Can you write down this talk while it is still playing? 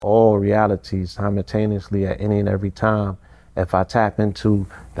all realities simultaneously at any and every time. If I tap into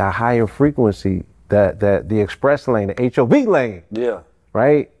the higher frequency, the express lane, the HOV lane,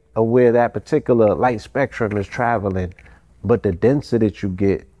 right, of where that particular light spectrum is traveling, but the denser that you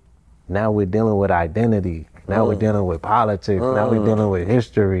get, now we're dealing with identity. Now we're dealing with politics. Now we're dealing with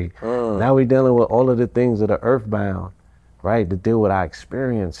history. Now we're dealing with all of the things that are earthbound, right, to deal with our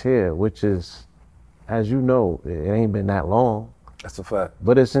experience here, which is, as you know, it ain't been that long. That's a fact.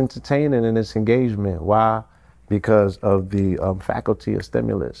 But it's entertaining and it's engagement. Why? Because of the faculty of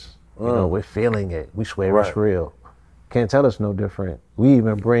stimulus. You know, we're feeling it. We swear it's real. Can't tell us no different. We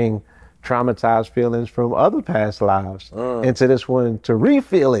even bring traumatized feelings from other past lives into this one to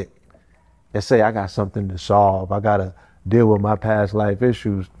re-feel it and say, I got something to solve. I got to deal with my past life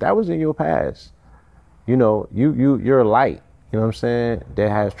issues. That was in your past. You know, you're a light, you know what I'm saying, that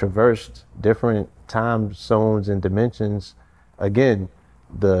has traversed different time zones and dimensions. Again,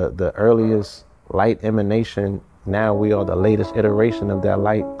 the earliest light emanation, now we are the latest iteration of that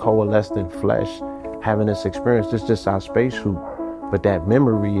light coalesced in flesh, having this experience. This is just our spacesuit, but that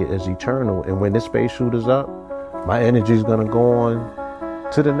memory is eternal. And when this spacesuit is up, my energy is gonna go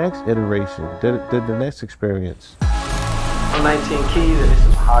on to the next iteration, to the next experience. I'm 19 Keys, and this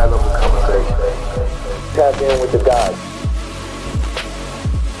is high level conversation. Tap in with the guys.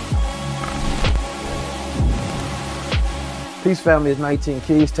 Peace family, it's 19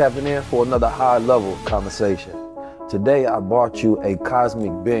 Keys tapping in for another high level conversation. Today I brought you a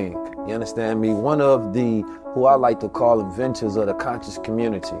cosmic being, you understand me? One of the, who I like to call inventors of the conscious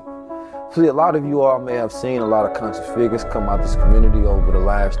community. See, a lot of you all may have seen a lot of conscious figures come out this community over the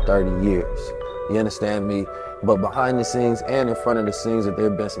last 30 years. You understand me? But behind the scenes and in front of the scenes, that there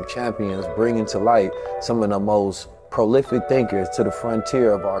have been some champions bringing to light some of the most prolific thinkers to the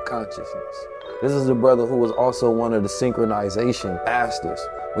frontier of our consciousness. This is a brother who was also one of the synchronization masters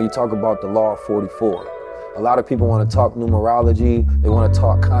when you talk about the law of 44. A lot of people want to talk numerology, they want to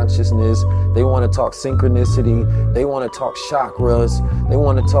talk consciousness, they want to talk synchronicity, they want to talk chakras, they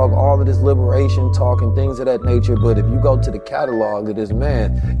want to talk all of this liberation talk and things of that nature. But if you go to the catalog of this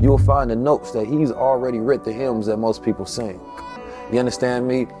man, you'll find the notes that he's already writ the hymns that most people sing. You understand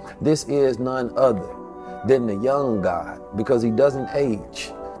me? This is none other than the young God, because he doesn't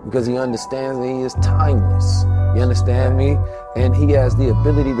age, because he understands that he is timeless. You understand me? And he has the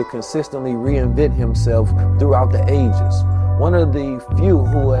ability to consistently reinvent himself throughout the ages. One of the few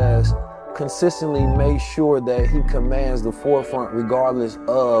who has consistently made sure that he commands the forefront regardless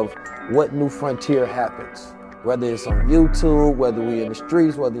of what new frontier happens. Whether it's on YouTube, whether we in the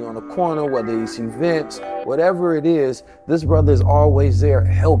streets, whether you're on the corner, whether it's events, whatever it is, this brother is always there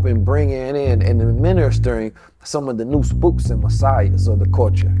helping, bringing in and administering some of the new spooks and messiahs of the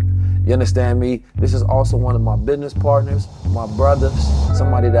culture. You understand me? This is also one of my business partners, my brothers,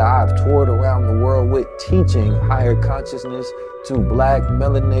 somebody that I've toured around the world with, teaching higher consciousness to Black,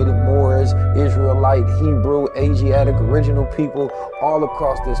 melanated Moors, Israelite, Hebrew, Asiatic, original people all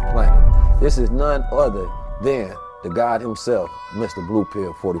across this planet. This is none other than the God himself, Mr. Blue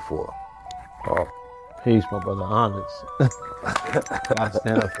Pill 44. Oh, peace, my brother. Honest. I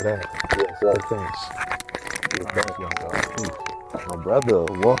stand up for that. Yes, sir. Thanks. You're back, young God. Peace. My brother,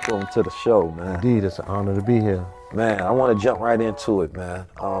 welcome to the show, man. Indeed, it's an honor to be here. Man, I want to jump right into it, man.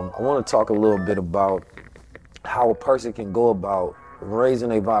 I want to talk a little bit about how a person can go about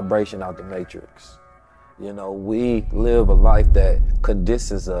raising a vibration out the matrix. You know, we live a life that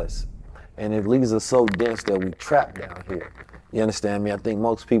condenses us, and it leaves us so dense that we trap down here. You understand me? I think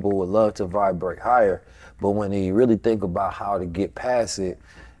most people would love to vibrate higher, but when they really think about how to get past it,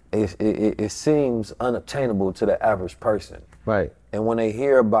 it seems unobtainable to the average person. Right. And when they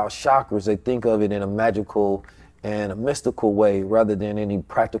hear about chakras, they think of it in a magical and a mystical way rather than any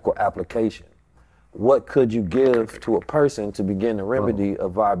practical application. What could you give to a person to begin the remedy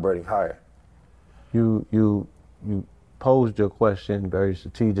of vibrating higher? You posed your question very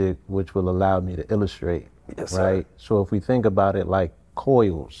strategic, which will allow me to illustrate. Yes, right? Sir. So if we think about it like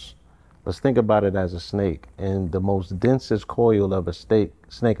coils, let's think about it as a snake, and the most densest coil of a snake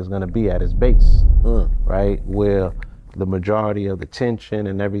is going to be at its base, right? Where the majority of the tension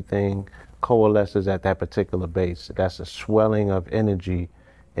and everything coalesces at that particular base. That's a swelling of energy,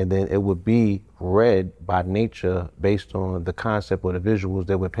 and then it would be read by nature based on the concept or the visuals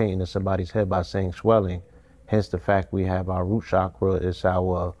that we're painting in somebody's head by saying swelling. Hence the fact we have our root chakra. It's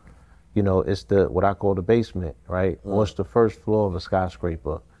our, it's the what I call the basement, right? Or it's the first floor of a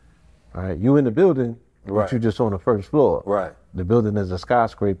skyscraper. All right, you in the building, right, but you just on the first floor. Right. The building is a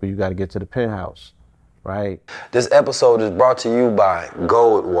skyscraper. You got to get to the penthouse, right? This episode is brought to you by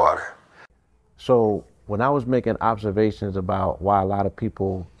Gold Water. So when I was making observations about why a lot of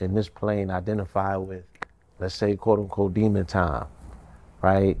people in this plane identify with, let's say, quote unquote, demon time,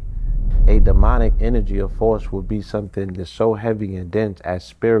 right? A demonic energy or force would be something that's so heavy and dense as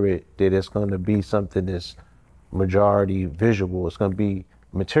spirit that it's going to be something that's majority visual. It's going to be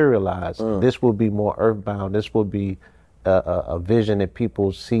materialized. This will be more earthbound. This will be a vision that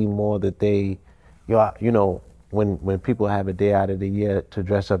people see more, that they, you know, when people have a day out of the year to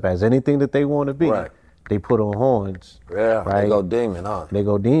dress up as anything that they want to be, Right. they put on horns. Yeah, right? they go demon, huh? They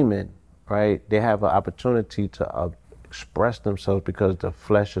go demon, right? They have an opportunity to express themselves because the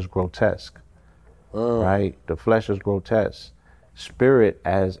flesh is grotesque, right? The flesh is grotesque. Spirit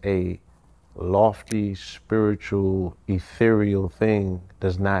as a lofty, spiritual, ethereal thing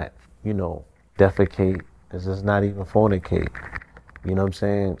does not, you know, defecate. It does not even fornicate. You know what I'm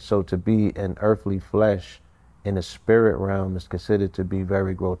saying? So to be an earthly flesh in the spirit realm is considered to be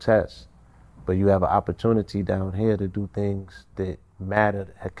very grotesque. But you have an opportunity down here to do things that matter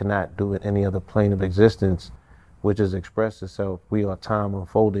that cannot do in any other plane of existence, which is express itself. We are time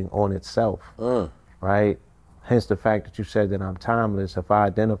unfolding on itself, right? Hence the fact that you said that I'm timeless. If I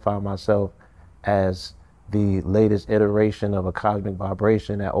identify myself as the latest iteration of a cosmic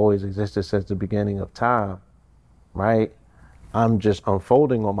vibration that always existed since the beginning of time, right? I'm just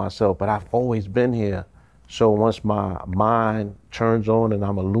unfolding on myself, but I've always been here. So once my mind turns on and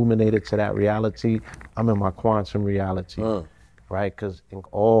I'm illuminated to that reality, I'm in my quantum reality, right? Because in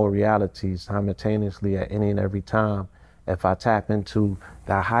all realities, simultaneously at any and every time, if I tap into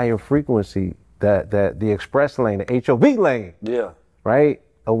the higher frequency, the express lane, the HOV lane, right,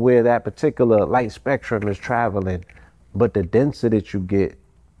 of where that particular light spectrum is traveling, but the density that you get,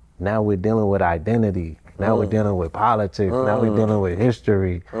 now we're dealing with identity. Now we're dealing with politics. Now we're dealing with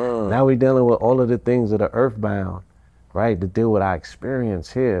history. Now we're dealing with all of the things that are earthbound, right? To deal with our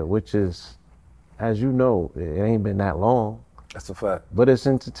experience here, which is, as you know, it ain't been that long. That's a fact. But it's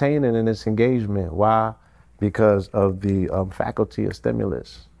entertaining and it's engagement. Why? Because of the faculty of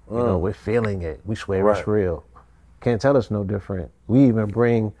stimulus. You know, we're feeling it. We swear it's real. Can't tell us no different. We even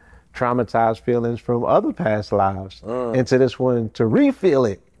bring traumatized feelings from other past lives into this one to re-feel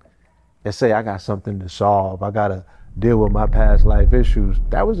it. And say, I got something to solve. I gotta deal with my past life issues.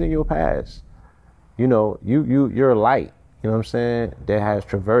 That was in your past. You know, you're a light, you know what I'm saying, that has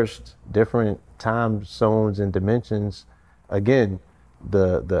traversed different time zones and dimensions. Again,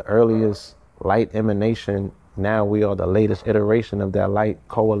 the earliest light emanation, now we are the latest iteration of that light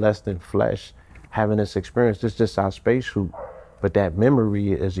coalesced in flesh, having this experience. This is just our spacesuit. But that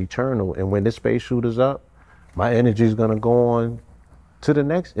memory is eternal. And when this spacesuit is up, my energy is gonna go on to the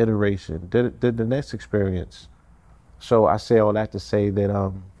next iteration, the next experience. So I say all that to say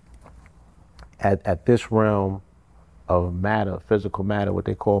that at this realm of matter, physical matter, what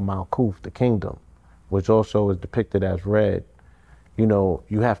they call Malkuth, the kingdom, which also is depicted as red, you know,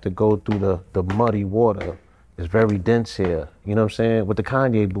 you have to go through the muddy water. It's very dense here, you know what I'm saying? With the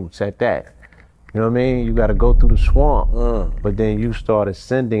Kanye boots at that. You know what I mean? You got to go through the swamp, but then you start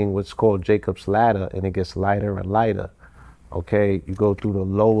ascending what's called Jacob's ladder, and it gets lighter and lighter. Okay, you go through the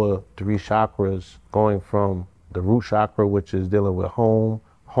lower 3 chakras, going from the root chakra, which is dealing with home,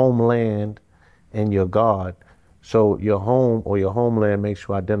 homeland, and your God. So your home or your homeland makes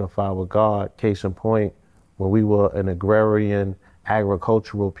you identify with God. Case in point, when we were an agrarian,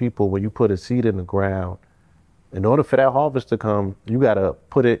 agricultural people, when you put a seed in the ground, in order for that harvest to come, you got to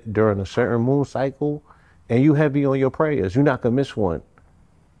put it during a certain moon cycle, and you heavy on your prayers. You're not going to miss one.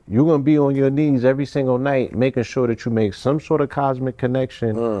 You're going to be on your knees every single night, making sure that you make some sort of cosmic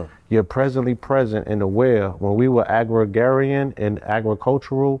connection. You're presently present and aware. When we were agrarian and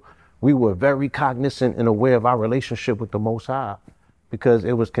agricultural, we were very cognizant and aware of our relationship with the Most High, because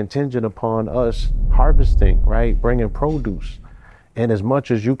it was contingent upon us harvesting, right? Bringing produce. And as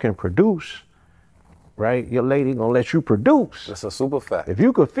much as you can produce, right? Your lady going to let you produce. That's a super fact. If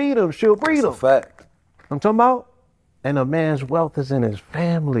you could feed them, she'll breed them. That's a fact. I'm talking about. And a man's wealth is in his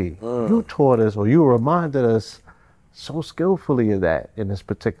family. You taught us, or you reminded us so skillfully of that in this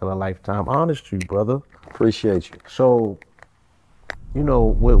particular lifetime. Honest to you, brother. Appreciate you. So, you know,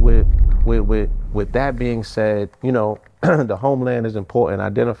 with that being said, you know, the homeland is important.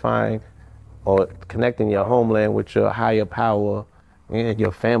 Identifying or connecting your homeland with your higher power and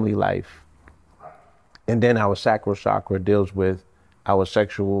your family life. And then our sacral chakra deals with our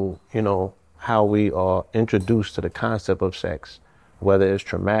sexual, you know, how we are introduced to the concept of sex, whether it's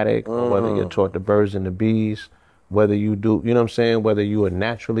traumatic or whether you're taught the birds and the bees, whether you do, you know what I'm saying, whether you are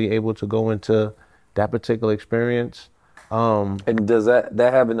naturally able to go into that particular experience. And does that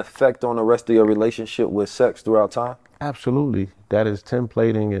have an effect on the rest of your relationship with sex throughout time? Absolutely. That is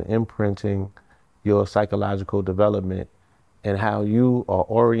templating and imprinting your psychological development, and how you are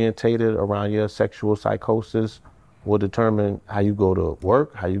orientated around your sexual psychosis will determine how you go to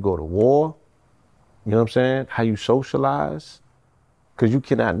work, how you go to war, you know what I'm saying? How you socialize. Because you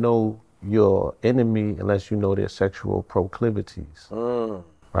cannot know your enemy unless you know their sexual proclivities,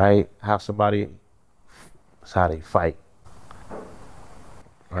 right? How it's how they fight,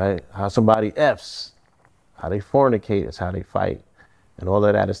 right? How somebody F's, how they fornicate is how they fight. And all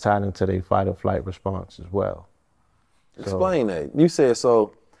of that is tied into their fight or flight response as well. Explain that. You said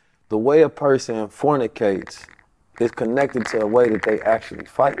so the way a person fornicates is connected to the way that they actually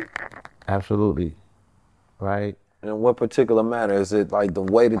fight. Absolutely, right? And in what particular manner? Is it like the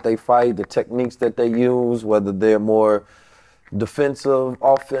way that they fight, the techniques that they use, whether they're more defensive,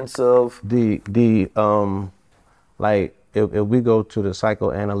 offensive? Like if we go to the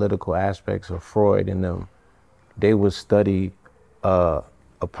psychoanalytical aspects of Freud and them, they would study a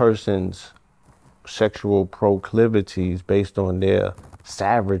person's sexual proclivities based on their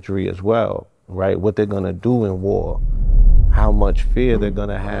savagery as well, right? What they're gonna do in war, how much fear they're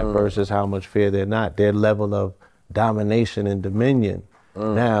gonna have versus how much fear they're not, their level of domination and dominion.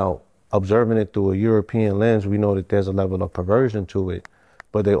 Now, observing it through a European lens, we know that there's a level of perversion to it,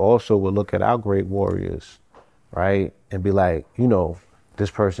 but they also will look at our great warriors, right? And be like, you know,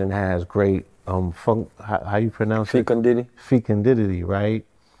 this person has great, how you pronounce it? Fecundity, right?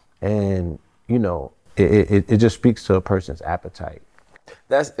 And, you know, it just speaks to a person's appetite.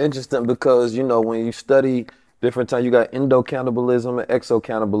 That's interesting because, you know, when you study different times, you got endocannibalism and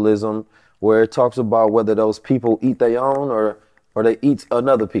exocannibalism, where it talks about whether those people eat their own or they eat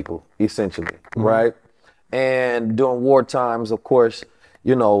another people, essentially, right? And during war times, of course,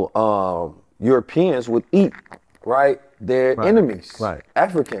 you know, Europeans would eat, right, their enemies,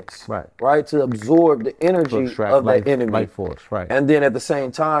 Africans, right, to absorb the energy of that enemy. Life force, right. And then at the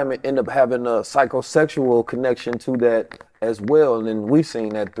same time, it ended up having a psychosexual connection to that as well. And we've seen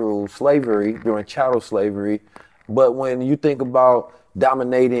that through slavery, during chattel slavery. But when you think about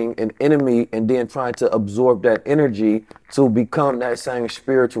dominating an enemy and then trying to absorb that energy to become that same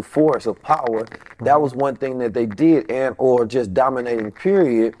spiritual force of power, that was one thing that they did, and or just dominating,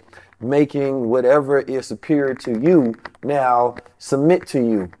 period, making whatever is superior to you now submit to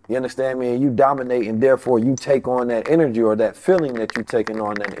you. You understand me? And you dominate, and therefore you take on that energy or that feeling that you're taking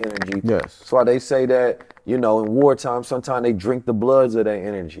on that energy. Yes. That's why they say that, you know, in wartime, sometimes they drink the bloods of that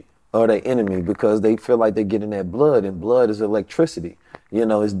energy or their enemy because they feel like they're getting that blood, and blood is electricity. You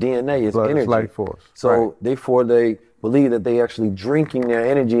know, it's DNA, it's blood energy. Is life force. So therefore they believe that they actually drinking their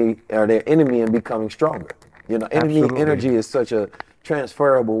energy or their enemy and becoming stronger. You know, energy is such a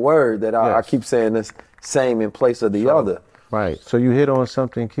transferable word that I keep saying this same in place of the other. Right. So you hit on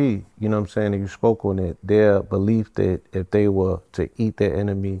something key, you know what I'm saying, and you spoke on it. Their belief that if they were to eat their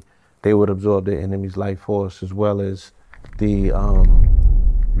enemy, they would absorb their enemy's life force, as well as the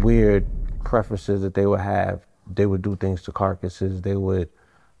weird preferences that they would have. They would do things to carcasses. They would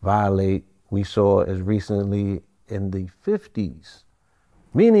violate. We saw as recently in the 50s,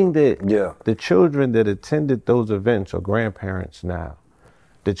 meaning that the children that attended those events are grandparents now.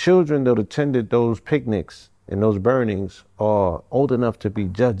 The children that attended those picnics and those burnings are old enough to be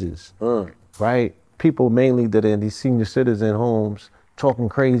judges, right? People mainly that are in these senior citizen homes talking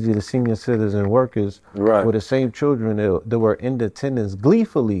crazy to senior citizen workers were the same children that were in attendance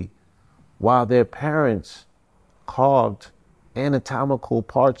gleefully while their parents carved anatomical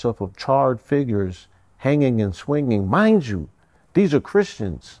parts off of charred figures hanging and swinging. Mind you, these are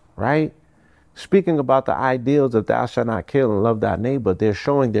Christians, right? Speaking about the ideals of thou shalt not kill and love thy neighbor, they're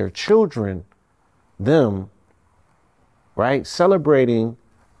showing their children them, right? Celebrating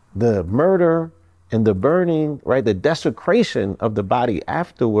the murder and the burning, right? The desecration of the body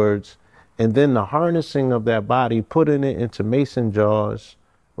afterwards, and then the harnessing of that body, putting it into mason jars,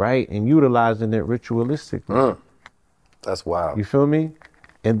 right? And utilizing it ritualistically. That's wild. You feel me?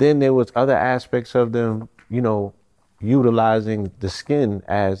 And then there was other aspects of them, you know, utilizing the skin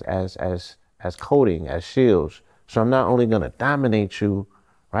as coating, as shields. So I'm not only going to dominate you,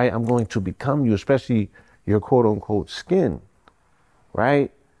 right? I'm going to become you, especially your quote unquote skin,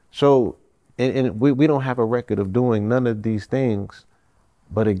 right? So, and we don't have a record of doing none of these things.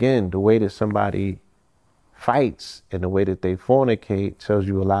 But again, the way that somebody fights and the way that they fornicate tells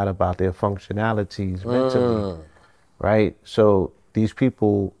you a lot about their functionalities mentally, right? So these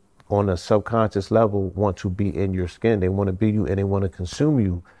people on a subconscious level want to be in your skin. They want to be you and they want to consume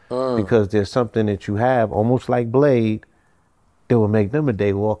you because there's something that you have, almost like Blade, that will make them a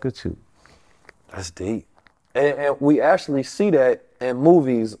day walker too. That's deep. And we actually see that in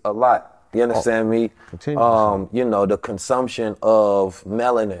movies a lot. You understand me? Continuously. You know, the consumption of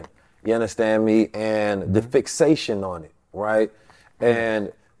melanin You understand me? And the fixation on it, right?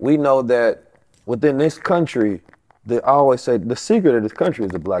 And we know that within this country, I always say the secret of this country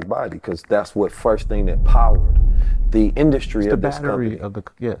is the black body, because that's what first thing that powered the industry of this company.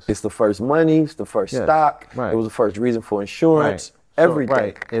 Yes. It's the first money, it's the first stock, it was the first reason for insurance,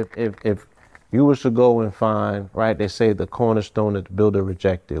 everything. If you was to go and find, right, they say the cornerstone that the builder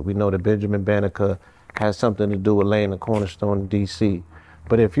rejected. We know that Benjamin Banneker has something to do with laying the cornerstone in DC.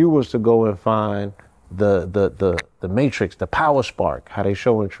 But if you was to go and find the matrix, the power spark, how they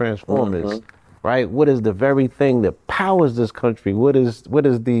show in Transformers, right? What is the very thing that powers this country? What is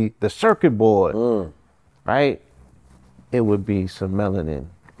the circuit board, right? It would be some melanin.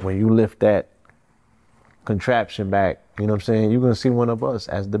 When you lift that contraption back, you know what I'm saying? You're gonna see one of us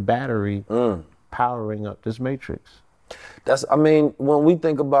as the battery powering up this matrix. I mean, when we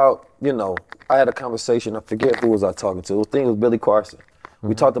think about, I had a conversation, I forget who was I talking to. I think it was Billy Carson.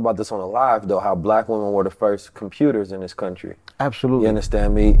 We talked about this on a live, though, how black women were the first computers in this country. Absolutely. You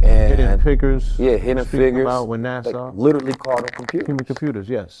understand me? And hidden figures. Yeah, hidden figures. About when NASA literally called them computers. Human computers,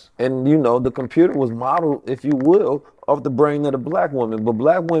 yes. And the computer was modeled, if you will, of the brain of the black woman. But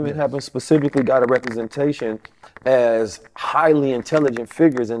black women haven't specifically got a representation as highly intelligent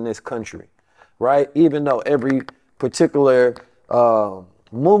figures in this country, right? Even though every particular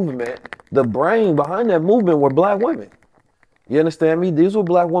movement, the brain behind that movement were black women. You understand me? These were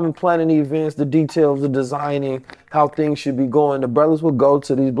black women planning the events, the details, the designing, how things should be going. The brothers would go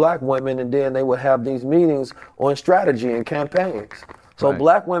to these black women, and then they would have these meetings on strategy and campaigns. So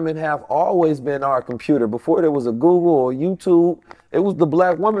black women have always been our computer. Before there was a Google or YouTube, it was the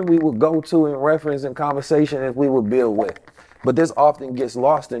black woman we would go to in reference and conversation as we would build with. But this often gets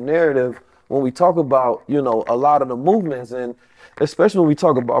lost in narrative when we talk about, a lot of the movements, and especially when we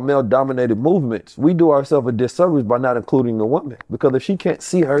talk about male-dominated movements, we do ourselves a disservice by not including the woman. Because if she can't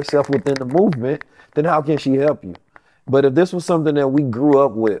see herself within the movement, then how can she help you? But if this was something that we grew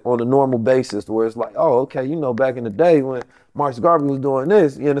up with on a normal basis, where it's like, oh, okay, back in the day when Marcus Garvey was doing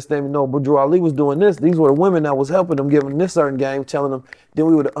this, you understand me? No, Bourgeois Ali was doing this. These were the women that was helping them, giving them this certain game, telling them, then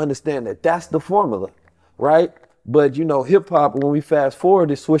we would understand that that's the formula, right? But, hip hop, when we fast forward,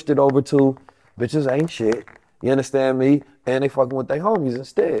 it switched it over to bitches ain't shit. You understand me? And they fucking with their homies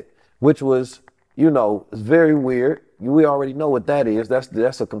instead, which was, it's very weird. We already know what that is.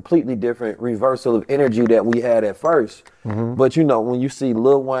 That's a completely different reversal of energy that we had at first. But, when you see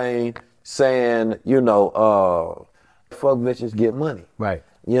Lil Wayne saying, fuck bitches, get money. Right.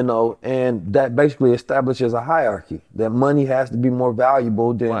 And that basically establishes a hierarchy, that money has to be more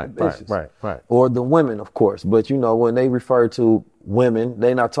valuable than the bitches. Right. Or the women, of course. But, when they refer to women,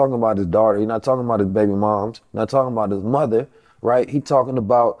 they're not talking about his daughter. He's not talking about his baby moms. Not talking about his mother, right? He's talking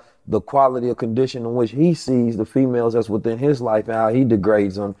about the quality of condition in which he sees the females that's within his life and how he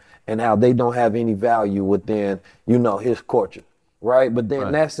degrades them and how they don't have any value within, his culture, right? But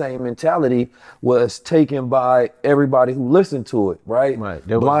then that same mentality was taken by everybody who listened to it, right?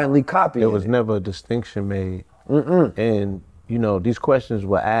 Blindly copying. There was never a distinction made. And, these questions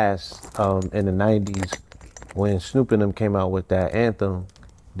were asked in the 90s when Snoop and them came out with that anthem.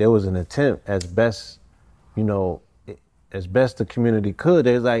 There was an attempt as best the community could.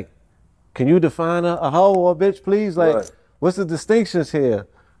 They was like, can you define a hoe or a bitch, please? Like, what's the distinctions here?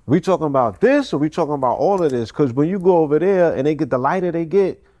 We talking about this or we talking about all of this? Because when you go over there and they get the lighter they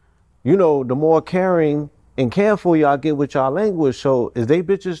get, the more caring and careful y'all get with y'all language. So is they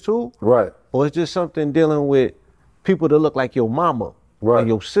bitches too? Right. Or it's just something dealing with people that look like your mama or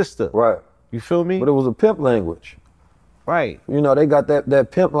your sister? Right. You feel me? But it was a pimp language. Right. They got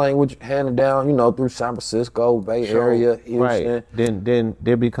that pimp language handed down, through San Francisco, Bay Area, Houston. Right. Then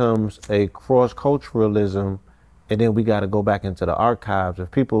there becomes a cross-culturalism, and then we got to go back into the archives.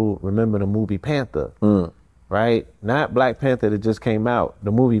 If people remember the movie Panther, right? Not Black Panther that just came out.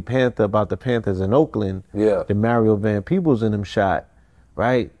 The movie Panther about the Panthers in Oakland. Yeah. The Mario Van Peebles in them shot,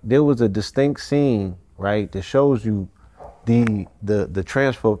 right? There was a distinct scene, right, that shows you the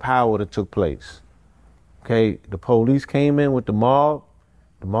transfer of power that took place. Okay, the police came in with the mob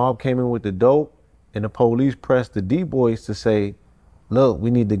came in with the dope, and the police pressed the D-boys to say, look, we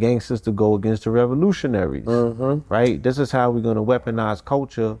need the gangsters to go against the revolutionaries, right? This is how we're gonna weaponize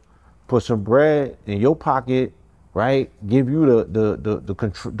culture, put some bread in your pocket, right? Give you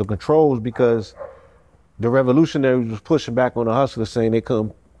the controls, because the revolutionaries was pushing back on the hustlers, saying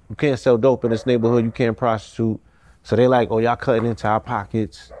you can't sell dope in this neighborhood, you can't prostitute. So they like, oh, y'all cutting into our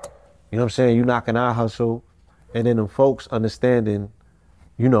pockets. You know what I'm saying? You knocking our hustle. And then them folks understanding,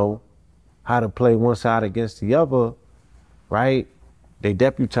 how to play one side against the other, right? They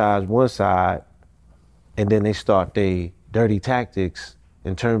deputize one side, and then they start their dirty tactics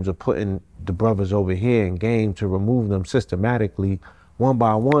in terms of putting the brothers over here in game to remove them systematically one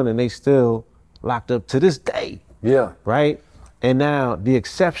by one, and they still locked up to this day. Yeah. Right? And now the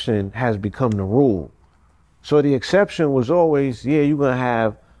exception has become the rule. So the exception was always, yeah, you're gonna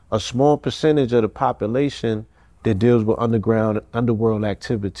have a small percentage of the population that deals with underworld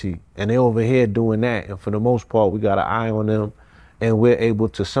activity. And they're over here doing that. And for the most part, we got an eye on them, and we're able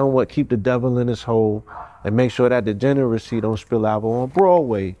to somewhat keep the devil in his hole and make sure that degeneracy don't spill out on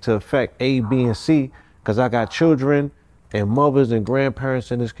Broadway to affect A, B, and C. Because I got children and mothers and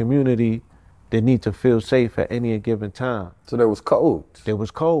grandparents in this community that need to feel safe at any given time. So there was codes. There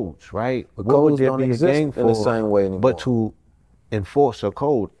was codes, right? But What would codes there don't be a exist gang in for? the same way anymore. But to enforce a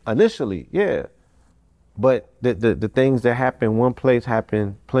code initially, yeah. But the things that happen one place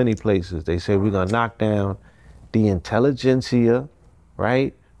happen plenty places. They say we're gonna knock down the intelligentsia,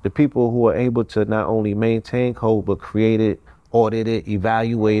 right? The people who are able to not only maintain code, but create it, audit it,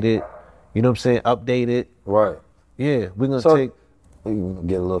 evaluate it, you know what I'm saying, update it. Right. Yeah, we're gonna So- take, You can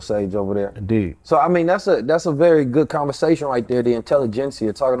get a little sage over there. indeed. So I mean that's a very good conversation right there. The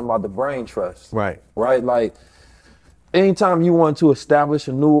intelligentsia, talking about the brain trust. Right. Right. Like anytime you want to establish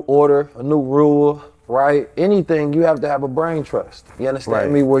a new order, a new rule, right? Anything, you have to have a brain trust. You understand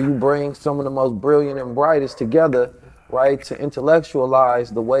Right. me? Where you bring some of the most brilliant and brightest together, right, to intellectualize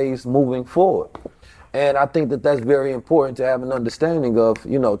the ways moving forward. And I think that that's very important to have an understanding of.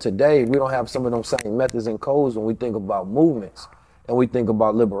 You know, today we don't have some of those same methods and codes when we think about movements and we think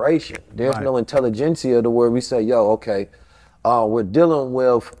about liberation. There's Right. no intelligentsia to where we say, yo, okay, we're dealing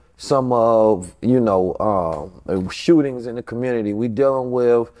with some of, shootings in the community. We're dealing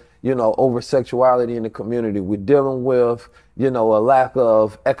with, over-sexuality in the community. We're dealing with, a lack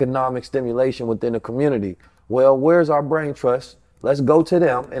of economic stimulation within the community. Well, where's our brain trust? Let's go to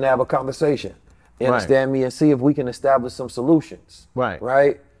them and have a conversation. You Right. understand me? And see if we can establish some solutions. Right.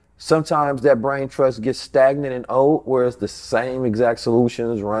 Right? Sometimes that brain trust gets stagnant and old, where it's the same exact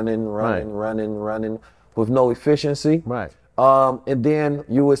solutions running with no efficiency. Right. And then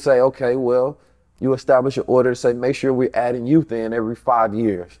you would say, okay, well, you establish an order to say, make sure we're adding youth in every 5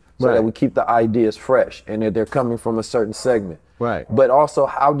 years so Right. that we keep the ideas fresh and that they're coming from a certain segment. Right. But also,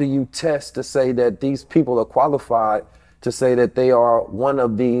 how do you test to say that these people are qualified to say that they are one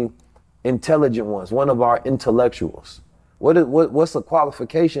of the intelligent ones, one of our intellectuals? What's the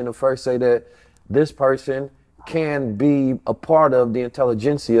qualification to first say that this person can be a part of the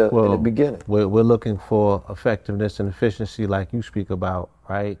intelligentsia in the beginning? We're looking for effectiveness and efficiency like you speak about,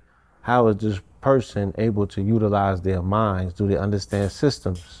 right? How is this person able to utilize their minds? Do they understand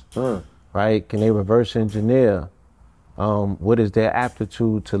systems, right? Can they reverse engineer? What is their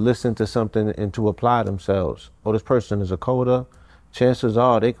aptitude to listen to something and to apply themselves? Oh, this person is a coder. Chances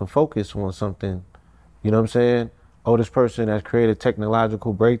are they can focus on something, you know what I'm saying? Oh, this person has created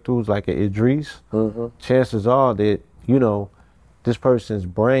technological breakthroughs like an Idris. Chances are that, this person's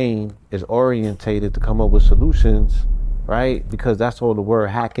brain is orientated to come up with solutions, right? Because that's all the word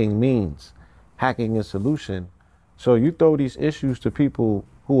hacking means. Hacking is solution. So you throw these issues to people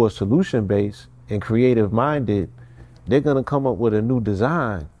who are solution-based and creative-minded, they're gonna come up with a new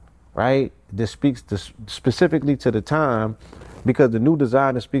design, right? That speaks specifically to the time, because the new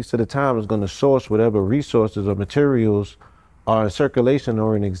design that speaks to the time is gonna source whatever resources or materials are in circulation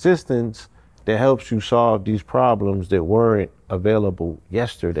or in existence that helps you solve these problems that weren't available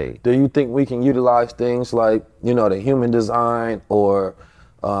yesterday. Do you think we can utilize things like, the human design or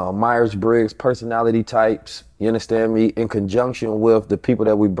Myers-Briggs personality types, you understand me, in conjunction with the people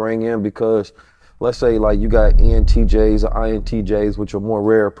that we bring in? Because let's say like you got ENTJs or INTJs, which are more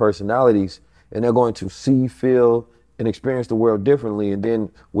rare personalities, and they're going to see, feel, and experience the world differently. And then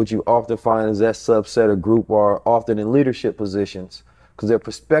what you often find is that subset or group are often in leadership positions because their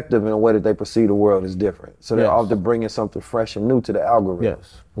perspective and the way that they perceive the world is different. So they're often bringing something fresh and new to the algorithm.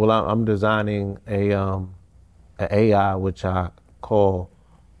 Yes. Well, I'm designing an AI which I call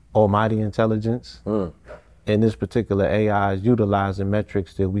Almighty Intelligence. And this particular AI is utilizing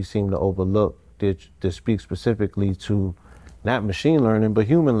metrics that we seem to overlook that speak specifically to not machine learning, but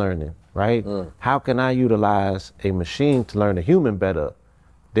human learning, right? How can I utilize a machine to learn a human better?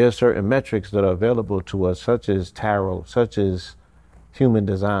 There are certain metrics that are available to us, such as tarot, such as human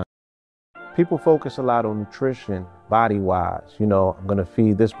design. People focus a lot on nutrition, body-wise. I'm gonna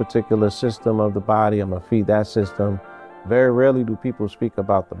feed this particular system of the body, I'm gonna feed that system. Very rarely do people speak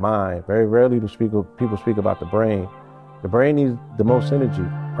about the mind. Very rarely do people speak about the brain. The brain needs the most energy,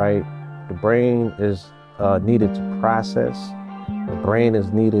 right? The brain is needed to process. The brain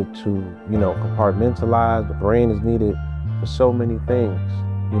is needed to, compartmentalize. The brain is needed for so many things,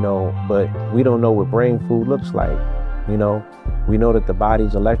 but we don't know what brain food looks like. You know, we know that the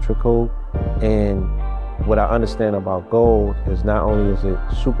body's electrical, and what I understand about gold is not only is it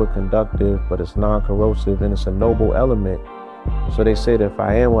superconductive, but it's non-corrosive and it's a noble element. So they say that if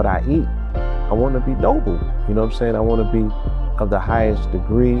I am what I eat, I want to be noble. You know what I'm saying? I want to be of the highest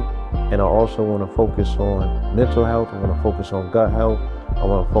degree, and I also want to focus on mental health. I want to focus on gut health. I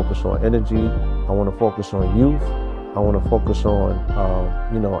want to focus on energy. I want to focus on youth. I want to focus on,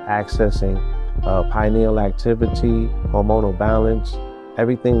 accessing pineal activity, hormonal balance.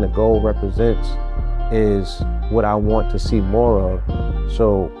 Everything that gold represents is what I want to see more of.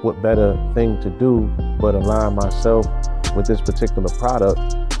 So what better thing to do but align myself with this particular product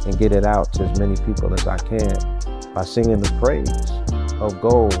and get it out to as many people as I can by singing the praise of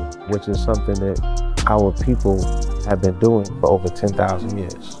gold, which is something that our people have been doing for over 10,000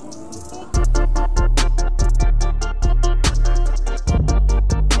 years.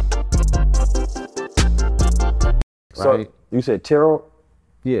 So Right? you said tarot?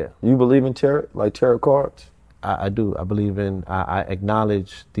 Yeah, You believe in tarot, like tarot cards? I do. I believe I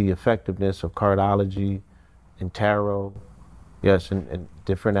acknowledge the effectiveness of cardology and tarot. Yes, and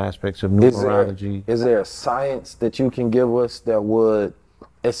different aspects of numerology. Is there a science that you can give us that would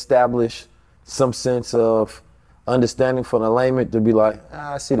establish some sense of understanding for the layman to be like,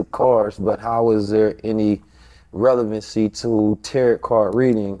 I see the cards, but how is there any relevancy to tarot card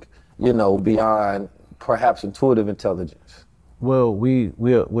reading, beyond perhaps intuitive intelligence? Well,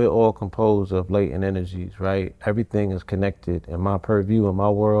 we're all composed of latent energies, right? Everything is connected. In my purview, in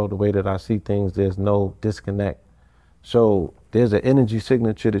my world, the way that I see things, there's no disconnect. So there's an energy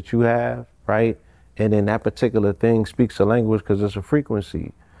signature that you have, right? And then that particular thing speaks a language because it's a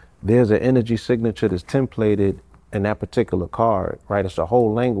frequency. There's an energy signature that's templated in that particular card, right? It's a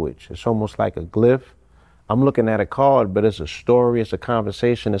whole language. It's almost like a glyph. I'm looking at a card, but it's a story, it's a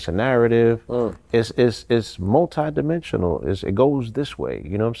conversation, it's a narrative. It's multidimensional. It goes this way,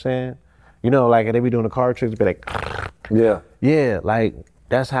 you know what I'm saying? Like they be doing the card tricks, be like, yeah, like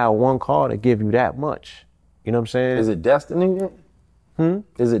that's how one card will give you that much. You know what I'm saying? Is it destiny yet?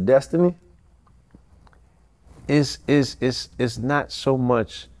 Is it destiny? It's not so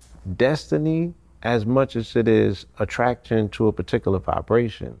much destiny as much as it is attraction to a particular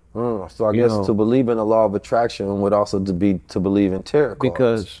vibration. So I guess to believe in the law of attraction would also to believe in tarot cards.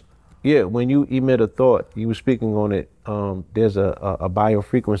 Because, when you emit a thought, you were speaking on it, there's a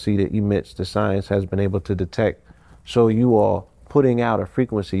biofrequency that emits that science has been able to detect. So you are putting out a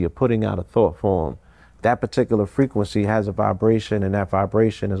frequency, you're putting out a thought form. That particular frequency has a vibration, and that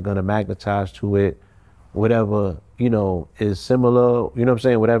vibration is going to magnetize to it whatever, is similar, you know what I'm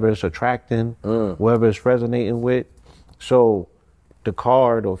saying? Whatever it's attracting, whatever it's resonating with. So the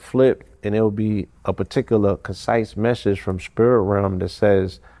card or flip, and it'll be a particular concise message from spirit realm that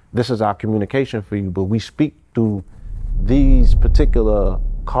says, this is our communication for you, but we speak through these particular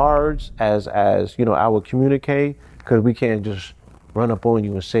cards as our communicate, because we can't just run up on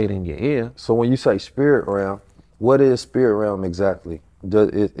you and say it in your ear. So when you say spirit realm, what is spirit realm exactly?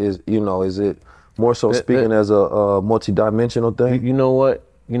 Is it more so speaking as a multi-dimensional thing? You know what?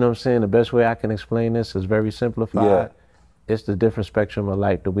 You know what I'm saying? The best way I can explain this is very simplified. Yeah. It's the different spectrum of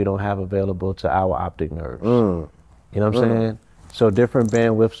light that we don't have available to our optic nerves. You know what I'm saying? So different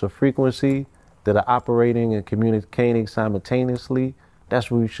bandwidths of frequency that are operating and communicating simultaneously,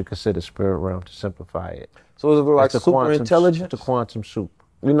 that's what we should consider spirit realm, to simplify it. So is it like super intelligence? The quantum soup.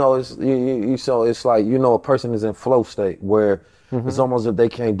 It's like, a person is in flow state where it's almost if they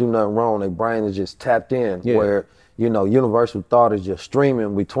can't do nothing wrong, their brain is just tapped in, where, universal thought is just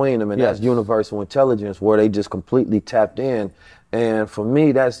streaming between them, and that's universal intelligence, where they just completely tapped in. And for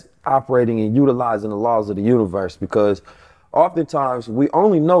me, that's operating and utilizing the laws of the universe, because oftentimes we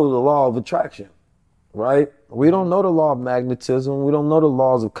only know the law of attraction, right? We don't know the law of magnetism. We don't know the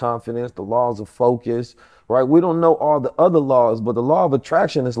laws of confidence, the laws of focus, right? We don't know all the other laws, but the law of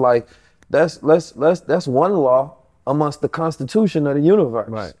attraction is like, that's one law amongst the constitution of the universe.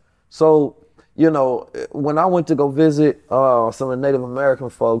 Right. So, when I went to go visit some of the Native American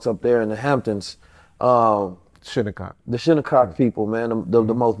folks up there in the Hamptons, Shinnecock. The Shinnecock people, man, the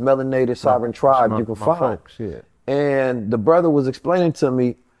most melanated sovereign tribe you can find. Folks, yeah. And the brother was explaining to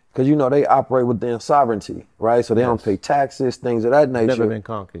me, because they operate within sovereignty, right? So they don't pay taxes, things of that nature. Never been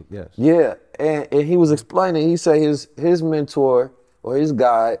conquered, yes. Yeah, and he was explaining, he said his mentor or his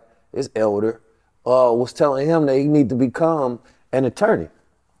guide, his elder, was telling him that he need to become an attorney.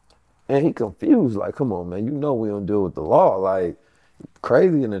 And he confused, like, come on, man, we don't deal with the law. Like,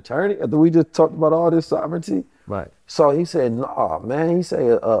 crazy, an attorney? After we just talked about all this sovereignty. Right. So he said, nah, man. He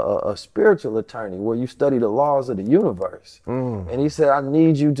said a spiritual attorney where you study the laws of the universe. And he said, I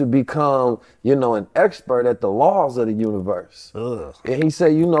need you to become, you know, an expert at the laws of the universe. And he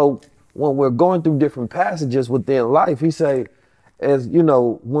said, you know, when we're going through different passages within life, he said, as you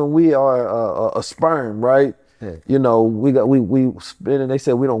know, when we are a sperm, right? Yeah. You know, we spin, and they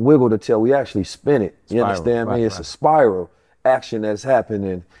said we don't wiggle the tail, we actually spin it. You understand me? It's a spiral action that's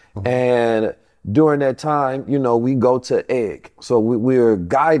happening. And during that time, you know, we go to egg. So we're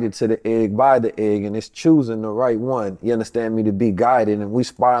guided to the egg by the egg, and it's choosing the right one, you understand me, to be guided, and we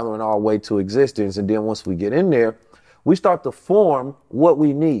spiraling our way to existence. And then once we get in there, we start to form what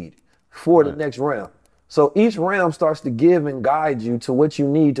we need for the next realm. So each realm starts to give and guide you to what you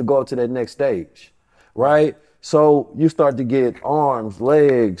need to go to that next stage, right? So you start to get arms,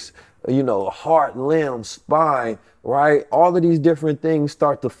 legs, you know, heart, limbs, spine, right? All of these different things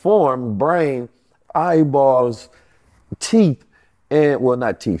start to form, brain, eyeballs, teeth, and well,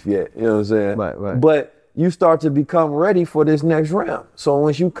 not teeth yet, you know what I'm saying? Right. But you start to become ready for this next round. So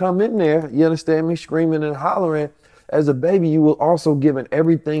once you come in there, you understand me, screaming and hollering, as a baby, you were also given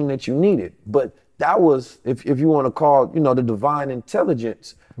everything that you needed. But that was, if you want to call, you know, the divine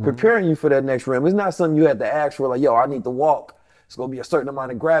intelligence preparing you for that next realm. It's not something you had to ask for, like, yo, I need to walk. It's going to be a certain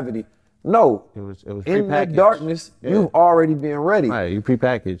amount of gravity. No, it was in that darkness, you've already been ready. Right, you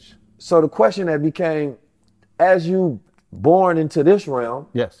prepackaged. So the question that became, as you born into this realm,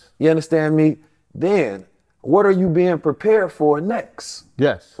 yes, you understand me, then what are you being prepared for next?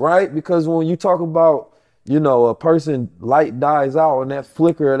 Yes. Right? Because when you talk about, you know, a person light dies out and that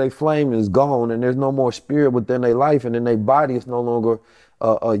flicker of their flame is gone and there's no more spirit within their life and then their body is no longer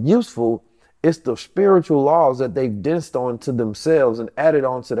useful, it's the spiritual laws that they've densed onto themselves and added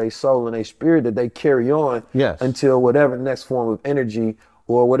onto their soul and their spirit that they carry on until whatever next form of energy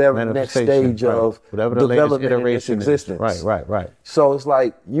or whatever next stage of development in its existence. Right. So it's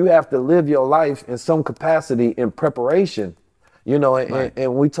like you have to live your life in some capacity in preparation, you know, and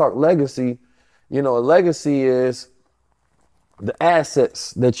when we talk legacy, you know, a legacy is the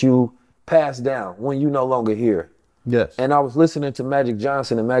assets that you pass down when you're no longer here. Yes. And I was listening to Magic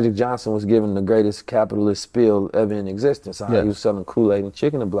Johnson, and Magic Johnson was giving the greatest capitalist spiel ever in existence. How he was selling Kool-Aid and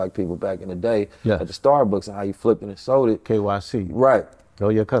chicken to black people back in the day at the Starbucks, and how he flipped it and sold it. KYC. Right. Know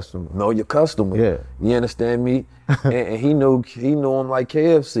your customer. Know your customer. Yeah. You understand me? and he knew him like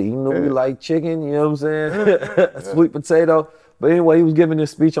KFC. He knew me like chicken, you know what I'm saying? Sweet potato. But anyway, he was giving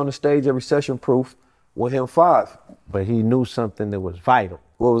this speech on the stage at Recession Proof with him 5. But he knew something that was vital.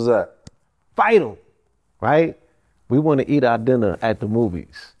 What was that? Vital, right? We want to eat our dinner at the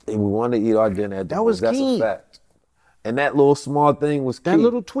movies. And we want to eat our dinner at the movies. That was key. That's a fact. And that little small thing was key. That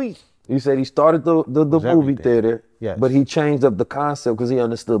little tweet. He said he started the movie theater, but he changed up the concept because he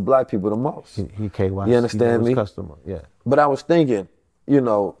understood black people the most. He KYC. You understand me? Customer, yeah. But I was thinking, you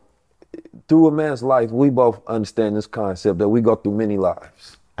know, through a man's life, we both understand this concept that we go through many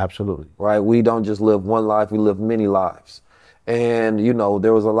lives. Absolutely. Right? We don't just live one life, we live many lives. And, you know,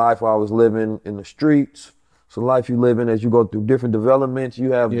 there was a life where I was living in the streets. It's a life you live in as you go through different developments.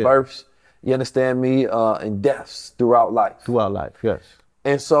 You have births, you understand me, and deaths throughout life. Throughout life, yes.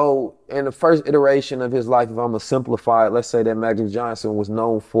 And so in the first iteration of his life, if I'm gonna simplify it, let's say that Magic Johnson was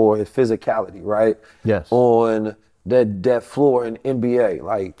known for his physicality, right? Yes. On that floor in NBA,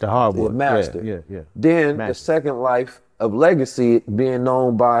 like the hardwood master. Yeah. Then the second life of legacy being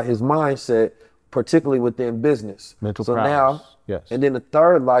known by his mindset, particularly within business. Mental so prowess. Now, yes. And then the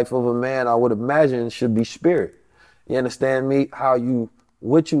third life of a man, I would imagine, should be spirit. You understand me?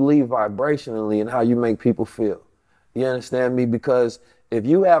 What you leave vibrationally and how you make people feel. You understand me? Because if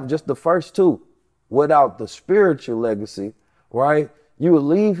you have just the first two without the spiritual legacy, right, you will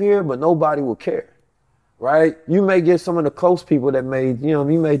leave here, but nobody will care, right? You may get some of the close people that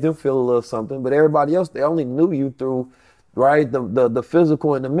you made them feel a little something, but everybody else, they only knew you through, right, the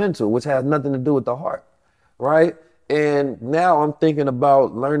physical and the mental, which has nothing to do with the heart, right? And now I'm thinking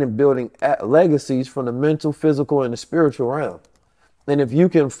about building legacies from the mental, physical, and the spiritual realm. And if you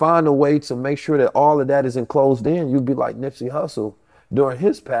can find a way to make sure that all of that is enclosed in, you'd be like Nipsey Hussle during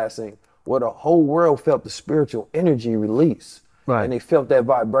his passing, where the whole world felt the spiritual energy release. Right. And they felt that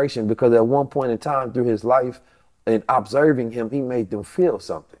vibration because at one point in time through his life and observing him, he made them feel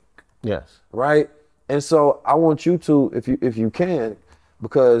something. Yes. Right? And so I want you to, if you can,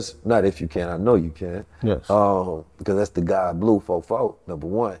 because, not if you can, I know you can. Yes. Because that's the God Blue 44, number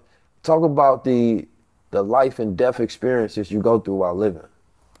one. Talk about the life and death experiences you go through while living.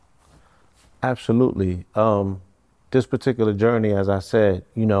 Absolutely. This particular journey, as I said,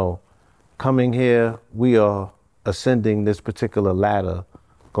 you know, coming here, we are ascending this particular ladder,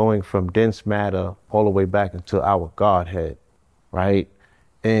 going from dense matter all the way back into our Godhead, right?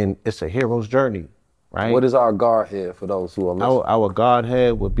 And it's a hero's journey, right? What is our Godhead for those who are listening? Our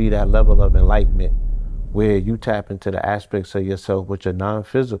Godhead would be that level of enlightenment where you tap into the aspects of yourself which are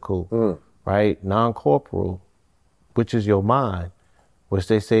non-physical, right? Non-corporal, which is your mind, which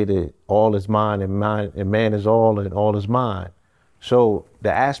they say that all is mind and man is all and all is mind. So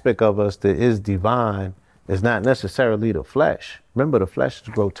the aspect of us that is divine is not necessarily the flesh. Remember, the flesh is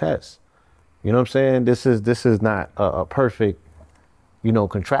grotesque. You know what I'm saying? This is not a perfect,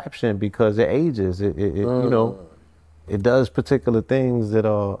 contraption because it ages. It does particular things that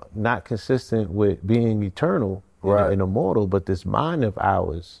are not consistent with being eternal and immortal. But this mind of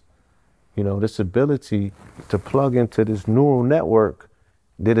ours, this ability to plug into this neural network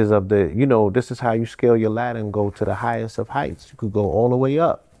that is of the, this is how you scale your ladder and go to the highest of heights. You could go all the way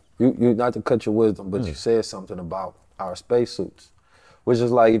up. You not to cut your wisdom, but you said something about our spacesuits, which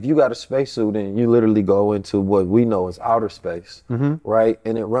is like if you got a spacesuit and you literally go into what we know as outer space, right?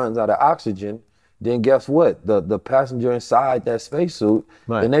 And it runs out of oxygen, then guess what? The passenger inside that spacesuit,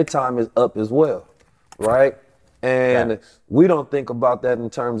 then their time is up as well, right? And we don't think about that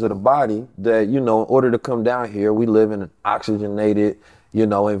in terms of the body, that, in order to come down here, we live in an oxygenated,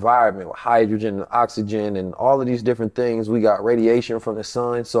 environment with hydrogen and oxygen and all of these different things. We got radiation from the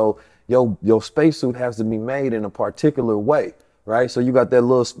sun. So your spacesuit has to be made in a particular way, right? So you got that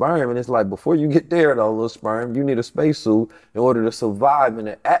little sperm, and it's like, before you get there, though, little sperm, you need a spacesuit in order to survive in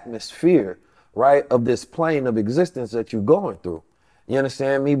the atmosphere, right, of this plane of existence that you're going through. You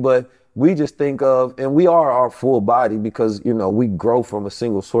understand me? But we just think of, and we are our full body because, we grow from a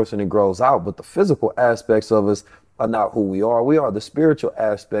single source and it grows out, but the physical aspects of us are not who we are. We are the spiritual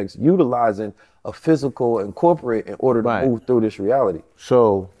aspects utilizing a physical and corporate in order to move through this reality.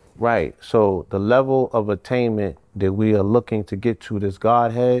 So the level of attainment that we are looking to get to this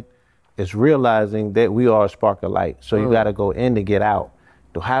Godhead is realizing that we are a spark of light. So you got to go in to get out.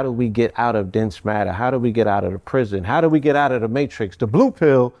 So how do we get out of dense matter? How do we get out of the prison? How do we get out of the matrix? The blue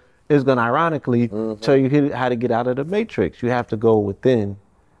pill is going to ironically tell you how to get out of the matrix. You have to go within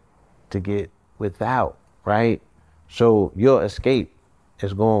to get without, right? So your escape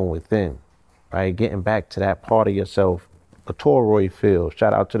is going within, right? Getting back to that part of yourself, a toroid field.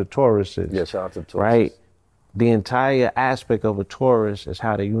 Shout out to the Tauruses. Yeah, shout out to the Tauruses. Right? The entire aspect of a Taurus is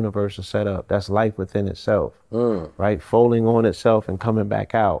how the universe is set up. That's life within itself, right? Folding on itself and coming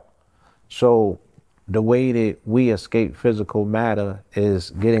back out. So the way that we escape physical matter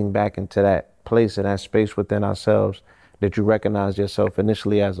is getting back into that place and that space within ourselves that you recognize yourself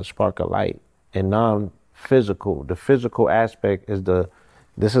initially as a spark of light and non-physical. The physical aspect is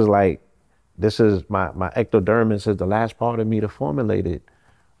this is my ectodermis is the last part of me to formulate it.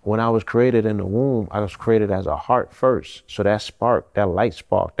 When I was created in the womb, I was created as a heart first. So that spark, that light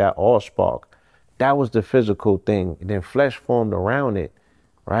spark, that all spark, that was the physical thing. And then flesh formed around it,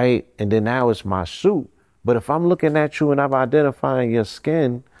 right? And then now it's my suit. But if I'm looking at you and I'm identifying your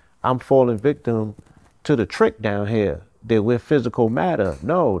skin, I'm falling victim to the trick down here that we're physical matter.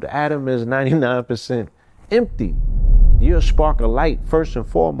 No, the atom is 99% empty. You're a spark of light first and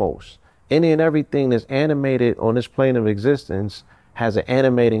foremost. Any and everything that's animated on this plane of existence has an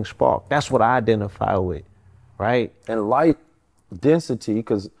animating spark. That's what I identify with, right? And light density,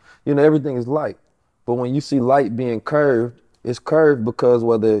 because, everything is light. But when you see light being curved, it's curved because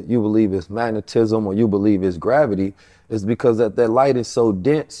whether you believe it's magnetism or you believe it's gravity, it's because that light is so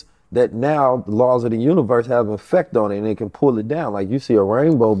dense that now the laws of the universe have an effect on it and it can pull it down. Like you see a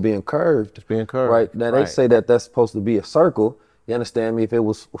rainbow being curved. It's being curved. Right? Now they say that that's supposed to be a circle. You understand me? If it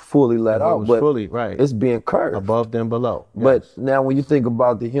was fully let out, but it's being curved. Above and below. Yes. But now when you think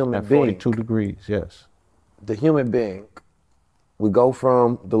about the human being. 42 degrees, yes. The human being, we go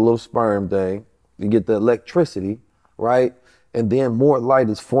from the little sperm thing, you get the electricity, right? And then more light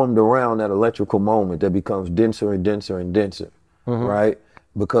is formed around that electrical moment that becomes denser and denser and denser, right?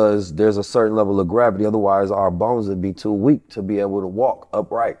 Because there's a certain level of gravity. Otherwise, our bones would be too weak to be able to walk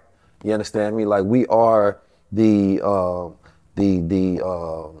upright. You understand me? Like we are the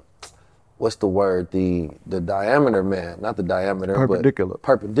what's the word? The diameter man, not the diameter, perpendicular. But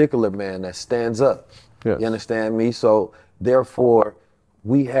perpendicular man that stands up. Yes. You understand me? So therefore,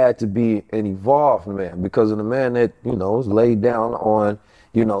 we had to be an evolved man because of the man that, is laid down on,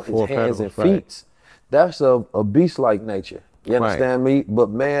 his Four hands pedals, and feet. right. That's a beast-like nature. You understand me? But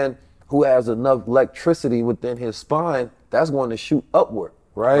man who has enough electricity within his spine, that's going to shoot upward,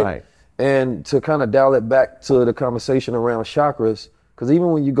 right? And to kind of dial it back to the conversation around chakras, because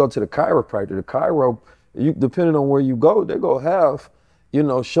even when you go to the chiropractor, you depending on where you go, they're going to have, you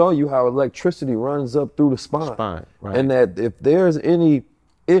know, show you how electricity runs up through the spine. Right. And that if there's any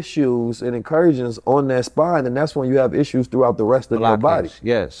issues and incursions on that spine, then that's when you have issues throughout the rest of your body.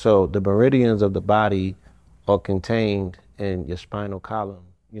 Yes, so the meridians of the body are contained in your spinal column.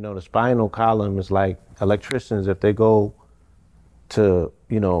 You know, the spinal column is like electricians, if they go to,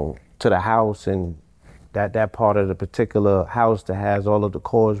 you know, to the house and that part of the particular house that has all of the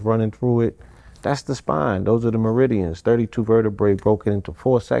cords running through it, that's the spine. Those are the meridians, 32 vertebrae broken into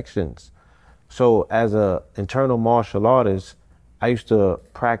 4 sections. So as a internal martial artist, I used to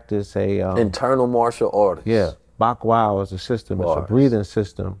practice internal martial artist. Yeah, Bak Wow is a system. It's a breathing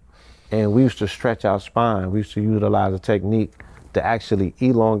system. And we used to stretch our spine. We used to utilize a technique that actually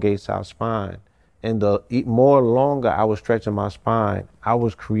elongates our spine. And the more longer I was stretching my spine, I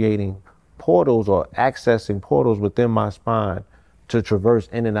was creating portals or accessing portals within my spine to traverse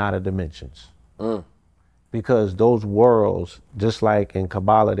in and out of dimensions. Because those worlds, just like in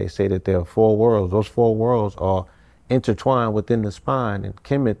Kabbalah, they say that there are 4 worlds. Those 4 worlds are intertwined within the spine. And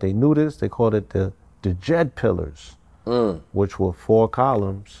Kemet, they knew this. They called it the Jed pillars, which were 4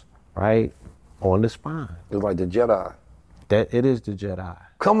 columns, right, on the spine. It's like the Jedi. That it is the Jedi.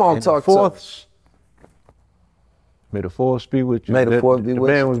 Come on, and talk to us. May the force be with you. May the force be with you.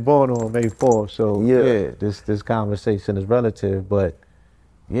 The man was born on May 4th, so yeah, this conversation is relative, but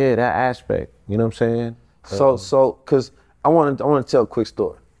yeah, that aspect, you know what I'm saying? So, cause I want to tell a quick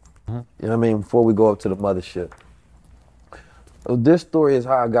story. You know what I mean? Before we go up to the mothership. This story is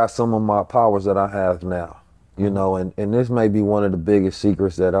how I got some of my powers that I have now. You know, and this may be one of the biggest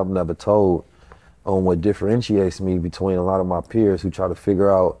secrets that I've never told on what differentiates me between a lot of my peers who try to figure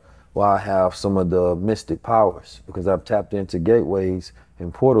out why I have some of the mystic powers, because I've tapped into gateways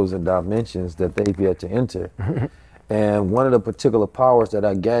and portals and dimensions that they've yet to enter. And one of the particular powers that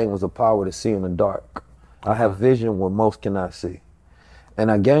I gained was the power to see in the dark. I have vision where most cannot see.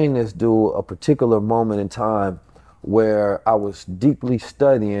 And I gained this due a particular moment in time where I was deeply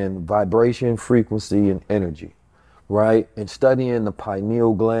studying vibration, frequency, and energy, right? And studying the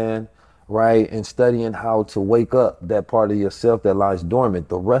pineal gland, right? And studying how to wake up that part of yourself that lies dormant,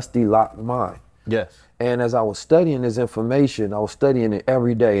 the rusty locked mind. Yes. And as I was studying this information, I was studying it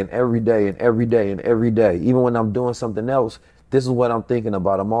every day and every day and every day and every day. Even when I'm doing something else, this is what I'm thinking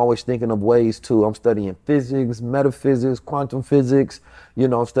about. I'm always thinking of ways to, I'm studying physics, metaphysics, quantum physics, you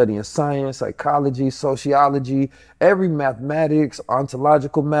know, I'm studying science, psychology, sociology, every mathematics,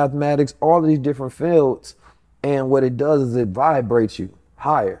 ontological mathematics, all of these different fields. And what it does is it vibrates you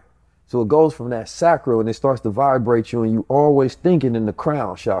higher. So it goes from that sacral and it starts to vibrate you, and you always thinking in the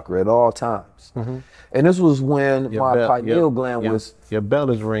crown chakra at all times. And this was when my pineal gland was... Your bell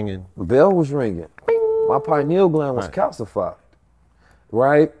is ringing. The bell was ringing. My pineal gland was calcified,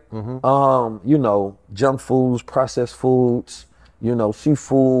 right? You know, junk foods, processed foods, you know,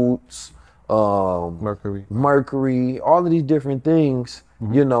 seafoods, mercury, all of these different things,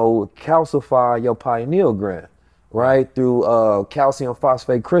 you know, calcify your pineal gland, right? Through calcium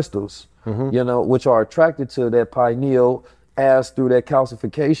phosphate crystals, you know, which are attracted to that pineal as through that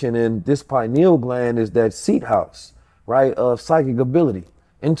calcification. And this pineal gland is that seat house, right, of psychic ability,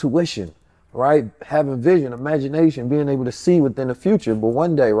 intuition, right? Having vision, imagination, being able to see within the future. But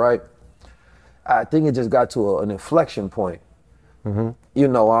one day, right, I think it just got to an inflection point. You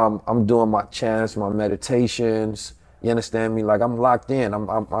know, I'm doing my chants, my meditations, you understand me? Like I'm locked in.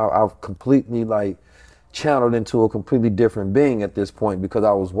 I've completely like channeled into a completely different being at this point, because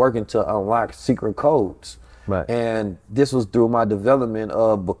I was working to unlock secret codes. Right. And this was through my development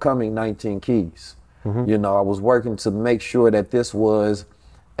of becoming 19 Keys. You know, I was working to make sure that this was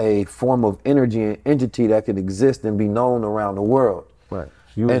a form of energy and entity that could exist and be known around the world. Right.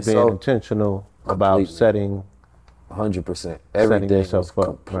 You were being intentional about setting 100%. Everything,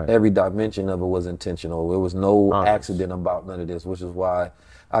 right. Every dimension of it was intentional. There was no accident about none of this, which is why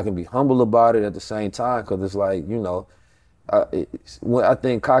I can be humble about it at the same time, because it's like, you know, I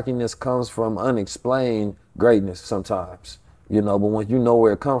think cockiness comes from unexplained greatness sometimes, you know, but when you know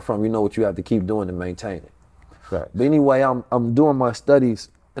where it comes from, you know what you have to keep doing to maintain it. Right. But anyway, I'm doing my studies,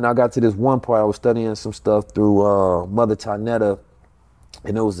 and I got to this one part. I was studying some stuff through Mother Tanetta,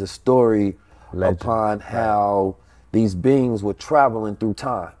 and it was a story upon how these beings were traveling through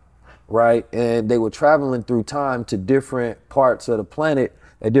time, right? And they were traveling through time to different parts of the planet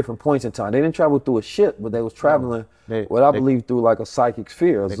at different points in time. They didn't travel through a ship, but they was traveling, what I believe, through like a psychic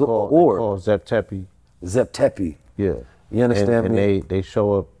sphere, they call Zep-Tepi. Zep-Tepi. Yeah. You understand me? And they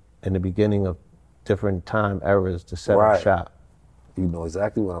show up in the beginning of different time eras to set up shop. You know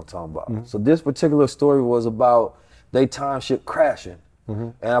exactly what I'm talking about. So this particular story was about they time ship crashing.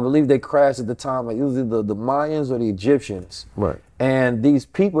 And I believe they crashed at the time, like it was either the Mayans or the Egyptians. Right. And these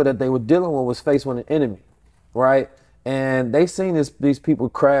people that they were dealing with was faced with an enemy, right? And they seen these people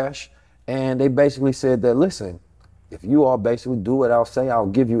crash, and they basically said that, listen, if you all basically do what I'll say, I'll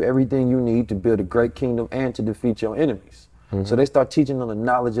give you everything you need to build a great kingdom and to defeat your enemies. So they start teaching them the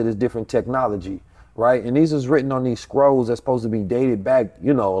knowledge of this different technology, right? And these is written on these scrolls that's supposed to be dated back,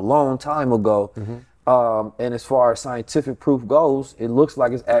 you know, a long time ago. And as far as scientific proof goes, it looks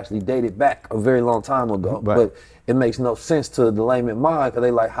like it's actually dated back a very long time ago. Right. But it makes no sense to the layman mind, because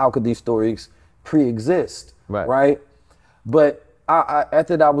they like, how could these stories pre-exist, right? But I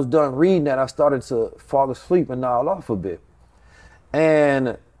after I was done reading that, I started to fall asleep and nod off a bit.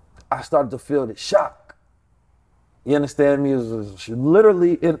 And I started to feel the shock. You understand me? It was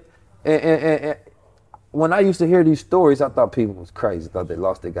literally, and when I used to hear these stories, I thought people was crazy. I thought they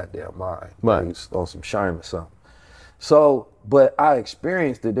lost their goddamn mind. Right. They was on some shine or something. So, but I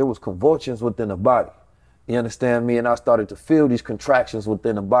experienced it. There was convulsions within the body. You understand me? And I started to feel these contractions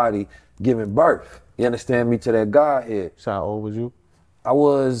within the body giving birth. You understand me? To that Godhead. So how old was you? I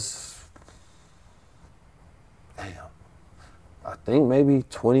was, I think maybe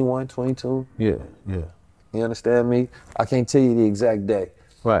 21, 22. Yeah. You understand me? I can't tell you the exact date.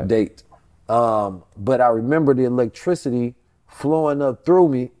 But I remember the electricity flowing up through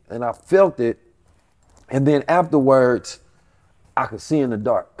me, and I felt it. And then afterwards, I could see in the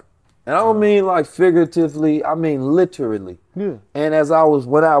dark. And I don't mean like figuratively, I mean literally. Yeah. And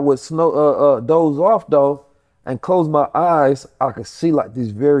when I would doze off though, and close my eyes, I could see like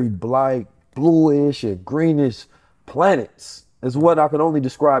these very bright, bluish and greenish planets. Is what I could only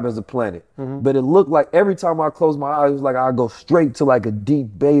describe as a planet. But it looked like every time I closed my eyes, it was like I go straight to like a deep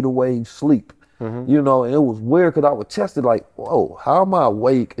beta wave sleep. You know, and it was weird because I would test it like, whoa, how am I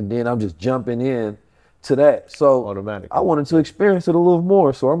awake? And then I'm just jumping in to that. So automatically. I wanted to experience it a little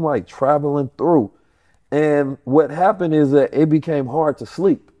more. So I'm like traveling through. And what happened is that it became hard to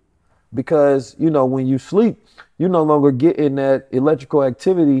sleep, because, you know, when you sleep, you no longer getting that electrical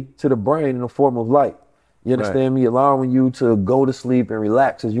activity to the brain in the form of light. You understand me? Allowing you to go to sleep and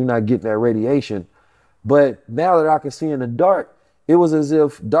relax as you're not getting that radiation. But now that I can see in the dark, it was as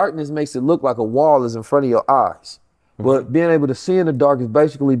if darkness makes it look like a wall is in front of your eyes. But being able to see in the dark is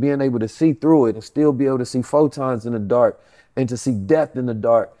basically being able to see through it and still be able to see photons in the dark and to see depth in the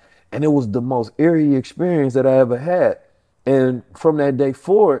dark. And it was the most eerie experience that I ever had. And from that day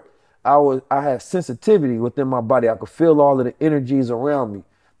forward, I had sensitivity within my body. I could feel all of the energies around me.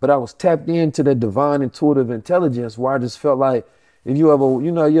 But I was tapped into that divine intuitive intelligence, where I just felt like, if you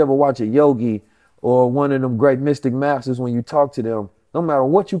ever watch a yogi or one of them great mystic masters, when you talk to them, no matter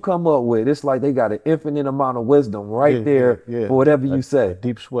what you come up with, it's like they got an infinite amount of wisdom there for whatever you say. A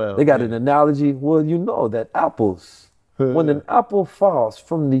deep swell. They got an analogy. Well, you know that apples, when an apple falls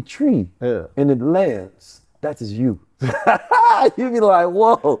from the tree and it lands, that is you. You be like,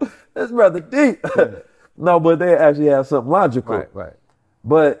 whoa, that's rather deep. No, but they actually have something logical. Right.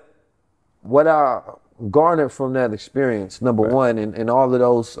 But what I garnered from that experience, number one, and all of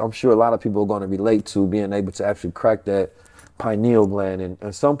those, I'm sure a lot of people are going to relate to being able to actually crack that pineal gland.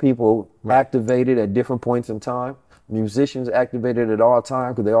 And some people activate it at different points in time. Musicians activate it at all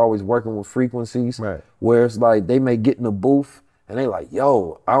times because they're always working with frequencies. Where it's like they may get in a booth and they like,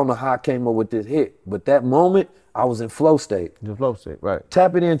 yo, I don't know how I came up with this hit. But that moment, I was in flow state. The flow state, right.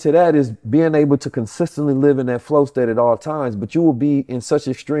 Tapping into that is being able to consistently live in that flow state at all times, but you will be in such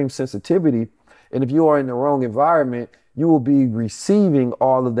extreme sensitivity. And if you are in the wrong environment, you will be receiving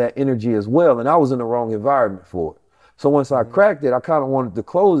all of that energy as well. And I was in the wrong environment for it. So once I cracked it, I kind of wanted to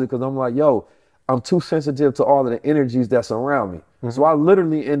close it because I'm like, yo, I'm too sensitive to all of the energies that's around me. So I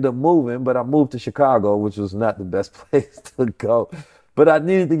literally end up moving, but I moved to Chicago, which was not the best place to go. But I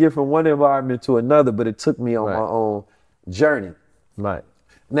needed to get from one environment to another, but it took me on my own journey.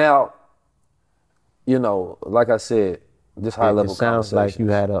 Now, you know, like I said, this high level conversation. It sounds like you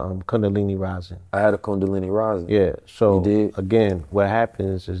had a Kundalini rising. I had a Kundalini rising. Yeah. So You did? again, what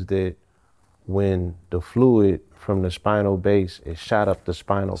happens is that when the fluid from the spinal base is shot up the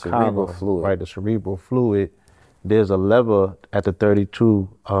spinal Cerebral column, fluid. right? The cerebral fluid. There's a lever at the 32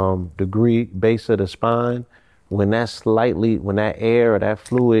 degree base of the spine. When that air or that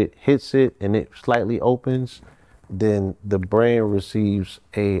fluid hits it and it slightly opens, then the brain receives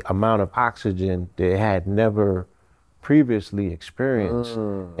a amount of oxygen that it had never previously experienced.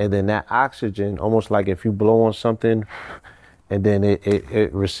 And then that oxygen, almost like if you blow on something and then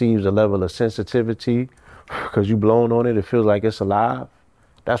it receives a level of sensitivity because you blowing on it, it feels like it's alive.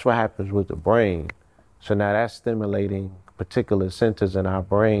 That's what happens with the brain. So now that's stimulating particular centers in our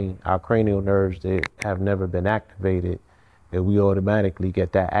brain, our cranial nerves that have never been activated, and we automatically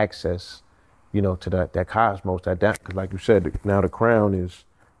get that access to that cosmos, because like you said, now the crown is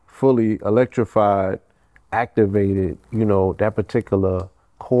fully electrified, activated, that particular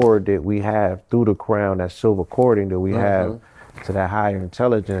cord that we have through the crown, that silver cording that we have to that higher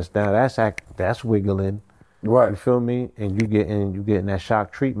intelligence. Now that's wiggling. Right. You feel me? And you getting that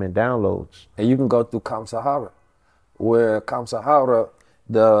shock treatment downloads. And you can go through Kamsahara, where Kamsahara,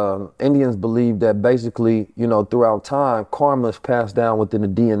 the Indians believe that basically, throughout time, karma is passed down within the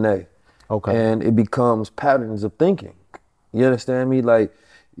DNA. Okay. And it becomes patterns of thinking. You understand me? Like,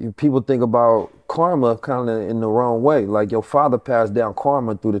 people think about karma kind of in the wrong way. Like, your father passed down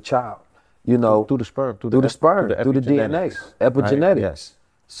karma through the child, Through the sperm. through the DNA, epigenetics. Right? Yes.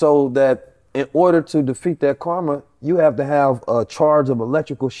 So that in order to defeat that karma, you have to have a charge of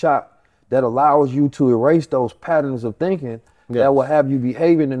electrical shock that allows you to erase those patterns of thinking that will have you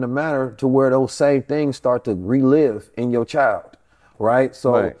behaving in a manner to where those same things start to relive in your child, right?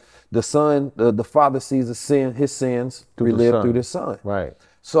 So the son, the father sees his sins relive through the son. Right.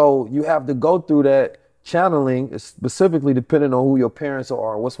 So you have to go through that channeling, specifically depending on who your parents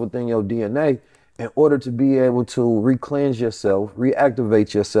are, what's within your DNA, in order to be able to re-cleanse yourself,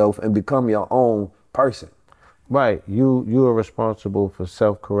 reactivate yourself, and become your own person. Right. You are responsible for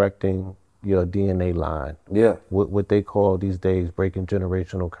self-correcting your DNA line. Yeah. What they call these days breaking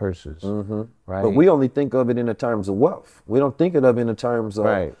generational curses. Right. But we only think of it in the terms of wealth. We don't think of it in the terms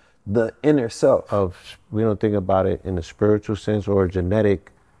of the inner self. We don't think about it in a spiritual sense or a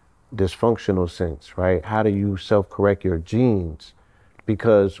genetic dysfunctional sense, right? How do you self-correct your genes?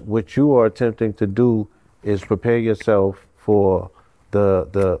 Because what you are attempting to do is prepare yourself for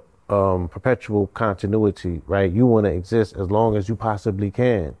the perpetual continuity, right? You want to exist as long as you possibly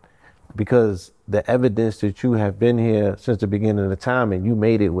can, because the evidence that you have been here since the beginning of the time and you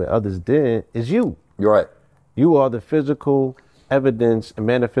made it where others didn't is you. You're right. You are the physical evidence and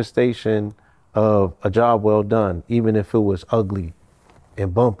manifestation of a job well done, even if it was ugly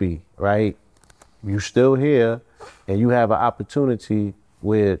and bumpy, right? You still here, and you have an opportunity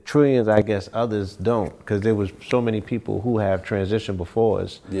where trillions, I guess, others don't, because there was so many people who have transitioned before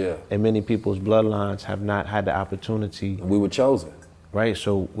us. Yeah. And many people's bloodlines have not had the opportunity. We were chosen. Right,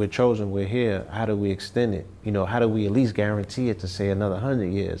 so we're chosen, we're here. How do we extend it? How do we at least guarantee it to say another 100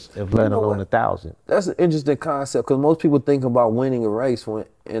 years, if let alone 1,000? That's an interesting concept, because most people think about winning a race when,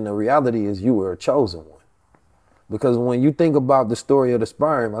 and the reality is you were a chosen one. Because when you think about the story of the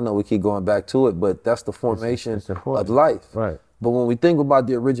sperm, I know we keep going back to it, but that's the formation of life. Right. But when we think about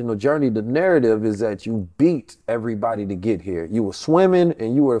the original journey, the narrative is that you beat everybody to get here. You were swimming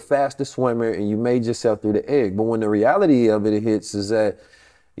and you were the fastest swimmer and you made yourself through the egg. But when the reality of it hits is that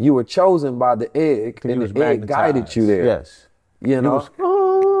you were chosen by the egg and the egg guided you there. Yes.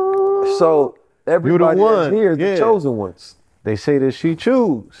 So everybody that's here is the chosen ones. They say that she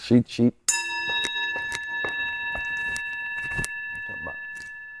choose. She.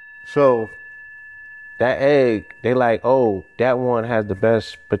 So that egg, they like, oh, that one has the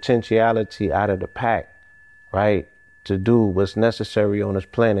best potentiality out of the pack, right? To do what's necessary on this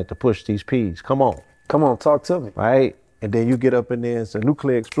planet to push these peas. Come on, talk to me. Right? And then you get up in there and it's a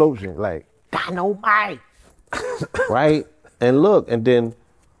nuclear explosion, like, dynamite, right? And look, and then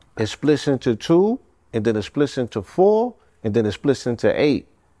it splits into 2, and then it splits into 4, and then it splits into 8.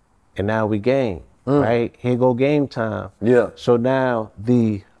 And now we game, right? Here go game time. Yeah. So now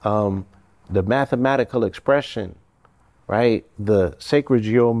the mathematical expression, right? The sacred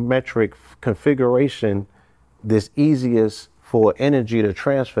geometric configuration that's easiest for energy to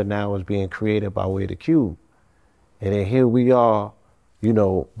transfer now is being created by way of the cube. And then here we are,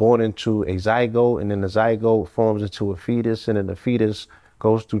 born into a zygote, and then the zygote forms into a fetus, and then the fetus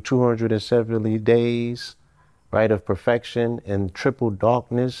goes through 270 days, right, of perfection and triple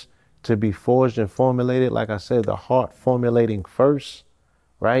darkness to be forged and formulated. Like I said, the heart formulating first,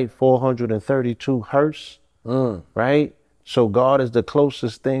 right? 432 hertz, right? So God is the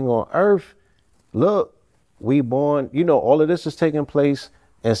closest thing on earth. Look, we born, all of this is taking place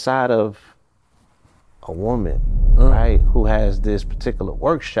inside of a woman, right? Who has this particular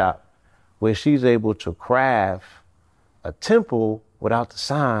workshop where she's able to craft a temple without the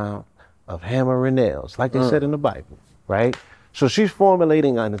sound of hammer and nails, like they said in the Bible, right? So she's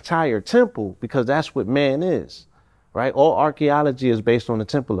formulating an entire temple because that's what man is. Right? All archaeology is based on the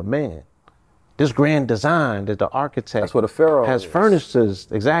temple of man. This grand design that the architect that's what a pharaoh has furnished us.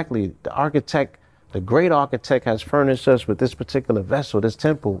 Exactly. The architect, the great architect has furnished us with this particular vessel, this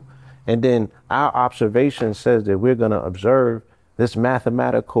temple. And then our observation says that we're going to observe this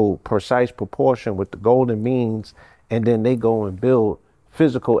mathematical precise proportion with the golden means. And then they go and build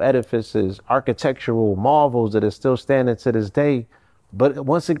physical edifices, architectural marvels that are still standing to this day But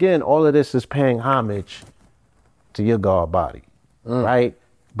once again, all of this is paying homage to your God body, right?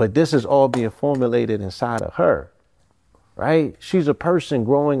 But this is all being formulated inside of her, right? She's a person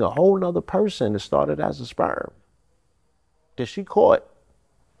growing a whole nother person that started as a sperm that she caught,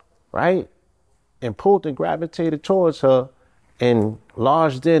 right? And pulled and gravitated towards her and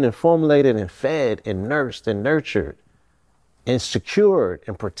lodged in and formulated and fed and nursed and nurtured and secured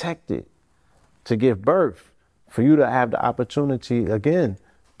and protected to give birth for you to have the opportunity again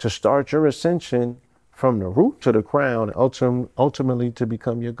to start your ascension from the root to the crown, ultimately to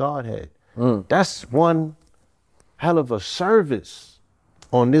become your Godhead. That's one hell of a service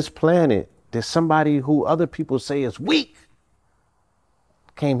on this planet that somebody who other people say is weak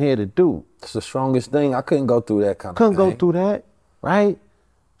came here to do. It's the strongest thing. I couldn't go through that kind of Couldn't thing. go through that, right?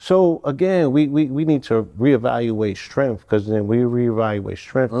 So again, we need to reevaluate strength, because then we reevaluate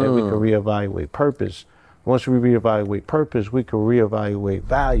strength, then we can reevaluate purpose. Once we reevaluate purpose, we can reevaluate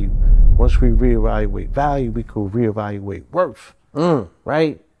value. Once we reevaluate value, we can reevaluate worth,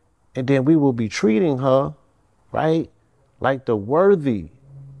 right? And then we will be treating her, right, like the worthy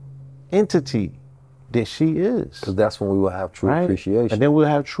entity that she is. Because that's when we will have true Right? appreciation. And then we'll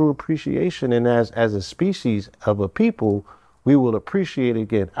have true appreciation. And as a species of a people, we will appreciate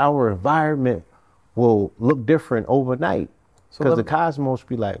again. Our environment will look different overnight. Because the cosmos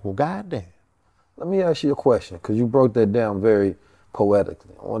be like, well, goddamn. Let me ask you a question, because you broke that down very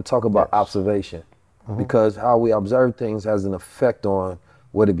poetically. I want to talk about observation, because how we observe things has an effect on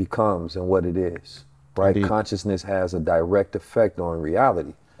what it becomes and what it is, right? Indeed. Consciousness has a direct effect on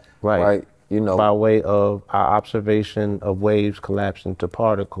reality, Right. right? You know, By way of our observation of waves collapsing to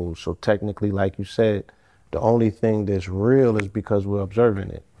particles. So technically, like you said, the only thing that's real is because we're observing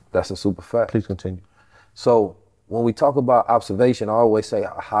it. that's a super fact. Please continue. So when we talk about observation, I always say a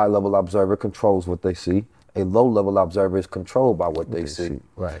high-level observer controls what they see. A low-level observer is controlled by what they see.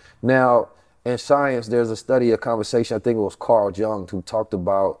 Right. Now, in science, there's a study, a conversation, I think it was Carl Jung, who talked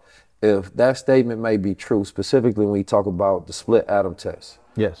about if that statement may be true, specifically when we talk about the split atom test.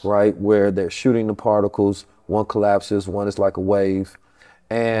 Yes. Right, where they're shooting the particles, one collapses, one is like a wave.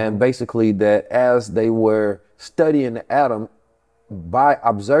 And basically that as they were studying the atom, by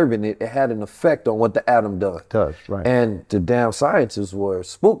observing it, it had an effect on what the atom does. Does, right. And the damn scientists were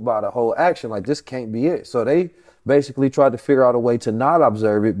spooked by the whole action, like this can't be it. So they basically tried to figure out a way to not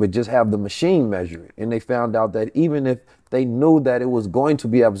observe it, but just have the machine measure it. And they found out that even if they knew that it was going to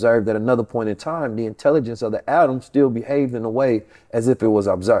be observed at another point in time, the intelligence of the atom still behaved in a way as if it was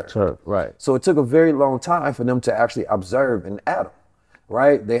observed. Sure, right. So it took a very long time for them to actually observe an atom,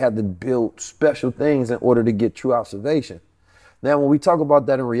 right? They had to build special things in order to get true observation. Now, when we talk about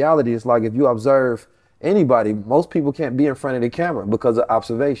that in reality, it's like if you observe anybody, most people can't be in front of the camera because of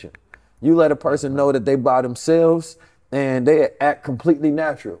observation. You let a person know that they by themselves and they act completely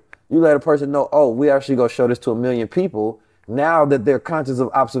natural. You let a person know, oh, we actually gonna show this to 1 million people. Now that they're conscious of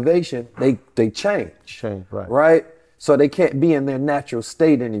observation, they change. Change, right. Right? So they can't be in their natural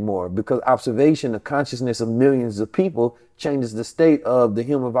state anymore because observation, the consciousness of millions of people changes the state of the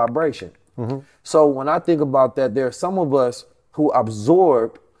human vibration. So when I think about that, there are some of us who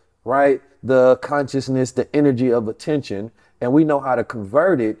absorb, right, the consciousness, the energy of attention, and we know how to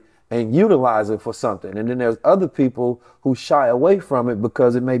convert it and utilize it for something. And then there's other people who shy away from it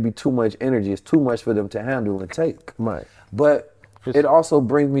because it may be too much energy. It's too much for them to handle and take. Right. But it also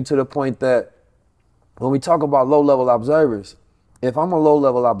brings me to the point that when we talk about low-level observers, if I'm a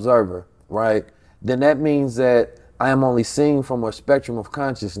low-level observer, right, then that means that I am only seeing from a spectrum of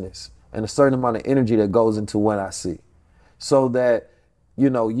consciousness and a certain amount of energy that goes into what I see. So that, you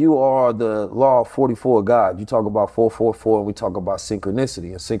know, you are the law of 44 God. You talk about 444 and we talk about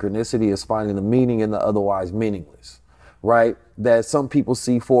synchronicity. And synchronicity is finding the meaning in the otherwise meaningless, right? That some people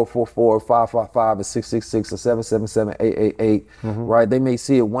see 444, 555, and 666, and 777, 888, right? They may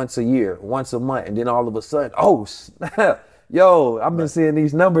see it once a year, once a month, and then all of a sudden, oh, snap. Yo, I've been seeing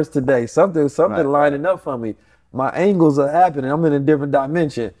these numbers today. Something lining up for me. My angles are happening. I'm in a different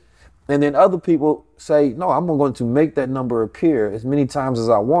dimension. And then other people say, no, I'm going to make that number appear as many times as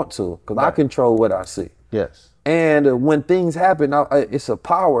I want to because I control what I see. Yes. And when things happen, it's a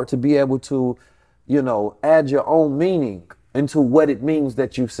power to be able to, you know, add your own meaning into what it means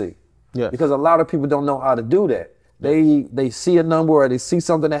that you see. Yes. Because a lot of people don't know how to do that. They see a number or they see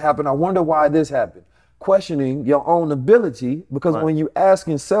something that happened. I wonder why this happened. Questioning your own ability, because when you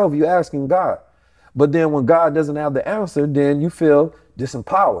asking self, you asking God. But then when God doesn't have the answer, then you feel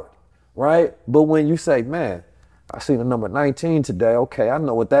disempowered. Right? But when you say, man, I see the number 19 today. Okay, I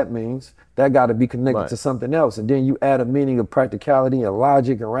know what that means. That got to be connected to something else. And then you add a meaning of practicality and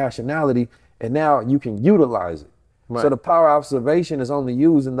logic and rationality, and now you can utilize it. So the power of observation is only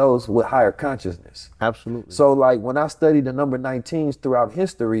used in those with higher consciousness. Absolutely. So like when I study the number 19s throughout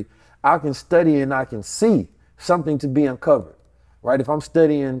history, I can study and I can see something to be uncovered, right? If I'm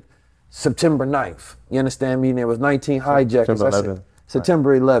studying September 9th, you understand me? And there was 19 hijackers. September 11th.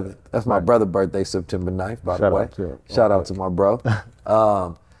 September 11th. That's my brother's birthday, September 9th, by the way. Shout out to my bro.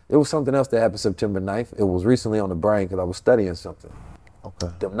 It was something else that happened September 9th. It was recently on the brain because I was studying something. Okay.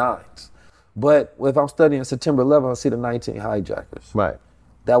 Them nines. But if I'm studying September 11th, I see the 19 hijackers. Right.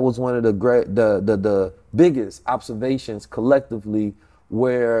 That was one of the biggest observations collectively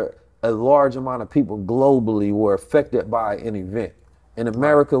where a large amount of people globally were affected by an event. In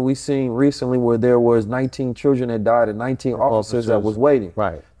America, we seen recently where there was 19 children that died and 19 officers that was waiting.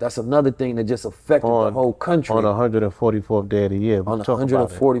 Right. That's another thing that just affected the whole country. On the 144th day of the year. On the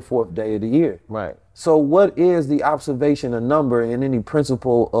 144th day of the year. Right. So what is the observation of number and any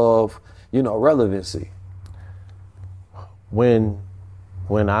principle of, relevancy? When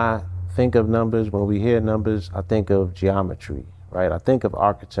I think of numbers, when we hear numbers, I think of geometry, right? I think of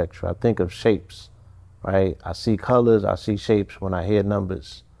architecture, I think of shapes, right? I see colors, I see shapes when I hear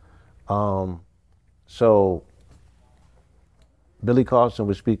numbers. So Billy Carson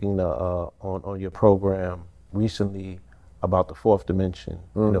was speaking on your program recently about the fourth dimension,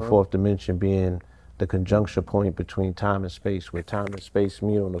 and the fourth dimension being the conjunction point between time and space, where time and space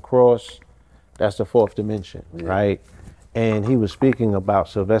meet on the cross. That's the fourth dimension, right? And he was speaking about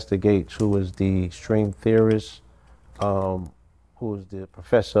Sylvester Gates, who was the string theorist, who was the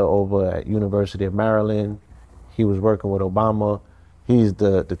professor over at University of Maryland. He was working with Obama. He's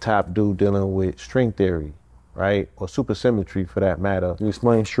the top dude dealing with string theory, right? Or supersymmetry for that matter. Can you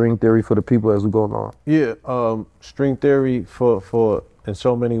explain string theory for the people as we go along? Yeah, string theory for in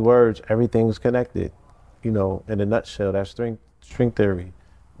so many words, everything's connected. In a nutshell, that's string theory.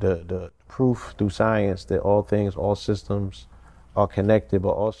 The proof through science that all things, all systems are connected, but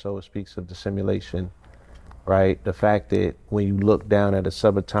also it speaks of the simulation, right? The fact that when you look down at a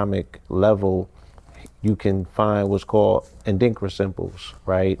subatomic level, you can find what's called Adinkra symbols,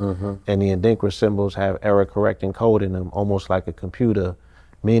 right? And the Adinkra symbols have error correcting code in them, almost like a computer,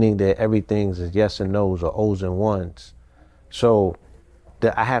 meaning that everything's is yes and no's or O's and ones. So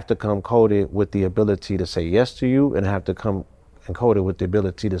that I have to come coded with the ability to say yes to you, and I have to come encoded with the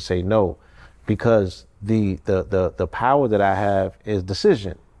ability to say no, because the power that I have is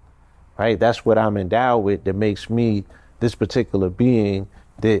decision, right? That's what I'm endowed with that makes me this particular being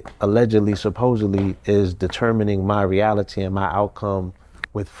that allegedly, supposedly is determining my reality and my outcome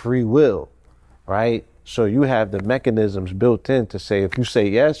with free will, right? So you have the mechanisms built in to say if you say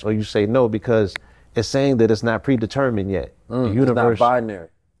yes or you say no, because it's saying that it's not predetermined yet. The universe, it's not binary.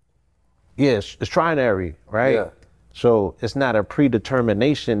 Yes, it's trinary, right? Yeah. So it's not a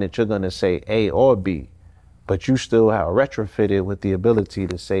predetermination that you're going to say A or B, but you still have retrofitted with the ability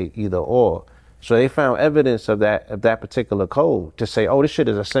to say either or. So they found evidence of that particular code to say, oh, this shit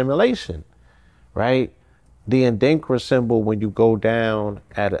is a simulation, right? The Adinkra symbol, when you go down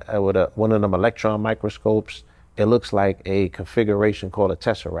with one of them electron microscopes, it looks like a configuration called a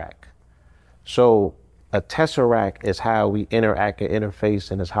tesseract. So a tesseract is how we interact and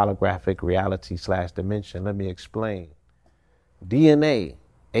interface in this holographic reality / dimension. Let me explain. DNA,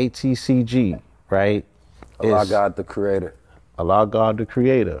 ATCG, right? Allah God the Creator. Allah God the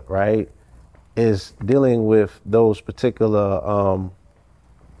Creator, right? Is dealing with those particular,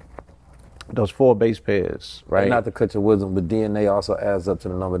 those 4 base pairs, right? And not to cut your wisdom, but DNA also adds up to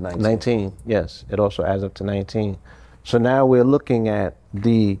the number 19. 19, yes, it also adds up to 19. So now we're looking at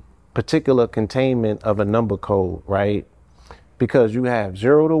the particular containment of a number code, right? Because you have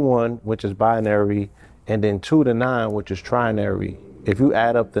 0 to 1, which is binary, and then 2 to 9, which is trinary. If you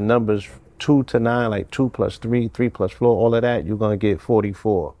add up the numbers 2 to 9, like 2 plus 3, 3 plus 4, all of that, you're going to get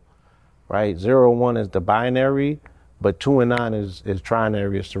 44, right? 0, 1 is the binary, but 2 and 9 is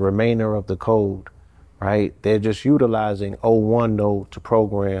trinary. It's the remainder of the code, right? They're just utilizing 01 node to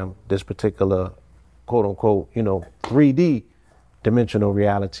program this particular, quote unquote, 3D dimensional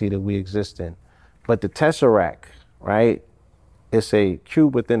reality that we exist in. But the tesseract, right, it's a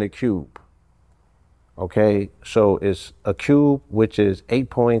cube within a cube. Okay, so it's a cube which is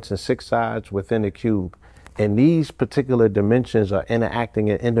 8 points and 6 sides within a cube. And these particular dimensions are interacting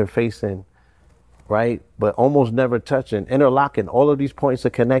and interfacing, right? But almost never touching, interlocking. All of these points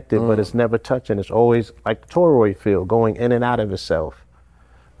are connected, but it's never touching. It's always like the toroid field going in and out of itself,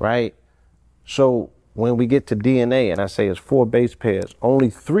 right? So when we get to DNA, and I say it's 4 base pairs, only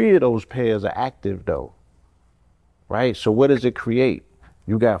 3 of those pairs are active though, right? So what does it create?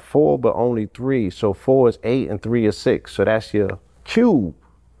 You got 4, but only 3. So 4 is 8 and 3 is 6. So that's your cube,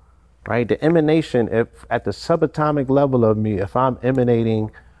 right? The emanation, if at the subatomic level of me, if I'm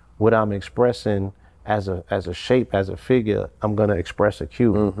emanating what I'm expressing as a shape, as a figure, I'm gonna express a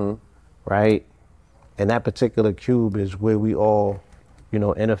cube, right? And that particular cube is where we all,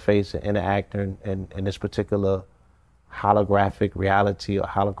 interface and interact in this particular holographic reality or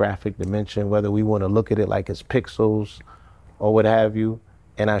holographic dimension, whether we want to look at it like it's pixels or what have you.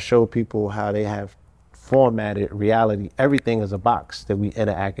 And I show people how they have formatted reality. Everything is a box that we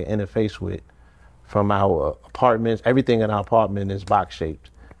interact and interface with. From our apartments, everything in our apartment is box shaped.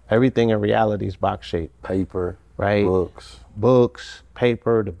 Everything in reality is box shaped. Paper, right? Books,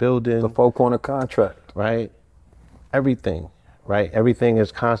 paper, the building. The four-corner contract. Right? Everything, right? Everything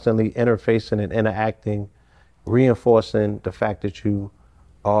is constantly interfacing and interacting, reinforcing the fact that you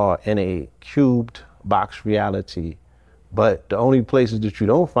are in a cubed box reality. But the only places that you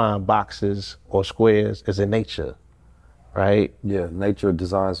don't find boxes or squares is in nature, right? Yeah, nature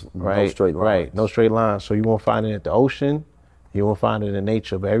designs no straight lines. Right, no straight lines. So you won't find it at the ocean, you won't find it in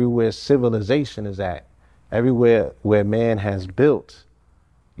nature, but everywhere civilization is at, everywhere where man has built,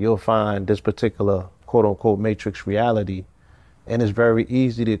 you'll find this particular quote unquote matrix reality. And it's very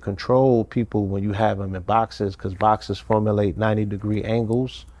easy to control people when you have them in boxes, because boxes formulate 90-degree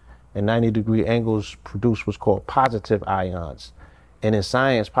angles, and 90-degree angles produce what's called positive ions. And in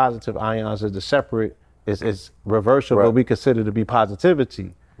science, positive ions is the separate, is reversal, what we consider to be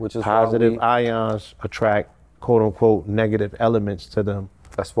positivity. Which is positive ions attract quote unquote negative elements to them.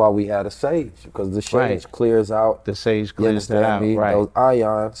 That's why we had a sage, because the sage clears out. The sage clears that out, those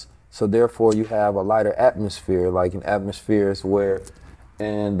ions. So therefore you have a lighter atmosphere, like in atmospheres where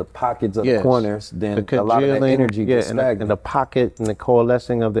in the pockets of the corners, then a lot of the energy gets stagnant. And the pocket and the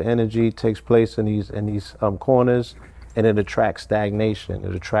coalescing of the energy takes place in these corners, and it attracts stagnation.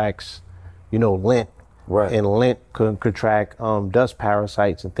 It attracts, lint. Right. And lint can attract dust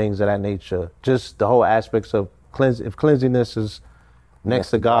parasites and things of that nature. Just the whole aspects of if cleanliness is next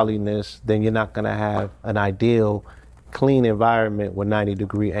to godliness, then you're not gonna have an ideal clean environment with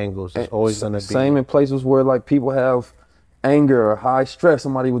 90-degree angles. It's always gonna be same in places where like people have anger or high stress.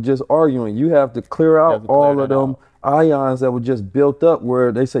 Somebody was just arguing. You have to clear out all of them ions that were just built up,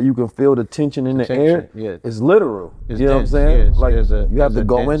 where they say you can feel the tension in the air. Yeah. It's literal. It's you know dense, what I'm saying? yes. Like you have to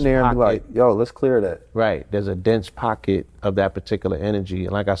go in there and be like, yo, let's clear that. Right. There's a dense pocket of that particular energy.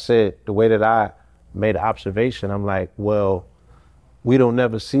 And like I said, the way that I made an observation, I'm like, well, we don't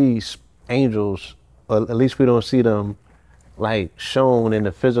never see angels, or at least we don't see them like shown in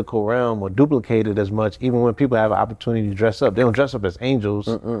the physical realm or duplicated as much. Even when people have an opportunity to dress up, they don't dress up as angels,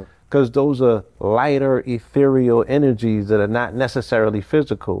 because those are lighter ethereal energies that are not necessarily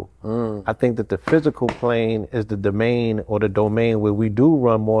physical. I think that the physical plane is the domain where we do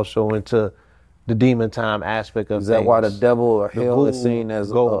run more so into the demon time aspect of things. Is that why the devil or hell is seen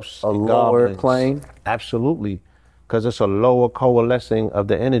as a lower plane? Absolutely, because it's a lower coalescing of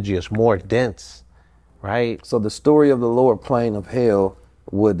the energy. It's more dense, right? So the story of the lower plane of hell,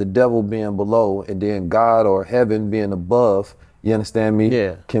 with the devil being below and then God or heaven being above, you understand me?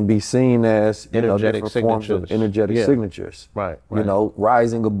 Yeah. Can be seen as energetic different forms of energetic signatures. Right.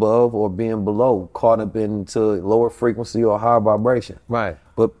 Rising above or being below, caught up into lower frequency or high vibration. Right.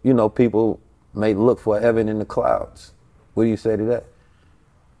 But people may look for heaven in the clouds. What do you say to that?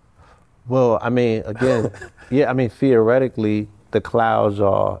 Well, I mean, again, theoretically, the clouds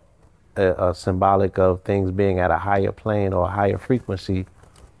are symbolic of things being at a higher plane or a higher frequency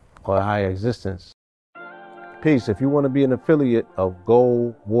or a higher existence. Peace. If you want to be an affiliate of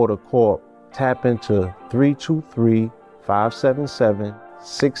Gold Water Corp, tap into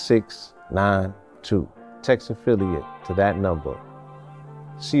 323-577-6692. Text affiliate to that number.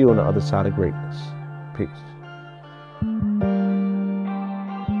 See you on the other side of greatness. Peace.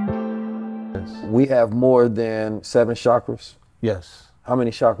 We have more than 7 chakras? Yes. How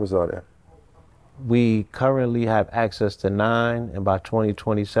many chakras are there? We currently have access to 9, and by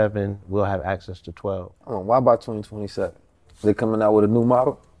 2027, we'll have access to 12. Why by 2027? They coming out with a new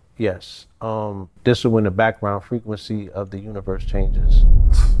model? Yes. This is when the background frequency of the universe changes.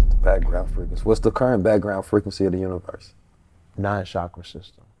 The background frequency. What's the current background frequency of the universe? 9 chakra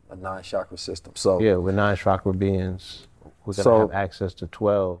system. A 9 chakra system. So yeah, with 9 chakra beings, we're gonna have access to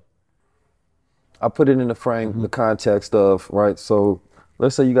 12. I put it in the frame, the context of, right, so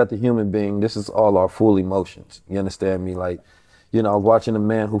let's say you got the human being, this is all our full emotions. You understand me? Like, I was watching a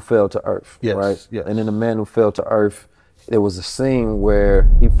man who fell to earth, right? Yes. And in the man who fell to earth, there was a scene where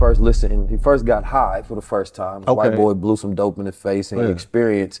he first got high for the first time. A white boy blew some dope in his face, and he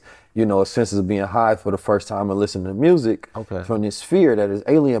experienced, a sense of being high for the first time and listening to music from this sphere that his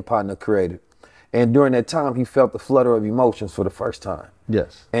alien partner created. And during that time, he felt the flutter of emotions for the first time.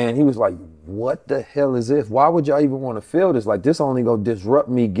 Yes. And he was like, what the hell is this? Why would y'all even want to feel this? Like, this only gonna disrupt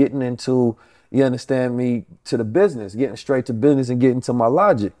me getting into, you understand me, to the business, getting straight to business and getting to my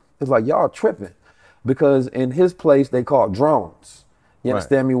logic. It's like, y'all tripping. Because in his place, they call drones. You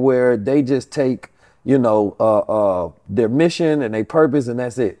understand me? Where they just take, you know, their mission and their purpose, and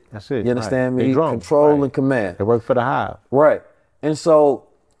that's it. That's it. You understand me? Drones, Control and command. They work for the hive. Right. And so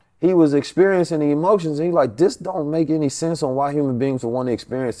he was experiencing the emotions, and he's like, this don't make any sense on why human beings would want to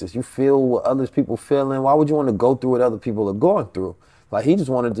experience this. You feel what other people feeling. Why would you want to go through what other people are going through? Like, he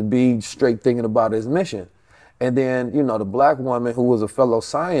just wanted to be straight thinking about his mission. And then, you know, the black woman who was a fellow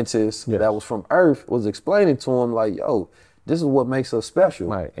scientist that was from Earth was explaining to him, like, yo, this is what makes us special.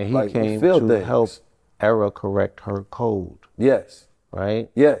 Right. And he like, came to help error correct her code. Yes. Right?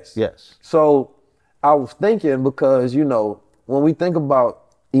 Yes. Yes. So I was thinking, because, you know, when we think about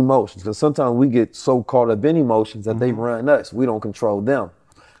emotions, because sometimes we get so caught up in emotions that they run us. We don't control them.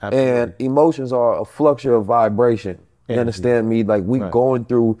 Absolutely. And emotions are a fluctuation of vibration. You understand me? Like, we going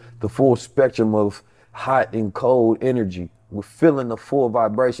through the full spectrum of hot and cold energy. We're feeling the full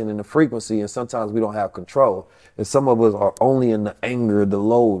vibration and the frequency, and sometimes we don't have control. And some of us are only in the anger, the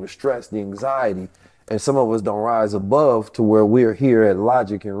load, the stress, the anxiety. And some of us don't rise above to where we're here at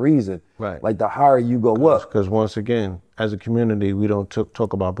logic and reason. Right. Like, the higher you go up. Because once again, as a community, we don't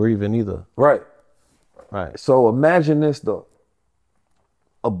talk about breathing either. Right. Right. So imagine this though.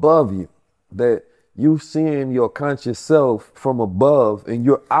 Above you, that you seeing your conscious self from above, and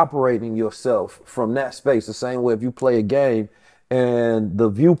you're operating yourself from that space. The same way if you play a game and the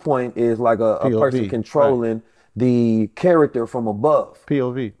viewpoint is like a person controlling the character from above.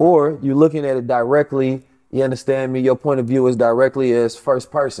 POV. Or you're looking at it directly, you understand me? Your point of view is directly as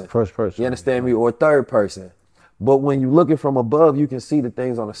first person. First person. You understand me? Or third person. But when you're looking from above, you can see the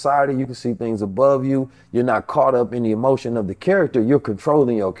things on the side of you, you can see things above you. You're not caught up in the emotion of the character. You're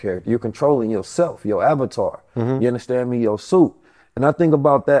controlling your character. You're controlling yourself, your avatar. You understand me? Your suit. And I think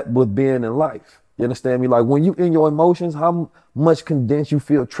about that with being in life. You understand me? Like, when you in your emotions, how much condensed you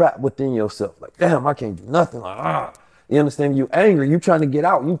feel trapped within yourself. Like, damn, I can't do nothing. Like, You understand me? You angry. You trying to get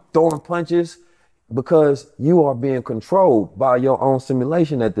out. You throwing punches because you are being controlled by your own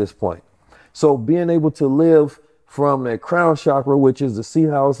simulation at this point. So being able to live from that crown chakra, which is the seat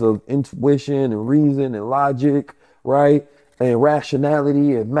house of intuition and reason and logic, right? And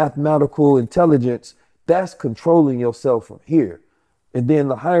rationality and mathematical intelligence, that's controlling yourself from here. And then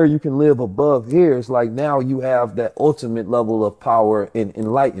the higher you can live above here, it's like now you have that ultimate level of power and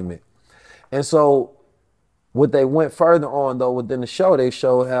enlightenment. And so what they went further on though within the show, they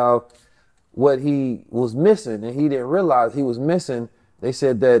showed how what he was missing, and he didn't realize he was missing. They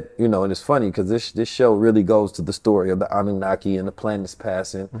said that, you know, and it's funny because this show really goes to the story of the Anunnaki and the planets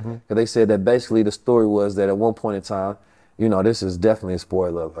passing. Because they said that basically the story was that at one point in time, you know, this is definitely a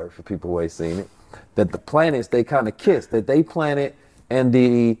spoiler alert for people who ain't seen it, that the planets, they kind of kissed, that they planet and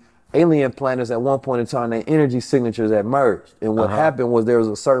the alien planets at one point in time, their energy signatures had merged. And what happened was there was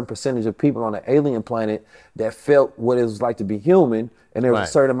a certain percentage of people on the alien planet that felt what it was like to be human, and there was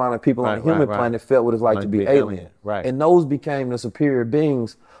a certain amount of people on the human planet felt what it's like to be alien. And those became the superior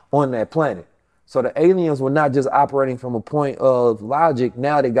beings on that planet. So the aliens were not just operating from a point of logic,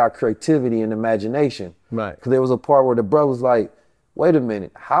 now they got creativity and imagination. Because there was a part where the brother was like, wait a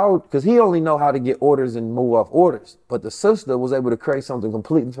minute, how, because he only know how to get orders and move off orders. But the sister was able to create something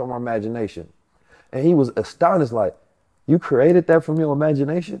completely from our imagination. And he was astonished, like, you created that from your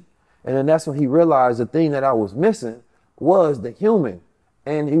imagination? And then that's when he realized the thing that I was missing was the human.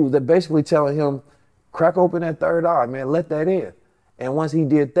 And he was basically telling him, crack open that third eye, man, let that in. And once he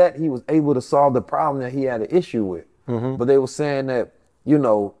did that, he was able to solve the problem that he had an issue with. But they were saying that, you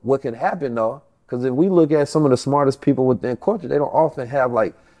know, what can happen though, because if we look at some of the smartest people within culture, they don't often have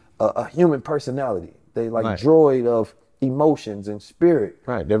like a human personality. They like droid of emotions and spirit.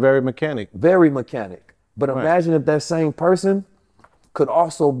 They're very mechanic. Very mechanic. But imagine if that same person could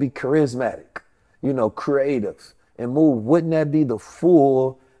also be charismatic, you know, creative and move. Wouldn't that be the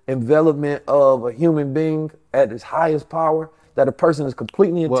full envelopment of a human being at its highest power? That a person is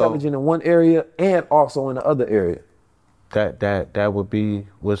completely intelligent in one area and also in the other area. That would be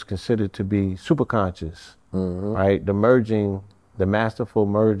what's considered to be superconscious, right? The merging, the masterful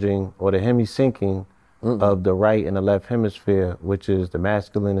merging or the hemi-syncing of the right and the left hemisphere, which is the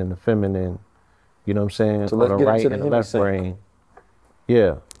masculine and the feminine, you know what I'm saying? So let's or the get right into and the the left brain.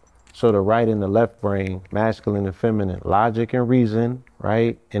 Yeah. So the right and the left brain, masculine and feminine, logic and reason,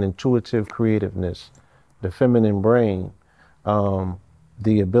 right? And intuitive creativeness. The feminine brain,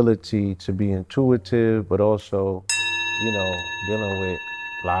 the ability to be intuitive, but also, you know, dealing with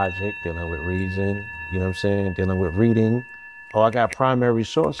logic, dealing with reason, you know what I'm saying? Dealing with reading. Oh, I got primary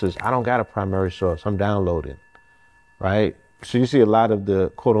sources. I don't got a primary source. I'm downloading, right? So you see a lot of the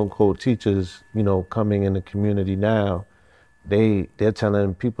quote unquote teachers, you know, coming in the community now, they're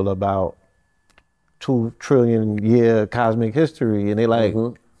telling people about 2 trillion year cosmic history, and they like,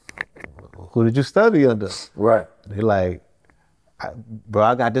 who did you study under? Right. They like, bro,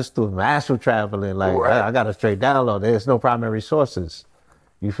 I got this through master traveling. Like, Right. I got a straight download. There's no primary sources.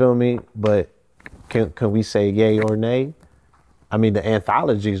 You feel me? But can we say yay or nay? I mean, the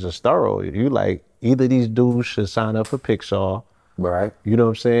anthologies are thorough. You like, either these dudes should sign up for Pixar, Right. you know what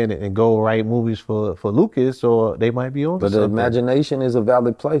I'm saying, and go write movies for Lucas, or they might be on But the something. imagination is a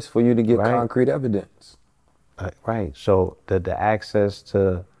valid place for you to get Right. concrete evidence. Right. So the access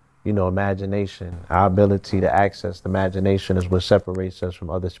to, you know, imagination, our ability to access the imagination is what separates us from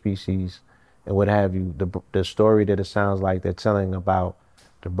other species and what have you. The story that it sounds like they're telling about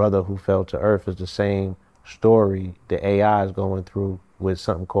the brother who fell to earth is the same story the AI is going through with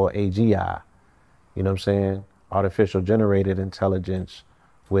something called AGI. You know what I'm saying? Artificial generated intelligence,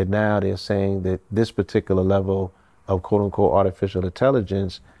 where now they're saying that this particular level of quote unquote artificial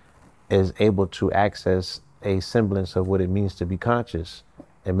intelligence is able to access a semblance of what it means to be conscious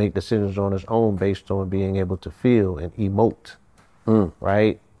and make decisions on its own based on being able to feel and emote,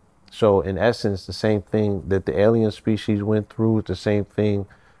 right? So in essence, the same thing that the alien species went through is the same thing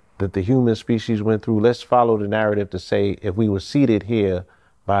that the human species went through. Let's follow the narrative to say if we were seeded here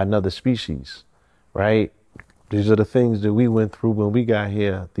by another species, right? These are the things that we went through when we got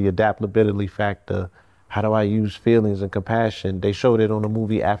here, the adaptability factor. How do I use feelings and compassion? They showed it on the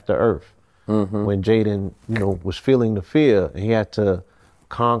movie After Earth. When Jaden, you know, was feeling the fear and he had to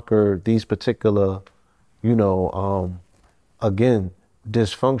conquer these particular, you know, again,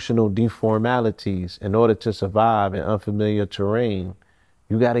 dysfunctional deformalities in order to survive in unfamiliar terrain.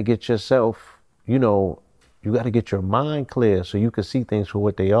 You got to get yourself, you know, you got to get your mind clear so you can see things for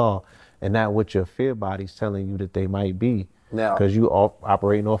what they are and not what your fear body's telling you that they might be. Now, because you are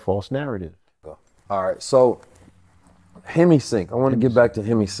operating on false narrative. All right, so HemiSync. I want to get back to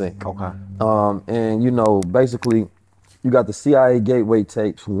HemiSync. Okay. And you know, basically, you got the CIA Gateway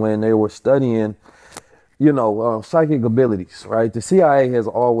tapes when they were studying, you know, psychic abilities, right? The CIA has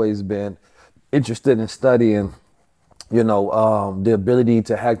always been interested in studying, you know, the ability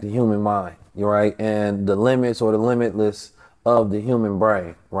to hack the human mind, right? And the limits or the limitless of the human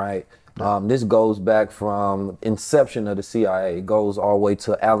brain, right? This goes back from inception of the CIA. It goes all the way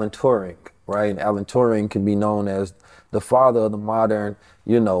to Alan Turing, right? And Alan Turing can be known as the father of the modern,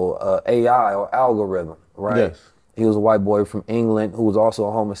 you know, AI or algorithm, right? Yes. He was a white boy from England who was also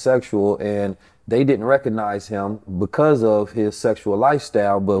a homosexual, and they didn't recognize him because of his sexual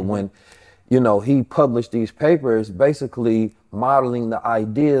lifestyle. But when, you know, he published these papers basically modeling the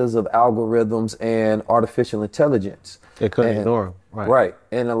ideas of algorithms and artificial intelligence. They couldn't ignore him. Right.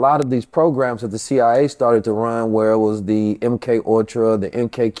 And a lot of these programs that the CIA started to run, where it was the MK Ultra, the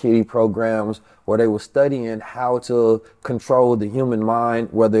MK Kitty programs, where they were studying how to control the human mind,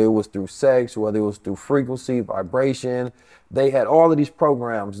 whether it was through sex, whether it was through frequency, vibration. They had all of these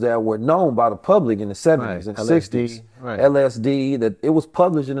programs that were known by the public in the 70s and LSD, 60s. right. LSD, that it was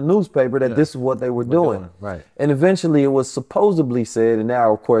published in the newspaper that this is what they were doing. Right. And eventually it was supposedly said, and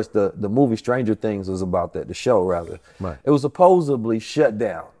now of course the movie Stranger Things was about that, the show rather. Right. It was supposedly shut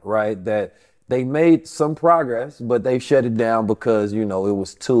down, right? That they made some progress, but they shut it down because, you know, it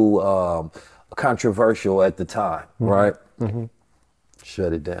was too controversial at the time, right?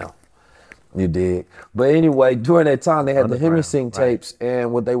 Shut it down. You did. But anyway, during that time, they had the HemiSync tapes,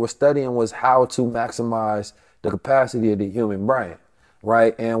 and what they were studying was how to maximize the capacity of the human brain,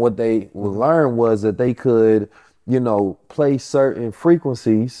 right? And what they would learn was that they could, you know, play certain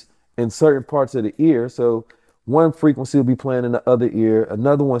frequencies in certain parts of the ear. So one frequency will be playing in the other ear,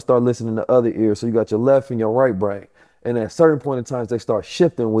 another one start listening in the other ear. So you got your left and your right brain. And at a certain point in time, they start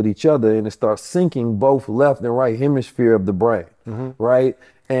shifting with each other, and it starts syncing both left and right hemisphere of the brain, right?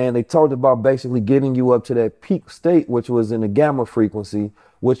 And they talked about basically getting you up to that peak state, which was in the gamma frequency,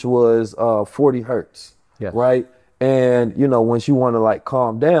 which was 40 hertz, right? And, you know, once you want to like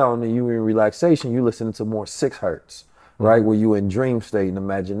calm down and you're in relaxation, you listen to more 6 hertz, right? Where you in dream state and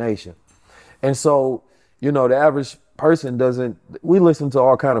imagination. And so, you know, the average person doesn't, we listen to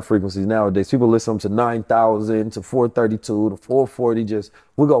all kind of frequencies nowadays. People listen to 9,000 to 432 to 440, just,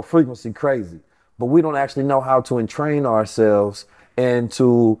 we go frequency crazy. But we don't actually know how to entrain ourselves and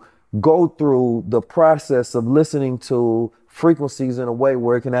to go through the process of listening to frequencies in a way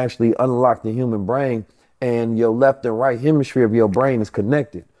where it can actually unlock the human brain, and your left and right hemisphere of your brain is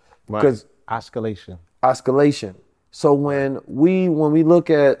connected. Because oscillation. Oscillation. So when we look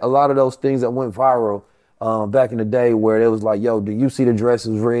at a lot of those things that went viral back in the day, where it was like, yo, do you see the dress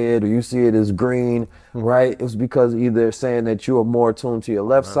as red or you see it as green, right? It was because either saying that you are more attuned to your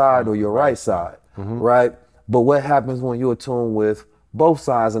left side or your right side, right? But what happens when you're attuned with both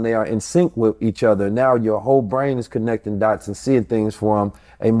sides and they are in sync with each other? Now your whole brain is connecting dots and seeing things from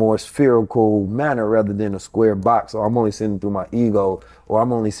a more spherical manner rather than a square box, or I'm only seeing through my ego, or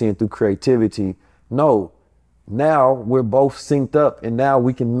I'm only seeing through creativity. No, now we're both synced up and now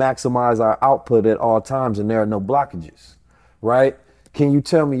we can maximize our output at all times and there are no blockages, right? Can you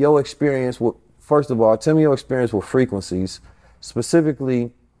tell me your experience with, first of all, tell me your experience with frequencies,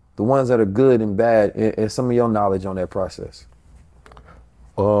 specifically the ones that are good and bad, and some of your knowledge on that process.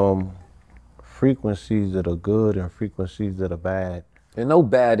 Frequencies that are good and frequencies that are bad. And no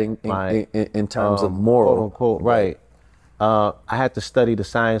bad in terms of moral. Quote unquote, right. I had to study the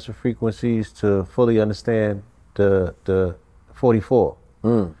science of frequencies to fully understand the 44.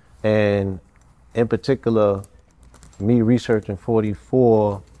 And in particular, me researching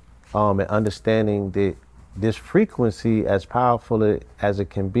 44 and understanding that this frequency, as powerful as it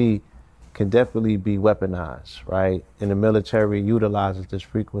can definitely be weaponized, right? And the military utilizes this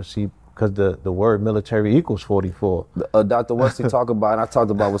frequency because the word military equals 44. Dr. Wesley talked about, and I talked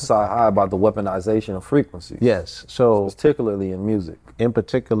about with Sci High about the weaponization of frequencies. Yes, so particularly in music. In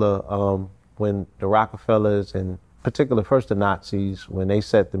particular, when the Rockefellers, and particular first the Nazis, when they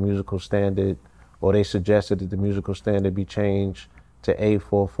set the musical standard, or they suggested that the musical standard be changed to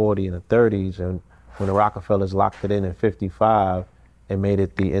A440 in the 30s, and when the Rockefellers locked it in 55 and made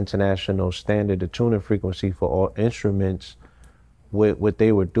it the international standard, the tuning frequency for all instruments, what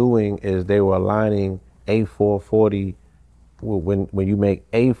they were doing is they were aligning A440. When you make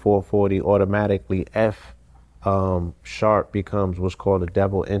A440, automatically F sharp becomes what's called a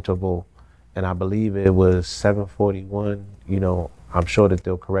double interval, and I believe it was 741. You know, I'm sure that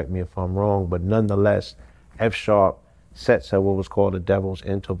they'll correct me if I'm wrong, but nonetheless, F sharp sets at what was called a devil's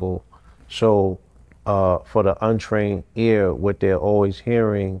interval. So for the untrained ear, what they're always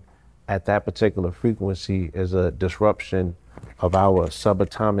hearing at that particular frequency is a disruption of our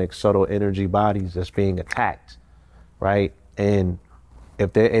subatomic subtle energy bodies that's being attacked, right? And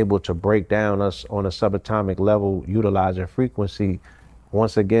if they're able to break down us on a subatomic level, utilizing frequency,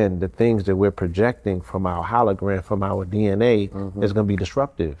 once again, the things that we're projecting from our hologram, from our DNA, is going to be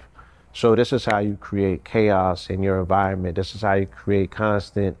disruptive. So this is how you create chaos in your environment. This is how you create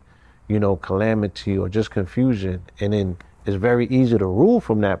constant, calamity or just confusion. And then it's very easy to rule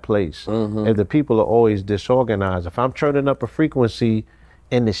from that place if the people are always disorganized. If I'm turning up a frequency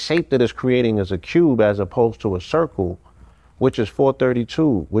and the shape that it's creating is a cube as opposed to a circle, which is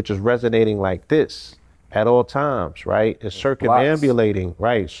 432, which is resonating like this at all times, right? It's circumambulating,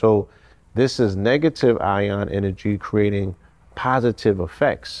 right? So this is negative ion energy creating positive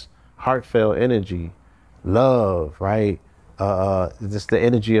effects, heartfelt energy, love, right? This the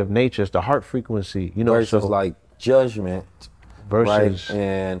energy of nature, it's the heart frequency, versus like judgment, versus, right?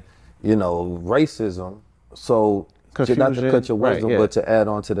 And racism. So confusion, not to cut your wisdom, right, yeah. but to add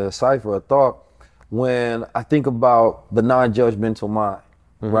on to the cipher of thought, when I think about the non-judgmental mind,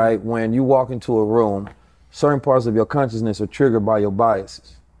 right? When you walk into a room, certain parts of your consciousness are triggered by your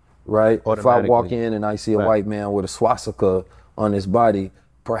biases, right? If I walk in and I see a white man with a swastika on his body,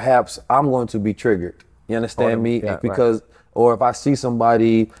 perhaps I'm going to be triggered. You understand me? Yeah, because, or if I see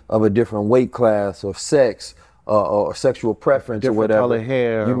somebody of a different weight class or sex or sexual preference different or whatever, color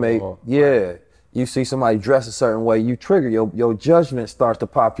hair, you may, you see somebody dressed a certain way, you trigger, your judgment starts to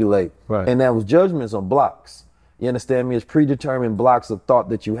populate. Right. And those judgments are blocks. You understand me? It's predetermined blocks of thought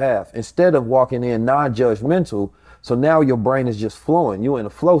that you have. Instead of walking in non-judgmental, so now your brain is just flowing. You're in a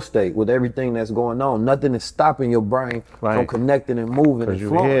flow state with everything that's going on. Nothing is stopping your brain from connecting and moving and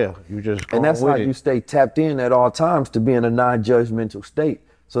flowing. Here, you just and that's how you stay tapped in at all times to be in a non-judgmental state.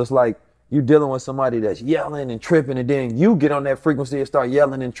 So it's like you dealing with somebody that's yelling and tripping, and then you get on that frequency and start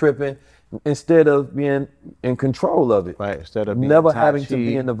yelling and tripping instead of being in control of it. Right, instead of being never having to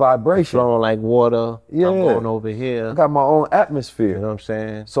be in the vibration. Flowing like water. Yeah. I'm going over here. I got my own atmosphere. You know what I'm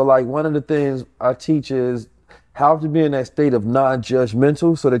saying? So like one of the things I teach is how to be in that state of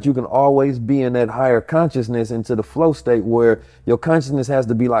non-judgmental so that you can always be in that higher consciousness into the flow state where your consciousness has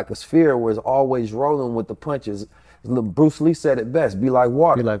to be like a sphere where it's always rolling with the punches. Bruce Lee said it best, be like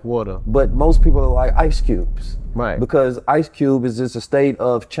water. Be like water. But most people are like ice cubes. Right. Because ice cube is just a state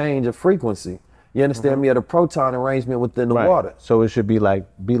of change of frequency. You understand me? At a proton arrangement within the water. So it should be like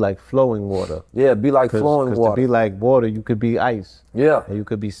flowing water. Yeah, be like flowing water. To be like water, you could be ice. Yeah. And you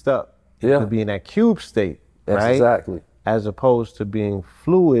could be stuck. You could be in that cube state. That's right? exactly. As opposed to being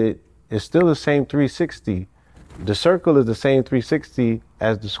fluid, it's still the same 360, the circle is the same 360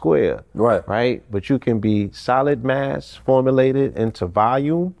 as the square. Right. Right? But you can be solid mass formulated into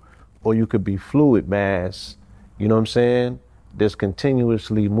volume, or you could be fluid mass, you know what I'm saying? That's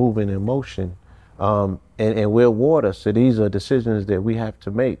continuously moving in motion. And we're water, so these are decisions that we have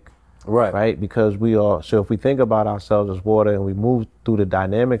to make. Right. Right? Because we are, so if we think about ourselves as water and we move through the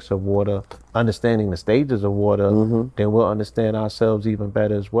dynamics of water, understanding the stages of water, then we'll understand ourselves even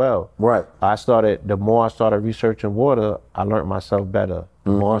better as well. Right. The more I started researching water, I learned myself better.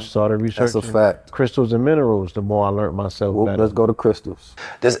 The more I started researching That's a fact. crystals and minerals, the more I learned myself better. Let's go to crystals.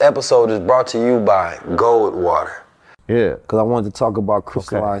 This episode is brought to you by Gold Water. Yeah. Because I wanted to talk about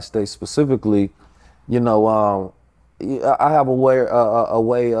crystalline states specifically. You know, I have a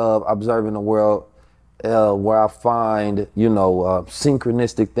way of observing the world where I find,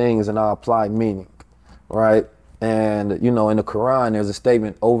 synchronistic things and I apply meaning, right? And, in the Quran, there's a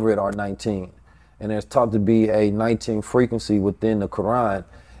statement, over it are 19. And there's taught to be a 19 frequency within the Quran,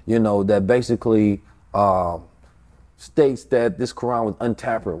 that basically states that this Quran was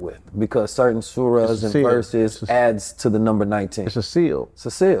untampered with because certain surahs and verses adds to the number 19. It's a seal. It's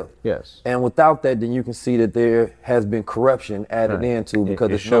a seal. Yes. And without that, then you can see that there has been corruption added into because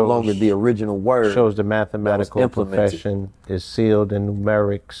it's no longer the original word. Shows the mathematical profession is sealed in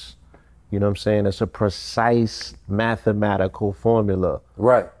numerics. You know what I'm saying? It's a precise mathematical formula.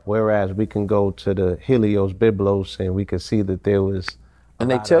 Right. Whereas we can go to the Helios Biblos and we can see that there was and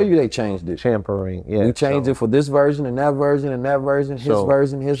they tell you they changed it. Tampering, yeah. We changed it for this version and that version and that version, his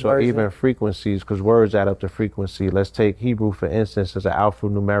version. So even frequencies, because words add up to frequency. Let's take Hebrew, for instance, as an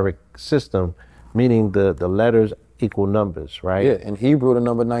alphanumeric system, meaning the letters equal numbers, right? Yeah, in Hebrew, the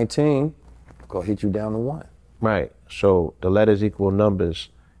number 19 gonna hit you down to 1. Right, so the letters equal numbers.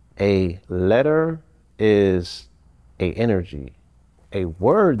 A letter is a energy. A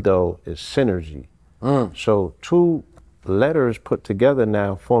word, though, is synergy. So two letters put together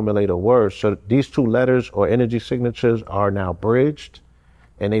now formulate a word. So these two letters or energy signatures are now bridged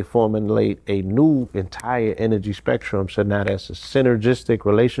and they formulate a new entire energy spectrum. So now that's a synergistic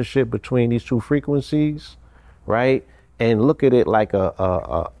relationship between these two frequencies, right? And look at it like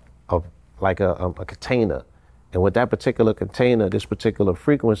a container. And with that particular container, this particular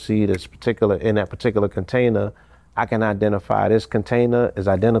frequency, in that particular container, I can identify this container is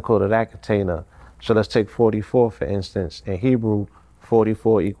identical to that container. So let's take 44, for instance. In Hebrew,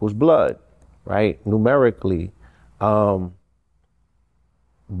 44 equals blood, right? Numerically,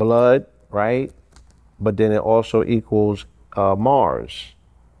 blood, right? But then it also equals Mars,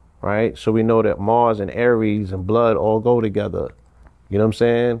 right? So we know that Mars and Aries and blood all go together. You know what I'm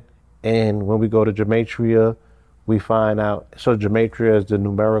saying? And when we go to gematria, we find out, so gematria is the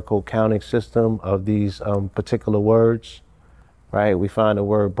numerical counting system of these particular words, right? We find the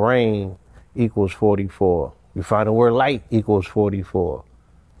word brain equals 44. We find the word light equals 44,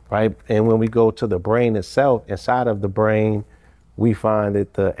 right? And when we go to the brain itself, inside of the brain, we find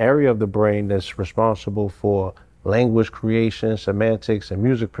that the area of the brain that's responsible for language creation, semantics, and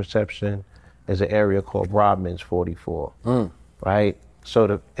music perception is an area called Brodmann's 44, right?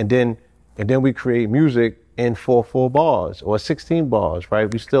 So and then we create music in 4/4 bars or 16 bars,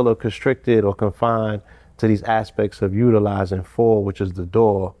 right? We still are constricted or confined to these aspects of utilizing 4, which is the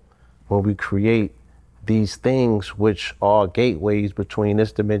door, when we create these things which are gateways between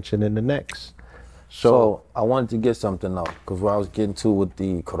this dimension and the next. So I wanted to get something though, because what I was getting to with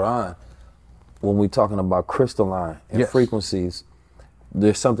the Quran, when we're talking about crystalline and frequencies,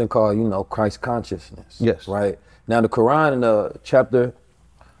 there's something called, Christ consciousness. Yes. Right? Now the Quran in the chapter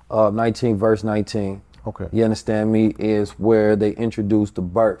 19, verse 19, okay, you understand me, is where they introduce the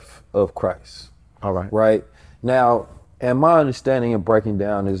birth of Christ. All right. Right? Now, and my understanding and breaking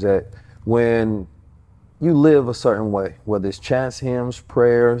down is that when you live a certain way, whether it's chants, hymns,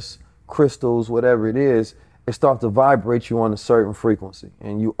 prayers, crystals, whatever it is, it starts to vibrate you on a certain frequency.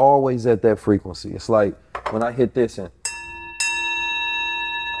 And you always at that frequency. It's like when I hit this and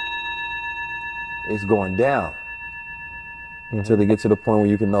it's going down until they get to the point where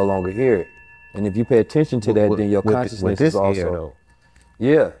you can no longer hear it. And if you pay attention to that, then your consciousness is also ear, though.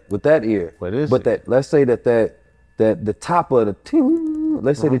 Yeah, with that ear. But that, let's say that the top of the ting,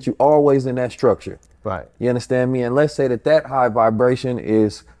 let's say that you always in that structure. Right. You understand me? And let's say that high vibration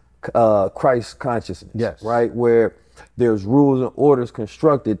is Christ consciousness. Yes. Right? Where there's rules and orders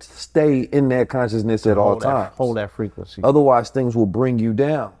constructed to stay in that consciousness at all times. Hold that frequency. Otherwise, things will bring you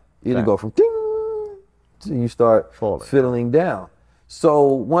down. You go from ting to you start fiddling down. So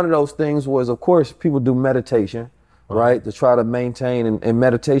one of those things was, of course, people do meditation, right? To try to maintain, and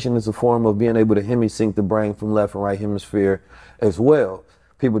meditation is a form of being able to hemisync the brain from left and right hemisphere as well.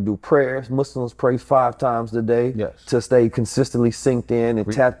 People do prayers. Muslims pray 5 times a day to stay consistently synced in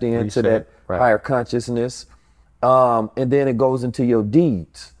and tapped into that higher consciousness. And then it goes into your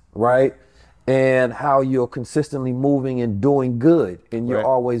deeds, right? And how you're consistently moving and doing good, and you're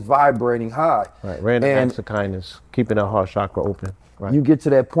always vibrating high. Right. Random acts of kindness, keeping that heart chakra open. Right. You get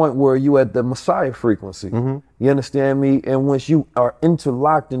to that point where you at the Messiah frequency. You understand me? And once you are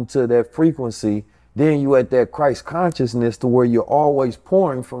interlocked into that frequency, then you at that Christ consciousness to where you're always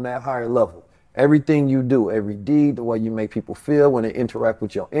pouring from that higher level. Everything you do, every deed, the way you make people feel when they interact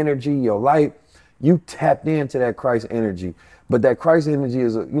with your energy, your light, you tapped into that Christ energy. But that Christ energy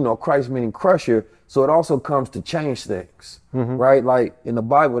is, Christ meaning crusher. So it also comes to change things, right? Like in the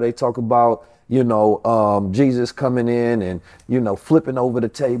Bible, they talk about, Jesus coming in and, flipping over the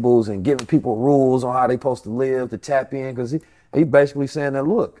tables and giving people rules on how they supposed to live to tap in. Because he basically saying that,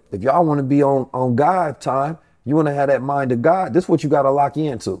 look, if y'all want to be on God time, you want to have that mind of God, this is what you got to lock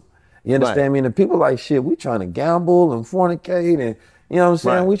into. You understand me? And the people like, shit, we trying to gamble and fornicate and, you know what I'm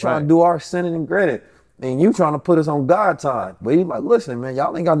saying? We trying to do our sinning and granted. And you trying to put us on God time. But he's like, listen, man,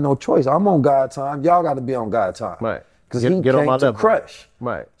 y'all ain't got no choice. I'm on God time. Y'all got to be on God time. Right. Because he came to crush.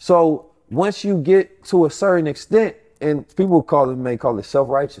 Right. So once you get to a certain extent, and people may call it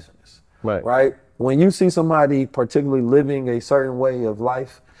self-righteousness. Right. Right? When you see somebody particularly living a certain way of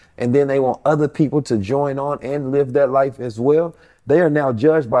life, and then they want other people to join on and live that life as well, they are now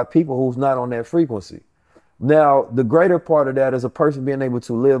judged by people who's not on that frequency. Now, the greater part of that is a person being able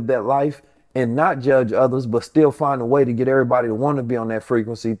to live that life and not judge others, but still find a way to get everybody to want to be on that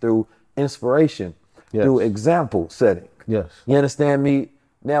frequency through inspiration, through example setting. Yes. You understand me?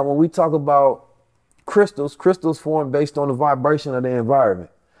 Now, when we talk about crystals form based on the vibration of the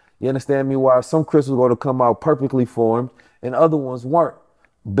environment. You understand me? Why some crystals are going to come out perfectly formed and other ones weren't,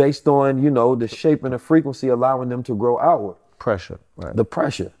 based on, the shape and the frequency allowing them to grow outward. Pressure. Right. The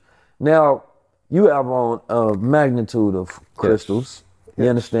pressure. Now, you have on a magnitude of crystals. You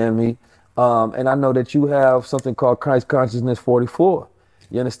understand me? And I know that you have something called Christ Consciousness 44.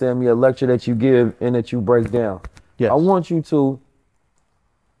 You understand me? A lecture that you give and that you break down. Yes. I want you to,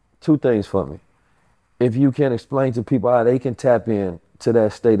 2 things for me. If you can explain to people how they can tap in to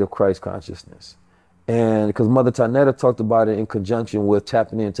that state of Christ consciousness. And because Mother Tanetta talked about it in conjunction with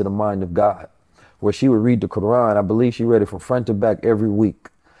tapping into the mind of God, where she would read the Quran. I believe she read it from front to back every week,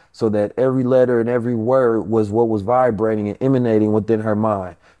 so that every letter and every word was what was vibrating and emanating within her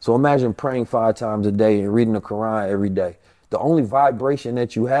mind. So imagine praying 5 times a day and reading the Quran every day. The only vibration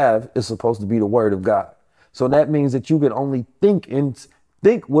that you have is supposed to be the word of God. So that means that you can only think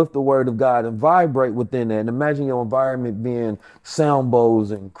with the word of God and vibrate within that. And imagine your environment being sound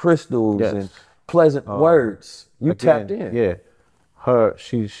bowls and crystals and pleasant words. You tapped in. Yeah.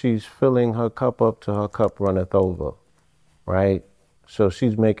 She's filling her cup up till her cup runneth over. Right? So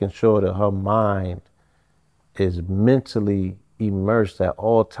she's making sure that her mind is mentally immersed at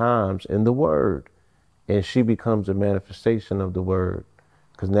all times in the word. And she becomes a manifestation of the word.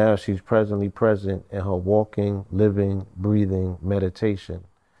 Because now she's presently present in her walking, living, breathing meditation.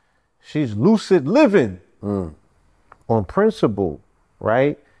 She's lucid living on principle,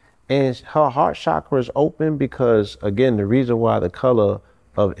 right? And her heart chakra is open because, again, the reason why the color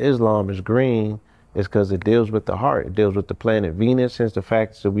of Islam is green is because it deals with the heart. It deals with the planet Venus, hence the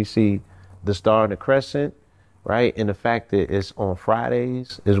fact that we see the star and the crescent, right? And the fact that it's on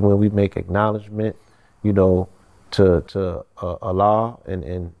Fridays is when we make acknowledgement, to Allah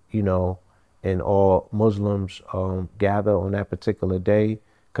and all Muslims gather on that particular day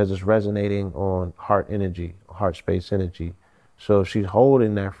because it's resonating on heart energy, heart space energy. So she's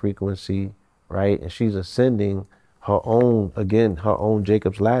holding that frequency, right? And she's ascending her own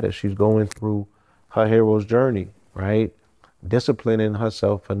Jacob's ladder. She's going through her hero's journey, right? Disciplining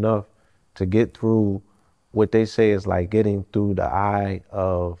herself enough to get through what they say is like getting through the eye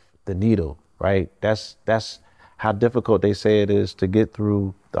of the needle, right? That's how difficult they say it is to get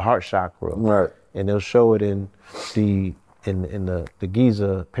through the heart chakra. Right. And they'll show it in the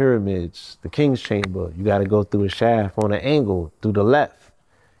Giza pyramids, the King's Chamber. You got to go through a shaft on an angle through the left.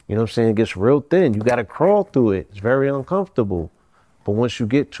 You know what I'm saying? It gets real thin. You got to crawl through it. It's very uncomfortable. But once you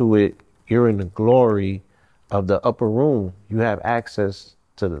get to it, you're in the glory of the upper room. You have access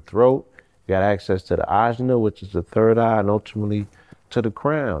to the throat. You got access to the ajna, which is the third eye, and ultimately to the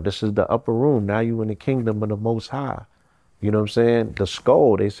crown. This is the upper room. Now you in the kingdom of the Most High. You know what I'm saying? The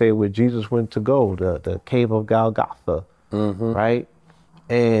skull, they say where Jesus went to go, the cave of Golgotha, right?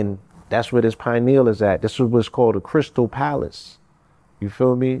 And that's where this pineal is at. This is what's called a crystal palace. You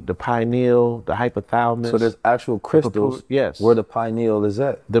feel me? The pineal, the hypothalamus. So there's actual crystals where the pineal is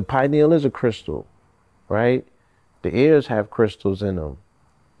at. The pineal is a crystal, right? The ears have crystals in them.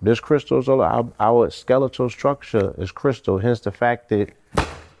 This crystals, our skeletal structure is crystal. Hence the fact that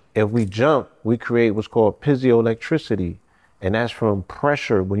if we jump, we create what's called piezoelectricity. And that's from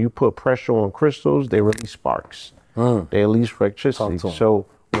pressure. When you put pressure on crystals, they release sparks. They release electricity. So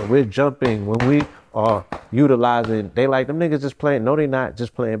when we're jumping, when we are utilizing, they like them niggas just playing. No, they not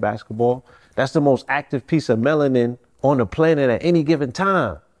just playing basketball. That's the most active piece of melanin on the planet at any given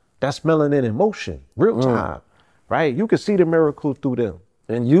time. That's melanin in motion, real time, right? You can see the miracle through them.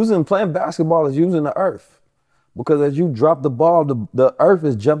 And playing basketball is using the earth. Because as you drop the ball, the earth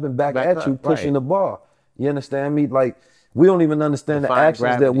is jumping back at you, pushing the ball. You understand me? Like, we don't even understand the actions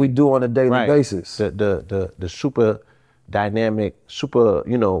gravity that we do on a daily basis. The super dynamic, super,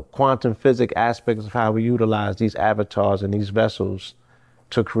 quantum physics aspects of how we utilize these avatars and these vessels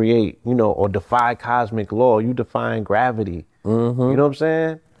to create, or defy cosmic law. You define gravity. You know what I'm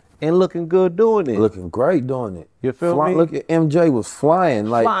saying? And looking good doing it. Looking great doing it. You feel me? Look at MJ was flying.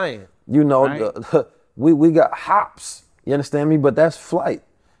 Like, flying. Right? We got hops. You understand me? But that's flight.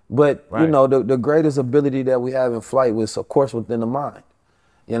 But, the greatest ability that we have in flight was, of course, within the mind.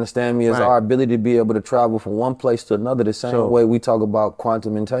 You understand me? Is our ability to be able to travel from one place to another the same way we talk about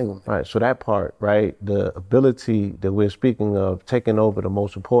quantum entanglement. Right. So that part, right, the ability that we're speaking of, taking over the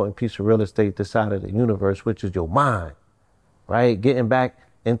most important piece of real estate this side of the universe, which is your mind, right? Getting back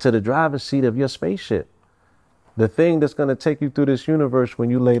into the driver's seat of your spaceship. The thing that's going to take you through this universe when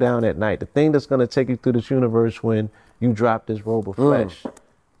you lay down at night. The thing that's going to take you through this universe when you drop this robe of flesh.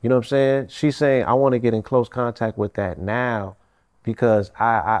 You know what I'm saying? She's saying, I want to get in close contact with that now because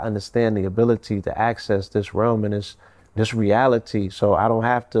I understand the ability to access this realm and this reality. So I don't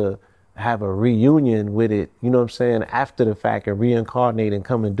have to have a reunion with it, you know what I'm saying, after the fact and reincarnate and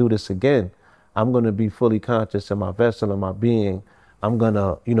come and do this again. I'm going to be fully conscious of my vessel and my being. I'm going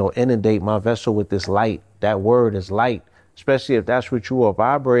to, inundate my vessel with this light. That word is light, especially if that's what you are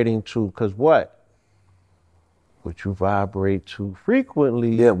vibrating to. Because what you vibrate to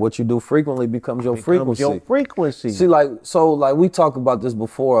frequently. Yeah, what you do frequently becomes your frequency. Your frequency. See, like we talked about this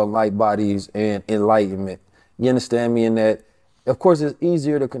before on light bodies and enlightenment. You understand me in that, of course, it's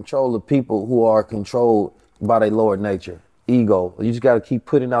easier to control the people who are controlled by their lower nature, ego. You just got to keep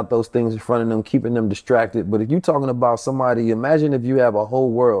putting out those things in front of them, keeping them distracted. But if you're talking about somebody, imagine if you have a whole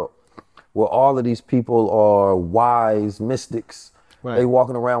world where all of these people are wise mystics. Right. They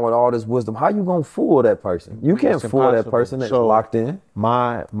walking around with all this wisdom. How you gonna fool that person? You can't fool that person that's locked in.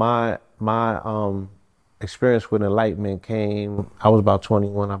 My experience with enlightenment came, I was about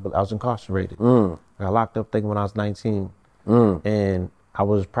 21. I was incarcerated. I got locked up thinking when I was 19. And I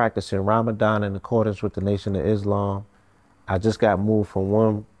was practicing Ramadan in accordance with the Nation of Islam. I just got moved from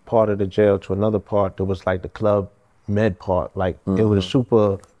one part of the jail to another part that was like the Club Med part. Like it was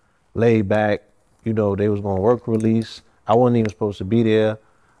super laid back. They was gonna work release. I wasn't even supposed to be there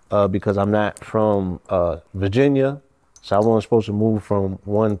because I'm not from Virginia. So I wasn't supposed to move from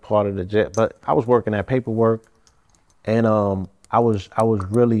one part of the jet. But I was working at paperwork and I was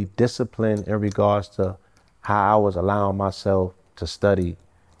really disciplined in regards to how I was allowing myself to study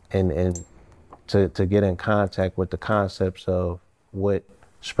and to get in contact with the concepts of what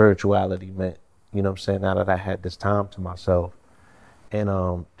spirituality meant. You know what I'm saying? Now that I had this time to myself. And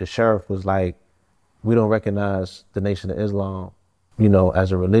the sheriff was like, we don't recognize the Nation of Islam,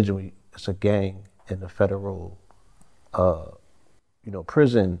 as a religion. It's a gang in the federal,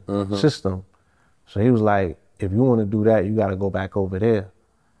 prison system. So he was like, if you want to do that, you got to go back over there.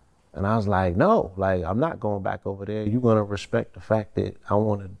 And I was like, no, I'm not going back over there. You're going to respect the fact that I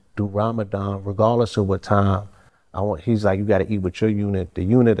want to do Ramadan regardless of what time He's like, you got to eat with your unit. The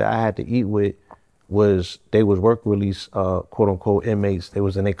unit that I had to eat with they was work release, quote unquote, inmates. They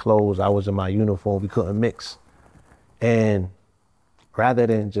was in their clothes. I was in my uniform. We couldn't mix. And rather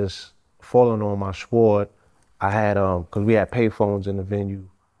than just falling on my sword, I had, cause we had payphones in the venue.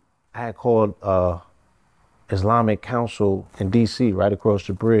 I had called Islamic Council in DC, right across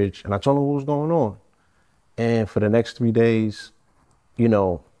the bridge. And I told them what was going on. And for the next 3 days,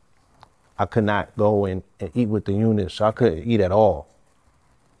 I could not go and eat with the unit. So I couldn't eat at all.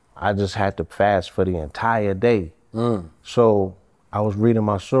 I just had to fast for the entire day. So I was reading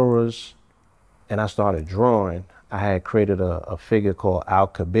my surahs and I started drawing. I had created a figure called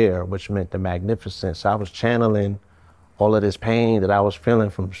Al-Kabir, which meant the magnificent. So I was channeling all of this pain that I was feeling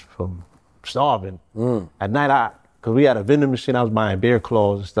from starving. At night, cause we had a vending machine, I was buying bear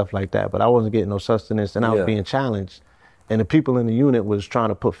claws and stuff like that, but I wasn't getting no sustenance and I was being challenged. And the people in the unit was trying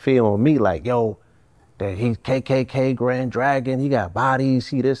to put fear on me like, yo, that he's KKK, Grand Dragon, he got bodies,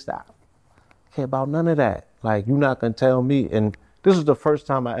 he this, that. I care about none of that. Like, you're not gonna tell me. And this is the first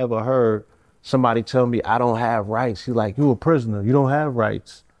time I ever heard somebody tell me I don't have rights. He's like, you a prisoner, you don't have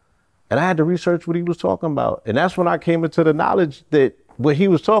rights. And I had to research what he was talking about. And that's when I came into the knowledge that what he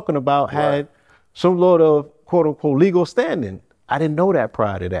was talking about had some sort of quote unquote legal standing. I didn't know that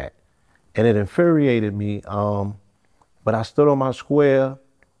prior to that. And it infuriated me. But I stood on my square,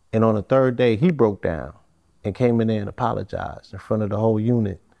 and on the third day, he broke down and came in there and apologized in front of the whole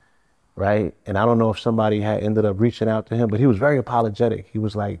unit, right? And I don't know if somebody had ended up reaching out to him, but he was very apologetic. He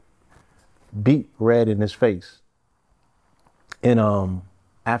was like beet red in his face. And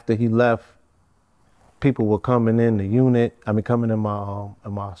after he left, people were coming in the unit, coming in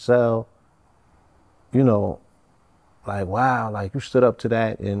my cell, you know, like, wow, like you stood up to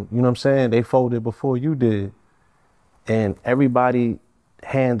that. And you know what I'm saying? They folded before you did. And everybody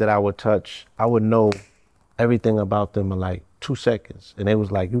hand that I would touch, I would know everything about them in like 2 seconds. And it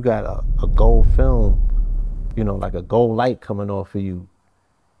was like, you got a gold film, you know, like a gold light coming off of you.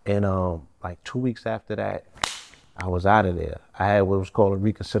 And like 2 weeks after that, I was out of there. I had what was called a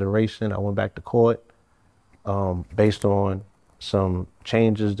reconsideration. I went back to court based on some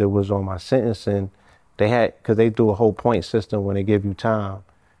changes that was on my sentencing. They had, because they do a whole point system when they give you time.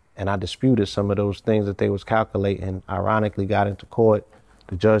 And I disputed some of those things that they was calculating. Ironically, got into court.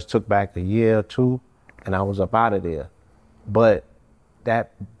 The judge took back a year or two, and I was up out of there. But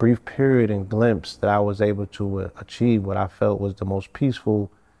that brief period and glimpse that I was able to achieve what I felt was the most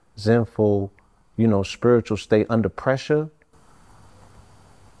peaceful, zenful, you know, spiritual state under pressure,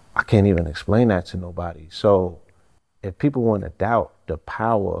 I can't even explain that to nobody. So if people want to doubt the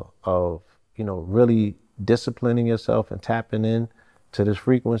power of, you know, really disciplining yourself and tapping in to this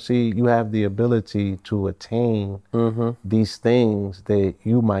frequency, you have the ability to attain these things that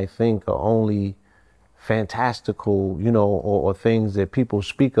you might think are only fantastical, you know, or things that people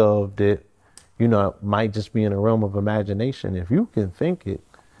speak of that, you know, might just be in the realm of imagination. If you can think it,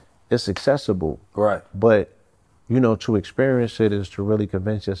 it's accessible. Right. But, you know, to experience it is to really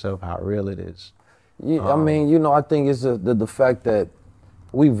convince yourself how real it is. Yeah, I mean, you know, I think it's the fact that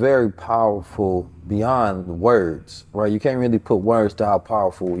we very powerful beyond the words, right? You can't really put words to how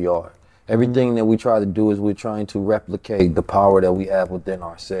powerful we are. Everything that we try to do is we're trying to replicate the power that we have within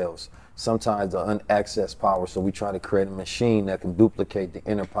ourselves. Sometimes the unaccessed power, so we try to create a machine that can duplicate the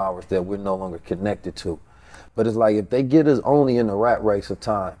inner powers that we're no longer connected to. But it's like if they get us only in the rat race of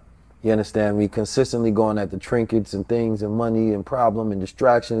time, you understand me? Consistently going at the trinkets and things and money and problem and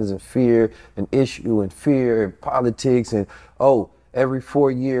distractions and fear and issue and fear and politics and, oh, every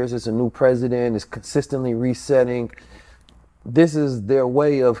 4 years it's a new president, it's consistently resetting. This is their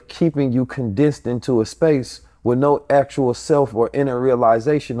way of keeping you condensed into a space with no actual self or inner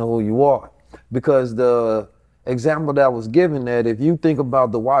realization of who you are. Because the example that was given, that if you think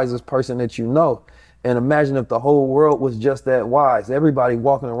about the wisest person that you know, and imagine if the whole world was just that wise, everybody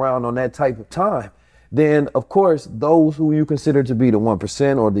walking around on that type of time, then of course, those who you consider to be the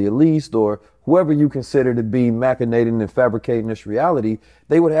 1% or the elite or whoever you consider to be machinating and fabricating this reality,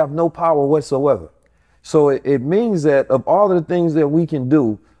 they would have no power whatsoever. So it means that of all of the things that we can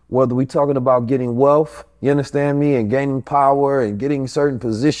do, whether we're talking about getting wealth, you understand me, and gaining power and getting certain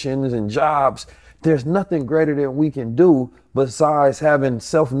positions and jobs, there's nothing greater than we can do besides having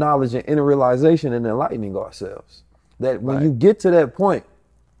self-knowledge and inner realization and enlightening ourselves. That when you get to that point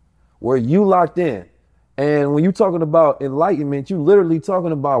where you locked in, and when you're talking about enlightenment, you literally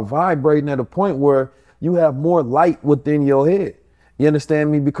talking about vibrating at a point where you have more light within your head. You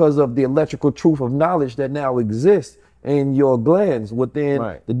understand me? Because of the electrical truth of knowledge that now exists in your glands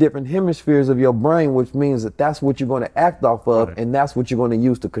within the different hemispheres of your brain, which means that that's what you're going to act off of, and that's what you're going to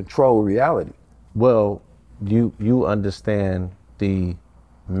use to control reality. Well, you understand the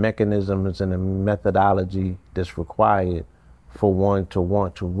mechanisms and the methodology that's required for one to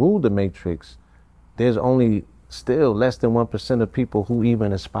want to rule the matrix. There's only still less than 1% of people who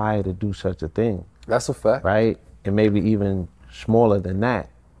even aspire to do such a thing. That's a fact. Right? And maybe even smaller than that,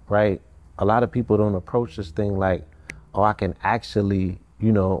 right? A lot of people don't approach this thing like, oh, I can actually,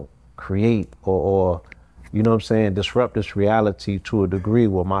 you know, create or you know what I'm saying, disrupt this reality to a degree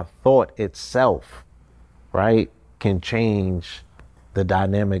where my thought itself, right, can change the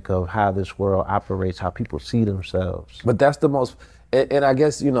dynamic of how this world operates, how people see themselves. But that's the most, and I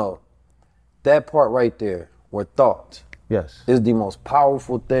guess, you know, that part right there, where thought is the most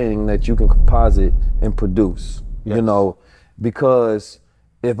powerful thing that you can composite and produce, you know, because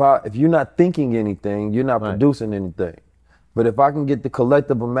if you're not thinking anything, you're not producing anything. But if I can get the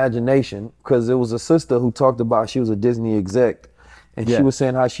collective imagination, because there was a sister who talked about, she was a Disney exec, and she was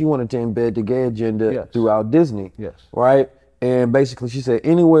saying how she wanted to embed the gay agenda throughout Disney, right? And basically she said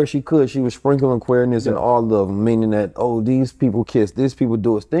anywhere she could, she was sprinkling queerness in all of them, meaning that, oh, these people kiss, these people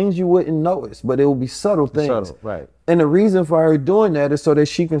do it. Things you wouldn't notice, but it would be subtle things. Subtle, right. And the reason for her doing that is so that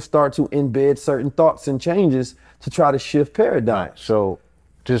she can start to embed certain thoughts and changes to try to shift paradigms. Right. So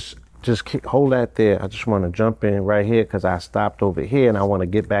just hold that there. I just want to jump in right here because I stopped over here and I want to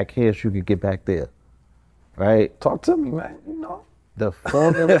get back here so you can get back there. Right? Talk to me, man, you know. The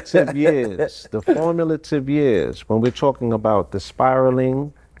formulative years, when we're talking about the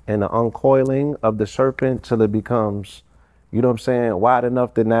spiraling and the uncoiling of the serpent till it becomes, you know what I'm saying, wide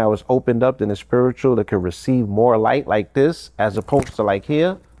enough that now it's opened up in the spiritual that can receive more light like this, as opposed to like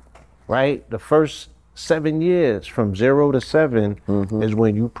here, right? The first 7 years from 0 to 7 is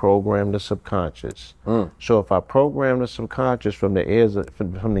when you program the subconscious. So if I program the subconscious from the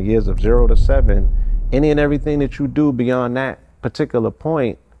years of 0 to 7, any and everything that you do beyond that particular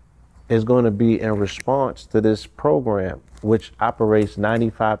point is going to be in response to this program, which operates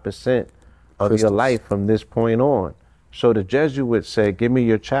 95% of your life from this point on. So the Jesuits said, give me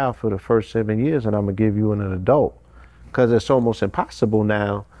your child for the first 7 years and I'm going to give you an adult. Because it's almost impossible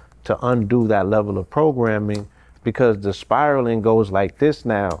now to undo that level of programming because the spiraling goes like this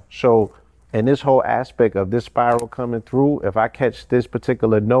now. So in this whole aspect of this spiral coming through, if I catch this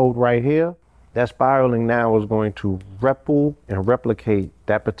particular node right here, that spiraling now is going to ripple and replicate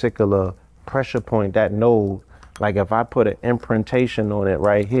that particular pressure point, that node. Like if I put an imprintation on it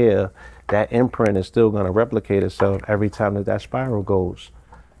right here, that imprint is still going to replicate itself every time that spiral goes.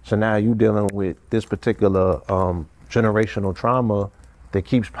 So now you're dealing with this particular generational trauma that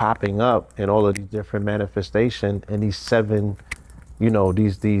keeps popping up in all of these different manifestations in these 7, you know,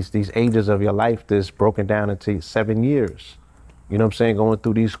 these ages of your life that's broken down into 7 years. You know what I'm saying? Going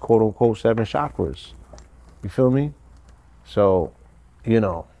through these quote unquote 7 chakras. You feel me? So, you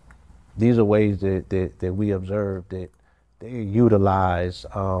know, these are ways that we observe that they utilize,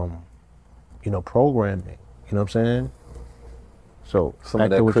 you know, programming. You know what I'm saying? So some of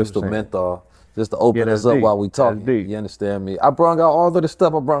that crystal menthol, just to open us up deep. while we talk. You understand me? I brought out all of the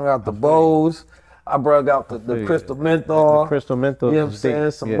stuff. I brought out the bows. I brought out the crystal menthol. The crystal menthol. You know what I'm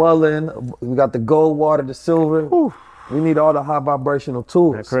saying? Some mullein. We got the gold water, the silver. Whew. We need all the high vibrational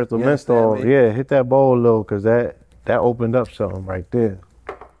tools. That crystal menthol, yeah, hit that bowl a little, cause that opened up something right there.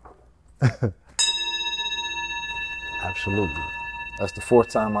 Absolutely. That's the 4th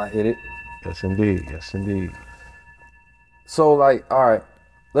time I hit it. Yes, indeed. Yes, indeed. So like, all right,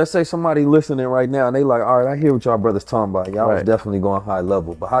 let's say somebody listening right now and they like, all right, I hear what y'all brothers talking about. Y'all was definitely going high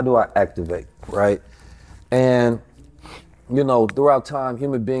level, but how do I activate, right? And you know, throughout time,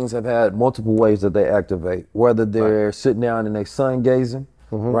 human beings have had multiple ways that they activate, whether they're sitting down and they sun gazing,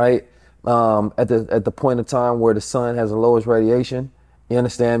 right? At the point of time where the sun has the lowest radiation, you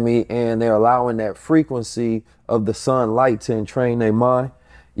understand me? And they're allowing that frequency of the sunlight to entrain their mind,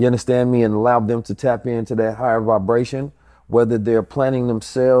 you understand me? And allow them to tap into that higher vibration, whether they're planting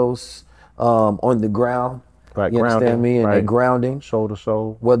themselves on the ground, you understand me? And they're grounding. Soul to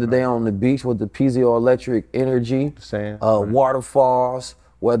soul. Whether they're on the beach with the piezoelectric energy, waterfalls,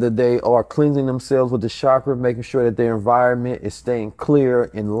 whether they are cleansing themselves with the chakra, making sure that their environment is staying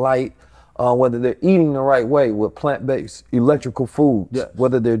clear and light, whether they're eating the right way with plant-based electrical foods,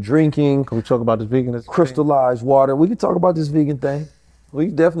 whether they're drinking. Can we talk about this veganism? Crystallized water. We can talk about this vegan thing. We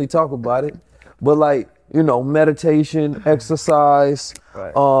can definitely talk about it. But like, you know, meditation, exercise,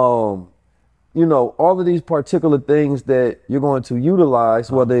 you know, all of these particular things that you're going to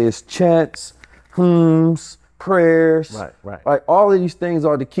utilize, whether it's chants, hymns, prayers, like all of these things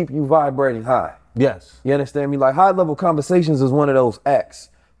are to keep you vibrating high. Yes. You understand me? Like high level conversations is one of those acts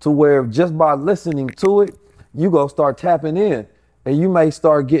to where just by listening to it, you go start tapping in and you may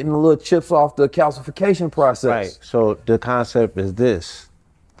start getting little chips off the calcification process. Right. So the concept is this: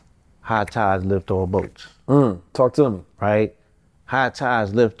 high tides lift all boats. Talk to me. Right? High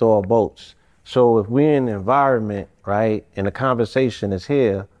tides lift all boats. So if we're in an environment, right, and the conversation is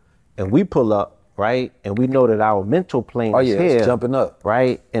here, and we pull up, right, and we know that our mental plane is here, it's jumping up,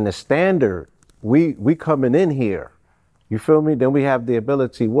 right, and the standard, we coming in here, you feel me? Then we have the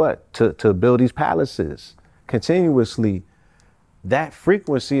ability, to build these palaces continuously. That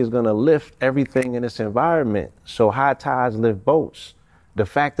frequency is going to lift everything in this environment. So high tides lift boats. The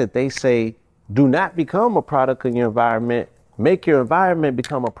fact that they say, do not become a product of your environment, make your environment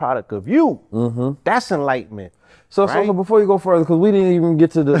become a product of you. That's enlightenment. So before you go further, because we didn't even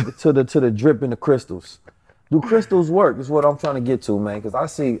get to the drip and the crystals. Do crystals work? Is what I'm trying to get to, man. Because I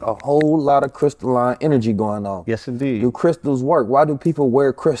see a whole lot of crystalline energy going on. Yes, indeed. Do crystals work? Why do people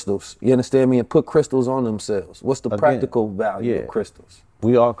wear crystals? You understand me? And put crystals on themselves. What's the practical value of crystals?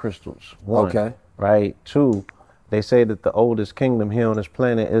 We are crystals. One, right? 2, they say that the oldest kingdom here on this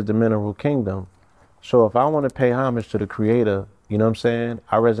planet is the mineral kingdom. So if I want to pay homage to the creator, you know what I'm saying?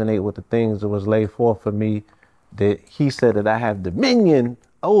 I resonate with the things that was laid forth for me that he said that I have dominion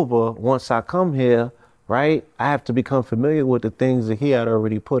over once I come here, right? I have to become familiar with the things that he had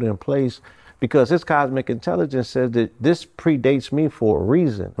already put in place because his cosmic intelligence says that this predates me for a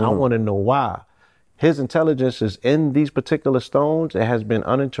reason. I want to know why. His intelligence is in these particular stones. It has been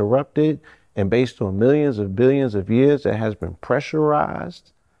uninterrupted and based on millions of billions of years, it has been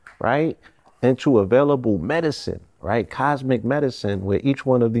pressurized, right, into available medicine, right? Cosmic medicine, where each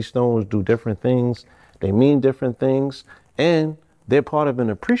one of these stones do different things. They mean different things, and they're part of an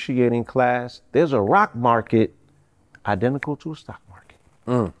appreciating class. There's a rock market identical to a stock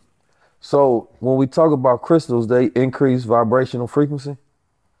market. So when we talk about crystals, they increase vibrational frequency.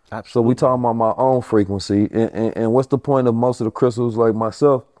 Absolutely. So we talking about my own frequency, and what's the point of most of the crystals? Like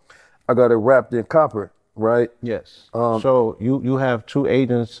myself, I got it wrapped in copper, right? Yes. So you have two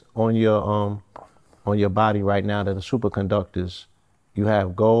agents on your body right now that are superconductors. You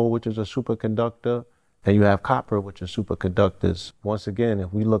have gold, which is a superconductor, and you have copper, which is superconductors. Once again,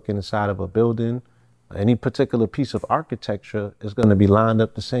 if we look inside of a building, any particular piece of architecture is going to be lined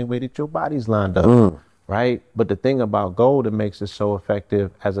up the same way that your body's lined up, right? But the thing about gold that makes it so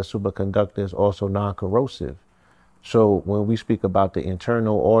effective as a superconductor is also non-corrosive. So when we speak about the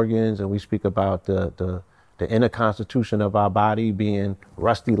internal organs and we speak about the inner constitution of our body being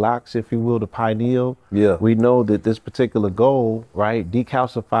rusty locks, if you will, the pineal, we know that this particular gold, right,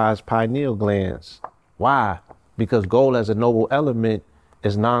 decalcifies pineal glands. Why? Because gold as a noble element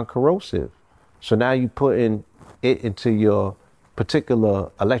is non-corrosive. So now you putting it into your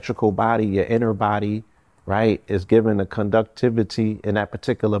particular electrical body, your inner body, right, is given a conductivity in that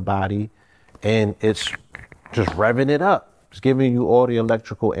particular body, and it's just revving it up. It's giving you all the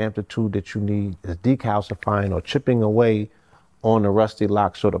electrical amplitude that you need. It's decalcifying or chipping away on the rusty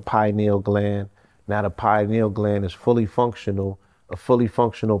locks or the pineal gland. Now the pineal gland is fully functional. A fully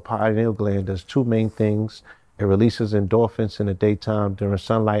functional pineal gland does two main things. It releases endorphins in the daytime during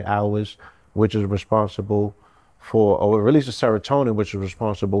sunlight hours, which is responsible for, or it releases serotonin, which is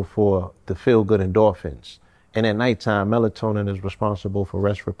responsible for the feel-good endorphins. And at nighttime, melatonin is responsible for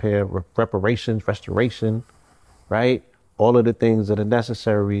rest, repair, reparations, restoration, right? All of the things that are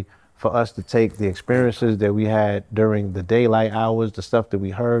necessary for us to take the experiences that we had during the daylight hours, the stuff that we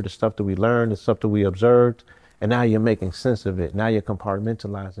heard, the stuff that we learned, the stuff that we observed, and now you're making sense of it. Now you're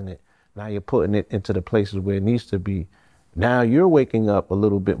compartmentalizing it. Now you're putting it into the places where it needs to be. Now you're waking up a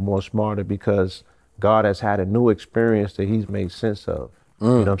little bit more smarter because God has had a new experience that he's made sense of. You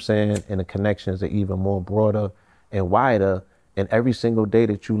know what I'm saying? And the connections are even more broader and wider. And every single day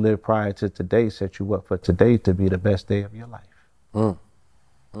that you live prior to today set you up for today to be the best day of your life.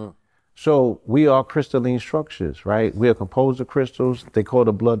 So we are crystalline structures, right? We are composed of crystals. They call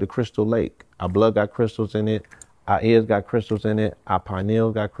the blood the crystal lake. Our blood got crystals in it. Our ears got crystals in it. Our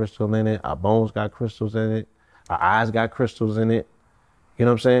pineal got crystals in it. Our bones got crystals in it. Our eyes got crystals in it. You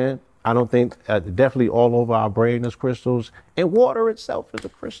know what I'm saying? I don't think, definitely all over our brain is crystals. And water itself is a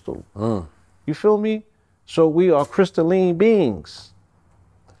crystal. You feel me? So we are crystalline beings,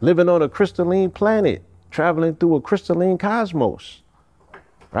 living on a crystalline planet, traveling through a crystalline cosmos,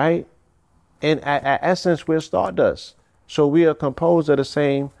 right? And at essence, we're stardust. So we are composed of the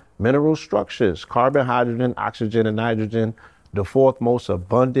same mineral structures, carbon, hydrogen, oxygen, and nitrogen. The fourth most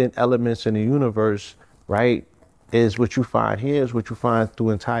abundant elements in the universe, right, is what you find here, is what you find through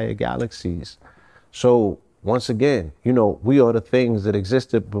entire galaxies. So once again, you know, we are the things that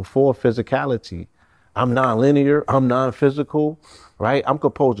existed before physicality. I'm non-linear, I'm non-physical, right? I'm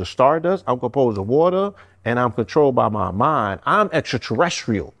composed of stardust, I'm composed of water, and I'm controlled by my mind. I'm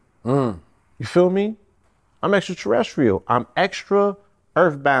extraterrestrial. You feel me? I'm extraterrestrial. I'm extra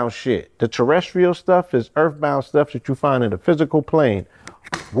earthbound shit. The terrestrial stuff is earthbound stuff that you find in the physical plane.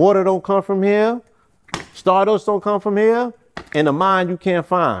 Water don't come from here. Stardust don't come from here. And the mind you can't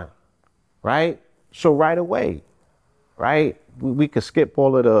find, right? So right away, right? We could skip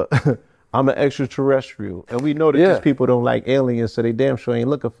all of the, I'm an extraterrestrial. And we know that these people don't like aliens, so they damn sure ain't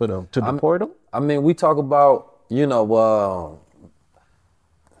looking for them. To deport them? I mean, we talk about, you know,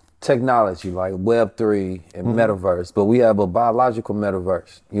 technology like Web3 and metaverse, but we have a biological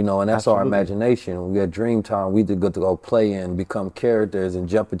metaverse, you know, and that's our imagination. We had dream time, we did good to go play and become characters and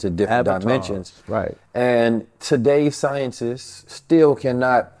jump into different dimensions. Right. And today's scientists still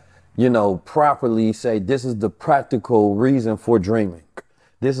cannot, you know, properly say this is the practical reason for dreaming.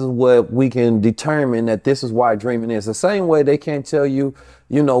 This is what we can determine that this is why dreaming is. The same way they can't tell you,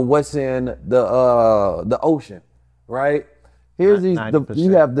 you know, what's in the ocean, right? Here's you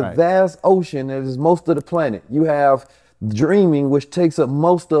 90%, have the right. vast ocean that is most of the planet. You have dreaming, which takes up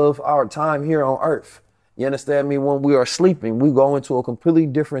most of our time here on Earth. You understand me? When we are sleeping, we go into a completely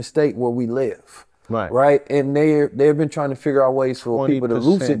different state where we live. Right. Right? And they've been trying to figure out ways for people to 20%.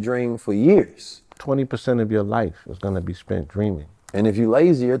 lucid dream for years. 20% of your life is going to be spent dreaming. And if you're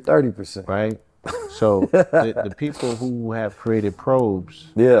lazy, you're 30%. Right? So the people who have created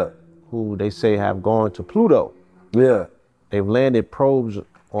probes, Yeah. who they say have gone to Pluto, Yeah. they've landed probes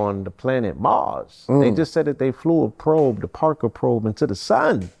on the planet Mars. They just said that they flew a probe, the Parker probe, into the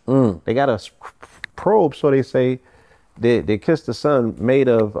sun. They got a probe, so they say they kissed the sun, made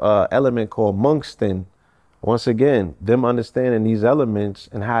of element called tungsten. Once again, them understanding these elements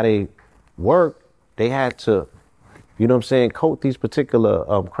and how they work, they had to, you know what I'm saying, coat these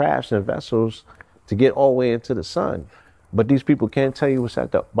particular crafts and vessels to get all the way into the sun. But these people can't tell you what's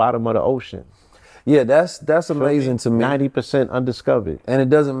at the bottom of the ocean. Yeah, that's amazing to me. 90% undiscovered. And it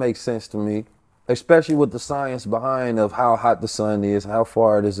doesn't make sense to me, especially with the science behind of how hot the sun is, how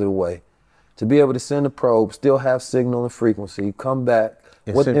far it is away. To be able to send a probe, still have signal and frequency, come back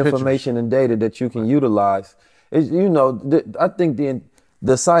with information and data that you can utilize. I think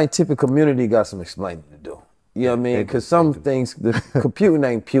the scientific community got some explaining to do. You know what I mean? Because some things, the computing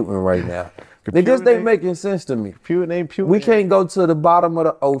ain't puting right now. They just ain't making sense to me. Computing ain't puting. We can't go to the bottom of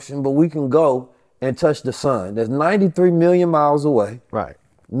the ocean, but we can go and touch the sun. That's 93 million miles away. Right.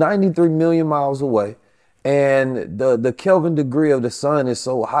 93 million miles away. And the Kelvin degree of the sun is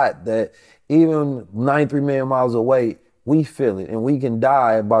so hot that even 93 million miles away, we feel it, and we can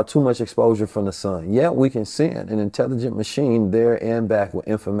die by too much exposure from the sun. Yet we can send an intelligent machine there and back with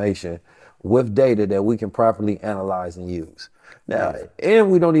information, with data that we can properly analyze and use. Now, and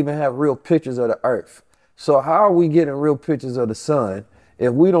we don't even have real pictures of the Earth. So how are we getting real pictures of the sun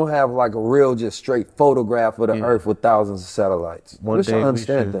if we don't have like a real, just straight photograph of the Earth with thousands of satellites? One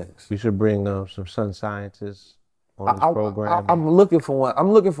day things. we should bring some sun scientists on this program. I'm looking for one.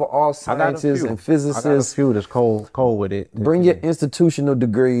 I'm looking for all scientists and physicists. I got a few that's cold with it. Bring your institutional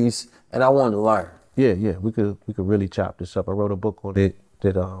degrees, and I want to learn. Yeah, we could really chop this up. I wrote a book on it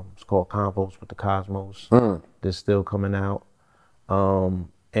that it's called Convos with the Cosmos. That's still coming out.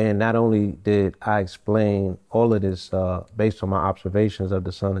 And not only did I explain all of this based on my observations of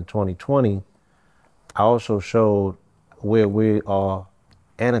the sun in 2020, I also showed where we are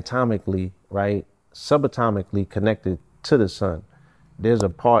anatomically, right, subatomically connected to the sun. There's a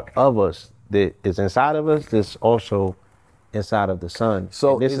part of us that is inside of us that's also inside of the sun.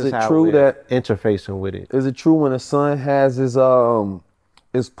 So this is it how true we're that interfacing with it? Is it true when the sun has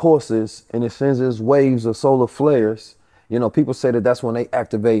its pulses and it sends its waves of solar flares? You know, people say that that's when they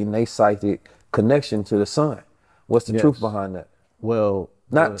activate and they psychic connection to the sun. What's the truth behind that? Well,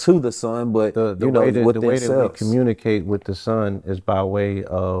 not to the sun, but the way that we communicate with the sun is by way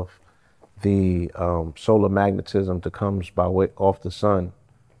of the solar magnetism that comes by way off the sun,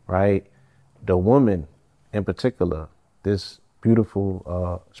 right? The woman, in particular, this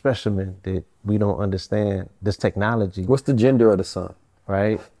beautiful specimen that we don't understand, this technology. What's the gender of the sun?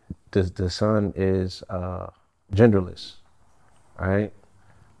 Right? The sun is genderless, right?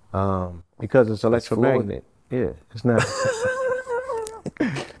 Because it's electromagnet. Yeah, it's not.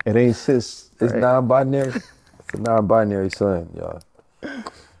 It ain't cis. It's non-binary. It's a non-binary sun, y'all.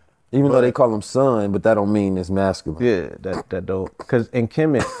 Even though they call them sun, but that don't mean it's masculine. Yeah, that don't. Because in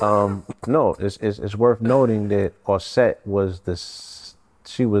Kemet, no, it's worth noting that Osset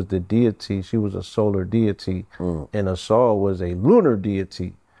she was the deity. She was a solar deity, and Asar was a lunar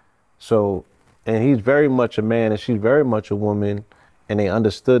deity. So, and he's very much a man, and she's very much a woman, and they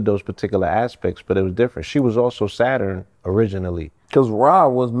understood those particular aspects, but it was different. She was also Saturn originally. Because Ra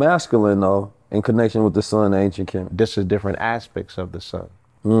was masculine, though, in connection with the sun, ancient Kemet. This is different aspects of the sun.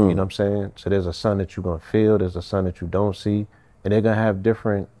 You know what I'm saying? So there's a sun that you're gonna feel, there's a sun that you don't see, and they're gonna have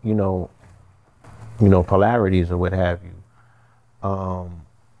different, you know, polarities or what have you.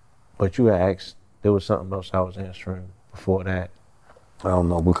 But you had asked, there was something else I was answering before that. I don't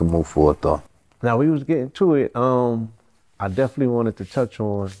know. We can move forward though. Now we was getting to it. I definitely wanted to touch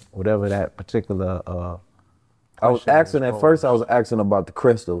on whatever that particular. I was asking at first. I was asking about the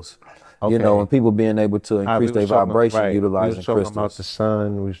crystals. Okay. You know, and people being able to increase their vibration utilizing crystals. We was talking about the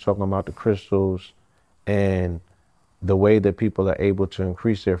sun. We was talking about the crystals, and the way that people are able to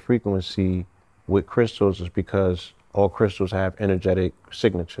increase their frequency with crystals is because all crystals have energetic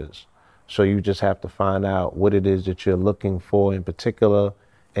signatures. So you just have to find out what it is that you're looking for in particular,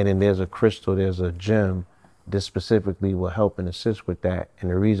 and then there's a crystal, there's a gem that specifically will help and assist with that. And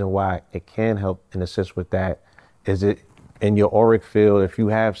the reason why it can help and assist with that is it in your auric field, if you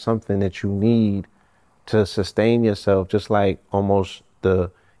have something that you need to sustain yourself, just like almost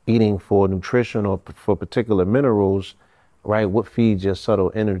the eating for nutrition or for particular minerals, right? What feeds your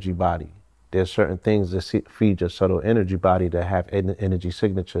subtle energy body? There's certain things that feed your subtle energy body that have energy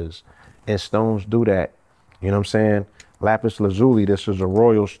signatures, and stones do that. You know what I'm saying? Lapis lazuli, this is a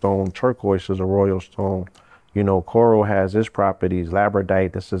royal stone. Turquoise is a royal stone. You know, coral has its properties.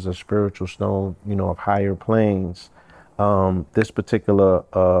 Labradorite, this is a spiritual stone, you know, of higher planes. This particular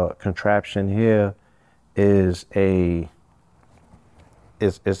contraption here is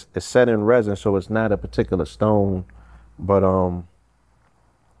set in resin, so it's not a particular stone, but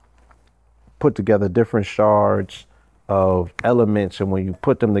put together different shards of elements, and when you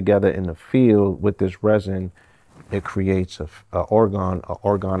put them together in the field with this resin, it creates a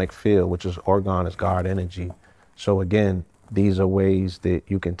organic field, which is organ is God energy. So again, these are ways that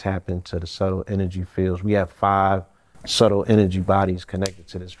you can tap into the subtle energy fields. We have 5 subtle energy bodies connected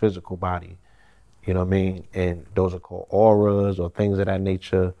to this physical body. You know what I mean? And those are called auras or things of that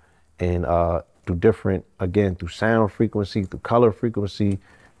nature. And through different, again, through sound frequency, through color frequency,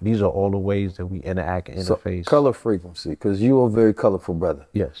 these are all the ways that we interact and interface. So, color frequency, because you are a very colorful brother.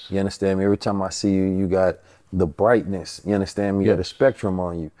 Yes. You understand me? Every time I see you, you got the brightness, you understand me? You got the spectrum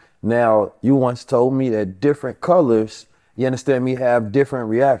on you. Now, you once told me that different colors, you understand me, have different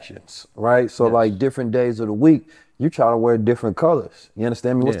reactions, right? So like different days of the week, you try to wear different colors. You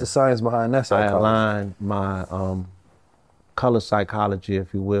understand me? What's the science behind that psychology? I align my color psychology,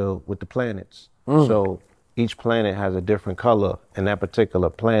 if you will, with the planets. So each planet has a different color, and that particular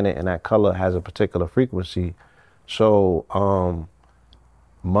planet and that color has a particular frequency. So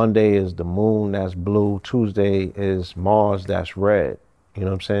Monday is the moon, that's blue. Tuesday is Mars, that's red. You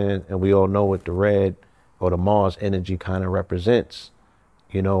know what I'm saying? And we all know what the red or the Mars energy kind of represents.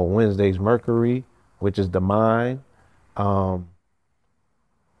 You know, Wednesday's Mercury, which is the mind. Oh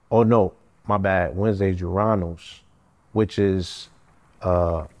no, my bad. Wednesday's Uranus, which is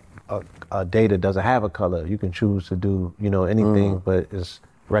a day that doesn't have a color. You can choose to do, you know, anything, but it's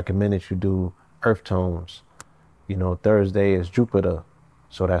recommended you do earth tones. You know, Thursday is Jupiter,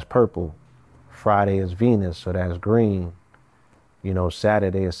 so that's purple. Friday is Venus, so that's green. You know,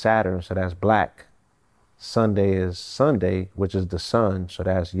 Saturday is Saturn, so that's black. Sunday is Sunday, which is the sun, so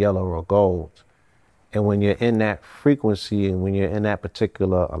that's yellow or gold. And when you're in that frequency and when you're in that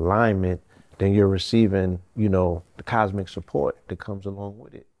particular alignment, then you're receiving, you know, the cosmic support that comes along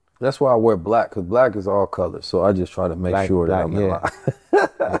with it. That's why I wear black, because black is all colors. So I just try to make sure that I'm in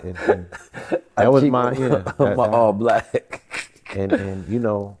line. That was my, my all black. And you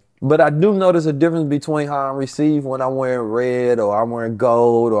know. But I do notice a difference between how I receive when I'm wearing red or I'm wearing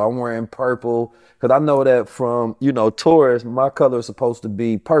gold or I'm wearing purple. Because I know that from, you know, Taurus, my color is supposed to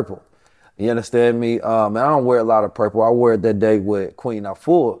be purple. You understand me? And I don't wear a lot of purple. I wear it that day with Queen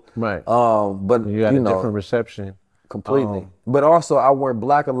Afua. Right. But you got a different reception. Completely. But also I wear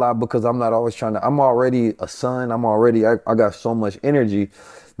black a lot because I'm not always trying to, I'm already a sun. I got so much energy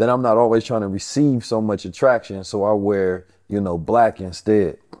that I'm not always trying to receive so much attraction. So I wear, you know, black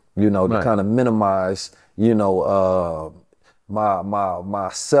instead, you know, to kind of minimize, you know,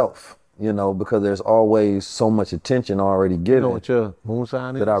 myself, you know, because there's always so much attention already given. You know what your moon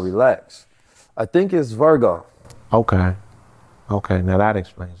sign is? That I relax. I think it's Virgo. Okay. Okay, now that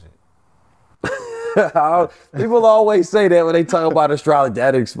explains it. People always say that when they talk about astrology,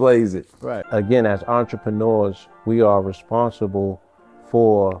 that explains it. Right. Again, as entrepreneurs, we are responsible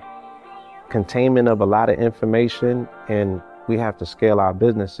for containment of a lot of information, and we have to scale our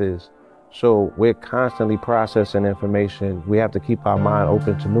businesses. So we're constantly processing information. We have to keep our mind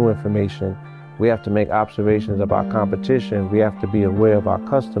open to new information. We have to make observations of our competition. We have to be aware of our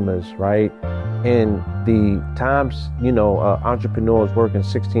customers, right? And the times, you know, entrepreneurs working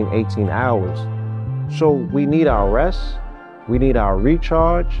 16, 18 hours. So we need our rest. We need our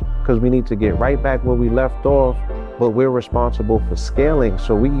recharge, because we need to get right back where we left off, but we're responsible for scaling.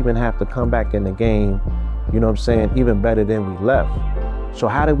 So we even have to come back in the game, you know what I'm saying, even better than we left. So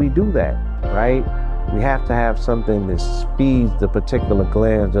how do we do that, right? We have to have something that speeds the particular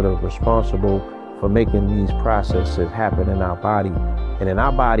glands that are responsible for making these processes happen in our body. And in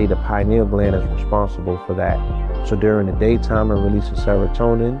our body, the pineal gland is responsible for that. So during the daytime, it releases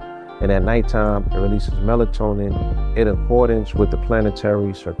serotonin, and at nighttime, it releases melatonin in accordance with the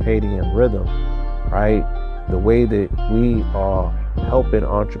planetary circadian rhythm, right? The way that we are helping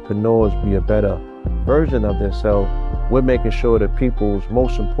entrepreneurs be a better version of themselves, we're making sure that people's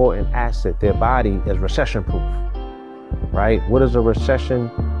most important asset, their body, is recession-proof, right? What does a recession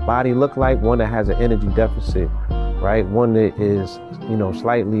body look like? One that has an energy deficit, right? One that is, you know,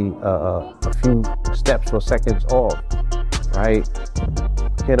 slightly a few steps or seconds off, right?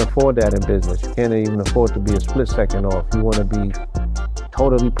 can't afford that in business. You can't even afford to be a split second off. You want to be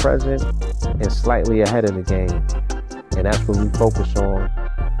totally present and slightly ahead of the game. And that's what we focus on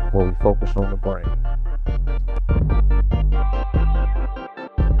when we focus on the brain.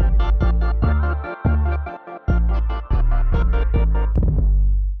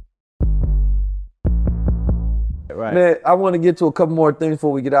 Right. Man, I want to get to a couple more things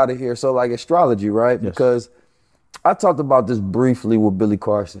before we get out of here. So like astrology, right? Yes. Because I talked about this briefly with Billy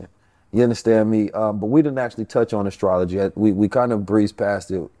Carson. You understand me? But we didn't actually touch on astrology. We kind of breezed past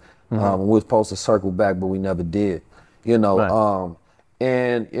it. We were supposed to circle back, but we never did. You know, Right.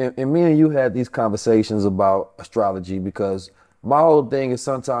 And me and you had these conversations about astrology because my whole thing is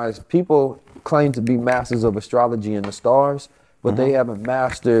sometimes people claim to be masters of astrology in the stars, but they haven't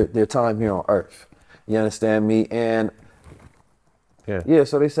mastered their time here on Earth. You understand me? And yeah,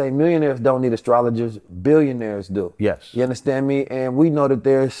 so they say millionaires don't need astrologers, billionaires do. Yes. You understand me? And we know that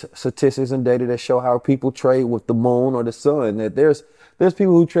there's statistics and data that show how people trade with the moon or the sun. That there's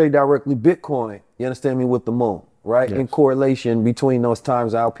people who trade directly Bitcoin, you understand me, with the moon, right? Yes. In correlation between those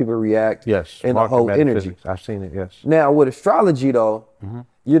times, how people react Yes. and the Market whole energy. metaphysics. I've seen it, yes. Now, with astrology, though,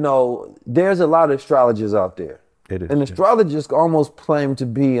 you know, there's a lot of astrologers out there. It is, And yes. astrologers almost claim to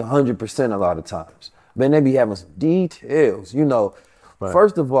be 100% a lot of times. Man, they be having some details, you know. Right.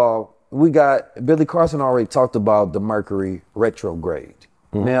 First of all, we got, Billy Carson already talked about the Mercury retrograde.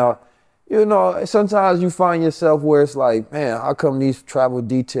 Now, you know, sometimes you find yourself where it's like, man, how come these travel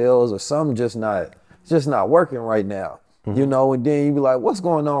details or something just not working right now? You know, and then you be like, what's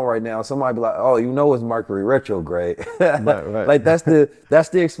going on right now? Somebody be like, oh, you know it's Mercury retrograde. Right. Like that's the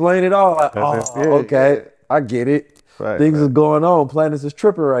explain it all. Like, oh, Yeah, okay, I get it. Right, Things right. is going on. Planets is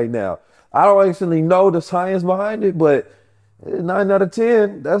tripping right now. I don't actually know the science behind it, but 9 out of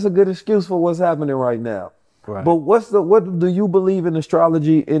 10, that's a good excuse for what's happening right now. Right. But what do you believe in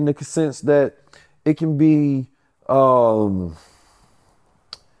astrology in the sense that it can be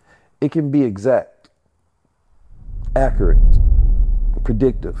exact, accurate,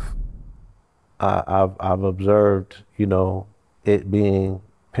 predictive? I've observed, you know, it being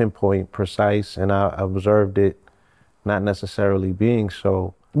pinpoint precise, and I observed it not necessarily being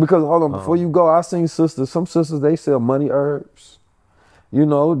so. Because hold on, before you go, I seen some sisters, they sell money herbs. You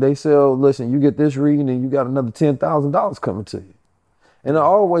know, they sell, listen, you get this reading and you got another $10,000 coming to you. And I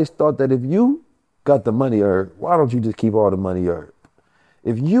always thought that if you got the money herb, why don't you just keep all the money herb?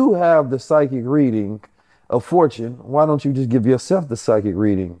 If you have the psychic reading of fortune, why don't you just give yourself the psychic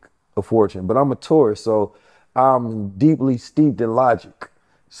reading of fortune? But I'm a Taurus, so I'm deeply steeped in logic.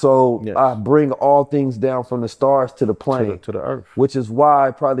 So Yes. I bring all things down from the stars to the plane, to the earth. which is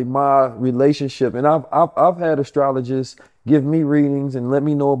why probably my relationship, and I've had astrologists give me readings and let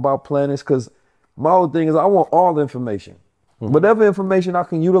me know about planets, because my whole thing is I want all the information. Whatever information I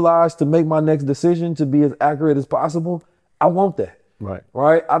can utilize to make my next decision to be as accurate as possible, I want that. Right.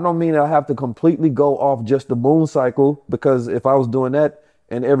 Right? I don't mean I have to completely go off just the moon cycle, because if I was doing that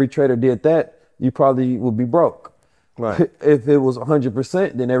and every trader did that, you probably would be broke. Right. If it was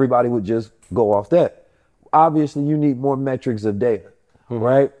 100%, then everybody would just go off that. Obviously, you need more metrics of data,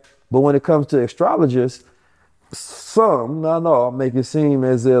 right? But when it comes to astrologists, I'll make it seem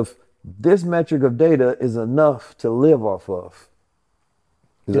as if this metric of data is enough to live off of.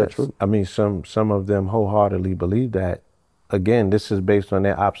 Is that Yes. true? I mean, some of them wholeheartedly believe that. Again, this is based on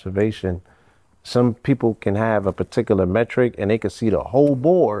their observation. Some people can have a particular metric and they can see the whole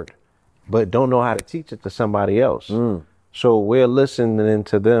board, but don't know how to teach it to somebody else. So we're listening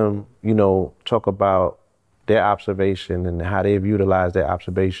to them, you know, talk about their observation and how they've utilized their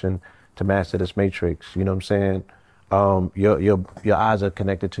observation to master this matrix. You know what I'm saying? Your eyes are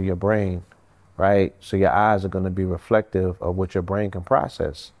connected to your brain, right? So your eyes are going to be reflective of what your brain can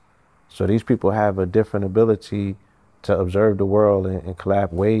process. So these people have a different ability to observe the world and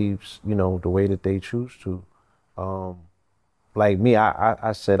collab waves, you know, the way that they choose to. Like me,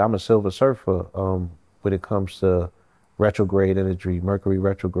 I said I'm a silver surfer when it comes to retrograde energy, Mercury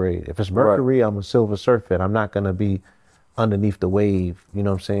retrograde. If it's Mercury, I'm a silver surfer. I'm not going to be underneath the wave, you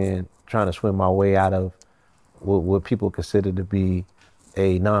know what I'm saying, trying to swim my way out of what people consider to be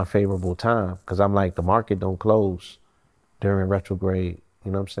a non-favorable time. Because I'm like, the market don't close during retrograde,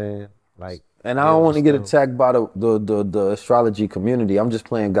 you know what I'm saying? Like, And I don't want to get attacked by the astrology community. I'm just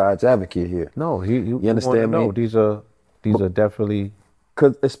playing God's advocate here. no, you understand me? No, these are definitely.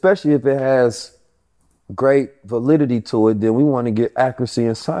 Because especially if it has great validity to it, then we want to get accuracy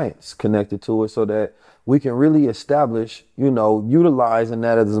and science connected to it so that we can really establish, you know, utilizing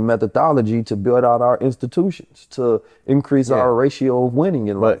that as a methodology to build out our institutions, to increase our ratio of winning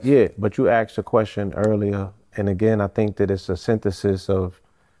in life. But you asked a question earlier, and again, I think that it's a synthesis of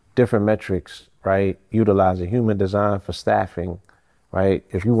different metrics, right? Utilizing human design for staffing, right?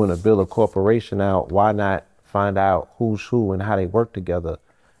 If you want to build a corporation out, why not find out who's who and how they work together?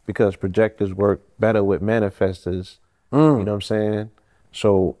 Because projectors work better with manifestors, you know what I'm saying?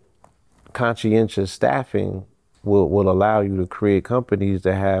 So conscientious staffing will allow you to create companies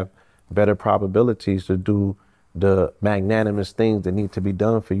that have better probabilities to do the magnanimous things that need to be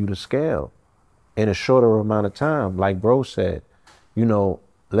done for you to scale in a shorter amount of time. Like bro said, you know,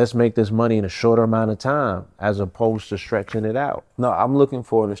 let's make this money in a shorter amount of time as opposed to stretching it out. No, I'm looking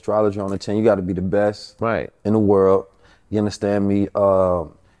for an astrologer on the team. You got to be the best Right. in the world. You understand me?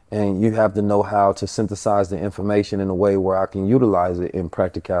 And you have to know how to synthesize the information in a way where I can utilize it in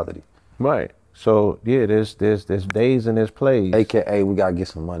practicality. Right. So yeah, there's days and there's plays. AKA, we gotta get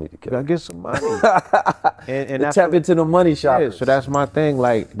some money together. Gotta get some money. and that's tap into the money shop. Yeah, so that's my thing.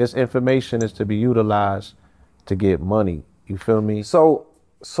 Like, this information is to be utilized to get money. You feel me? So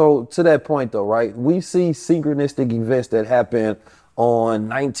to that point though, right? We see synchronistic events that happen on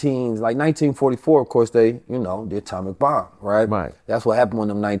 1944, of course, they, you know, the atomic bomb, right? Right. That's what happened when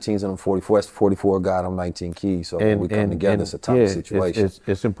them 19s and them 44. That's 44 got them 19 keys. So when we come together, it's a tough situation.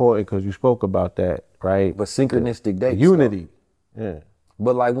 It's important because you spoke about that, right? But synchronistic dates. Unity. Yeah.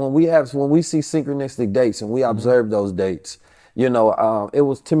 But like when we see synchronistic dates and we observe those dates, you know, it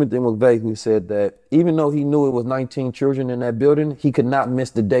was Timothy McVeigh who said that even though he knew it was 19 children in that building, he could not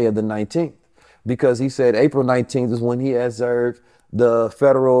miss the day of the 19th, because he said April 19th is when he observed the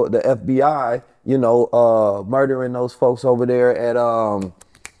FBI, you know, murdering those folks over there at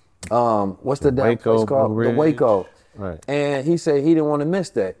what's the damn place called? The Waco. Right. And he said he didn't want to miss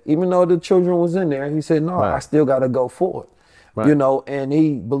that, even though the children was in there. He said, no, I still got to go for it. Right. You know, and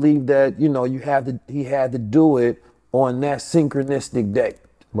he believed that, you know, he had to do it on that synchronistic date.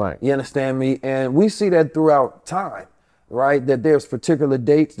 Right. You understand me? And we see that throughout time, right? That there's particular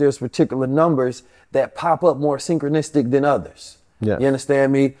dates, there's particular numbers that pop up more synchronistic than others. Yeah. You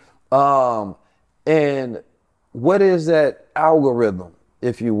understand me? And what is that algorithm,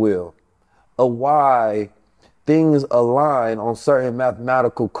 if you will, of why things align on certain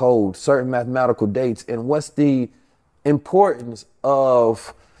mathematical codes, certain mathematical dates, and what's the importance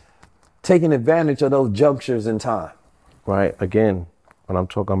of taking advantage of those junctures in time? Right. Again, when I'm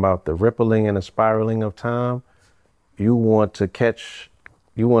talking about the rippling and the spiraling of time, you want to get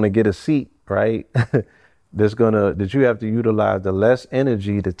a seat, right? that you have to utilize the less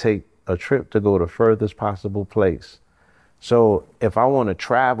energy to take a trip to go to furthest possible place. So if I want to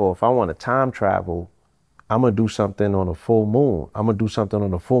travel, if I want to time travel, I'm going to do something on a full moon. I'm going to do something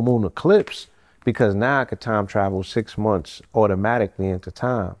on a full moon eclipse, because now I could time travel 6 months automatically into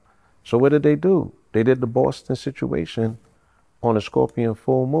time. So what did they do? They did the Boston situation on a Scorpion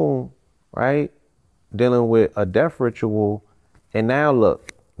full moon, right? Dealing with a death ritual. And now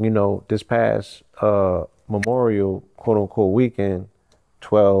look, you know, this past Memorial, quote unquote, weekend,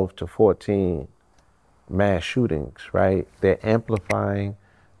 12 to 14 mass shootings, right? They're amplifying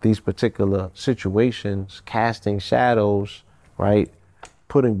these particular situations, casting shadows, right?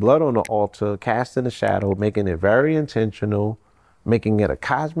 Putting blood on the altar, casting a shadow, making it very intentional, making it a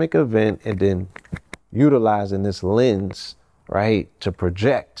cosmic event, and then utilizing this lens, right, to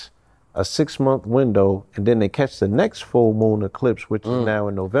project a 6-month window, and then they catch the next full moon eclipse, which is now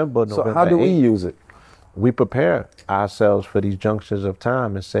in November. So how do we use it? We prepare ourselves for these junctions of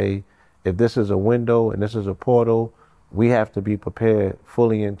time and say, if this is a window and this is a portal, we have to be prepared,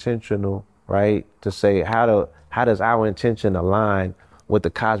 fully intentional, right, to say how does our intention align with the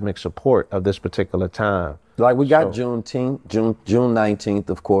cosmic support of this particular time. Like we got June 19th,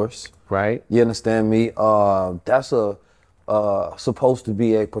 of course. Right. You understand me? That's supposed to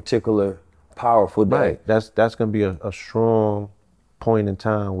be a particular powerful day. Right. That's going to be a strong point in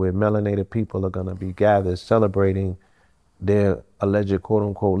time where melanated people are going to be gathered celebrating their alleged quote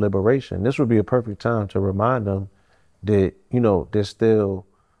unquote liberation. This would be a perfect time to remind them that, you know, there's still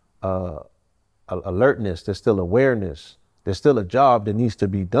alertness, there's still awareness, there's still a job that needs to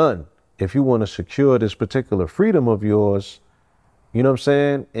be done. If you want to secure this particular freedom of yours, you know what I'm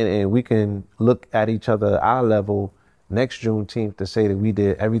saying? And we can look at each other at our level next Juneteenth to say that we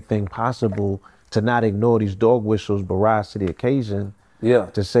did everything possible to not ignore these dog whistles, but rise to the occasion. Yeah.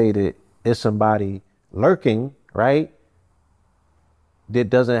 To say that it's somebody lurking, right, that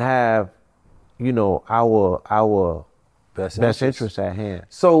doesn't have, you know, our best interest at hand.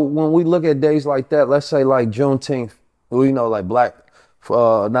 So when we look at days like that, let's say like Juneteenth, you know, like Black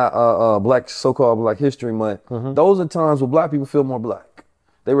so-called Black History Month, those are times where Black people feel more Black.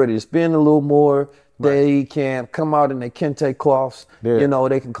 They're ready to spend a little more. They can come out in their kente cloths. Yeah. You know,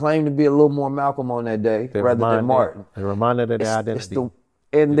 they can claim to be a little more Malcolm on that day rather than Martin. They're reminded of their identity.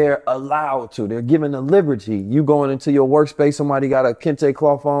 and they're allowed to. They're given the liberty. You going into your workspace, somebody got a kente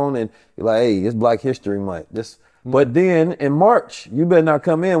cloth on, and you're like, hey, it's Black History Month. But then in March, you better not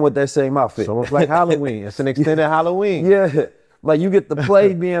come in with that same outfit. It's almost like Halloween. It's an extended Halloween. Yeah. Like you get the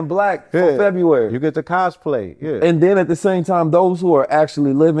play being black for February. You get the cosplay. Yeah. And then at the same time, those who are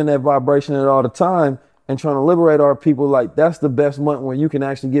actually living that vibration at all the time and trying to liberate our people, like that's the best month when you can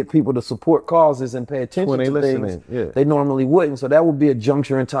actually get people to support causes and pay attention to things they normally wouldn't. So that would be a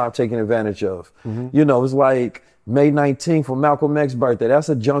juncture in time taken advantage of. You know, it's like May 19th for Malcolm X's birthday. That's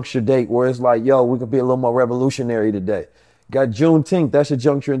a juncture date where it's like, yo, we could be a little more revolutionary today. Got Juneteenth, that's a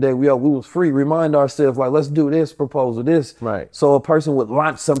juncture day. We was free. Remind ourselves, like, let's do this proposal, this. Right. So a person would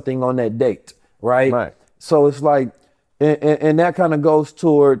launch something on that date, right? Right. So it's like, and that kind of goes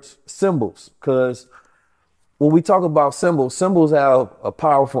towards symbols, because when we talk about symbols, symbols have a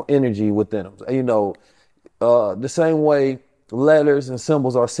powerful energy within them. You know, the same way letters and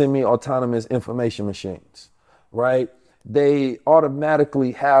symbols are semi-autonomous information machines, right? They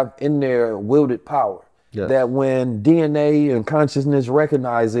automatically have in their wielded power. Yes. That when DNA and consciousness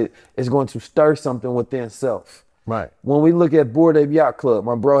recognize it, it's going to stir something within self. Right. When we look at Bored Ape Yacht Club,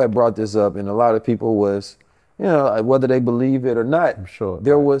 my bro had brought this up, and a lot of people was, you know, whether they believe it or not, I'm sure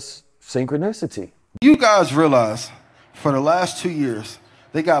there was synchronicity. You guys realize for the last 2 years,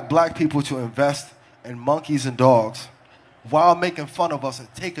 they got black people to invest in monkeys and dogs while making fun of us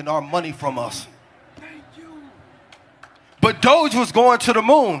and taking our money from us. Thank you. But Doge was going to the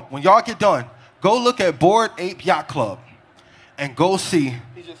moon. When y'all get done, go look at Bored Ape Yacht Club and go see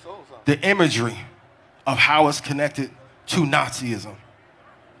the imagery of how it's connected to Nazism.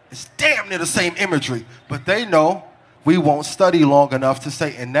 It's damn near the same imagery, but they know we won't study long enough to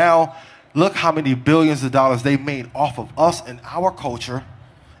say, and now look how many billions of dollars they made off of us and our culture,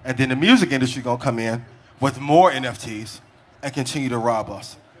 and then the music industry gonna come in with more NFTs and continue to rob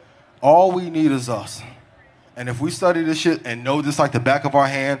us. All we need is us. And if we study this shit and know this like the back of our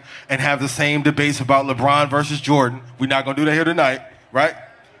hand and have the same debates about LeBron versus Jordan, we're not gonna do that here tonight, right?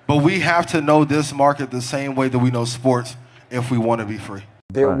 But we have to know this market the same way that we know sports if we want to be free.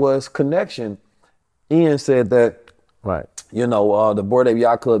 There was connection. Ian said that, you know, the Bored Ape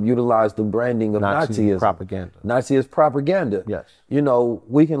Yacht Club utilized the branding of Nazism. Propaganda. Nazism propaganda. Yes. You know,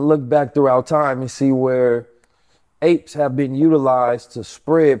 we can look back throughout time and see where apes have been utilized to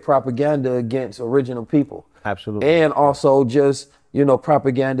spread propaganda against original people. Absolutely. And also just, you know,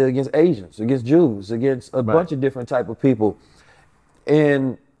 propaganda against Asians, against Jews, against a bunch of different type of people.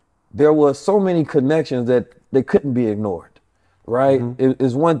 And there was so many connections that they couldn't be ignored, right?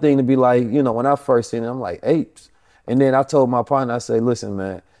 It's one thing to be like, you know, when I first seen it, I'm like, apes. And then I told my partner, I say, listen,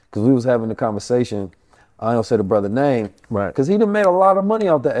 man, because we was having a conversation, I don't say the brother name, because he done made a lot of money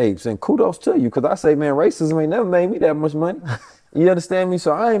off the apes, and kudos to you, because I say, man, racism ain't never made me that much money. You understand me?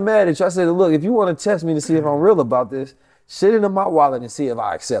 So I ain't mad at you. I said, look, if you want to test me to see if I'm real about this, shit into my wallet and see if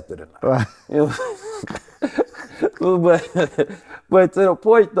I accept it or not. You know? but to the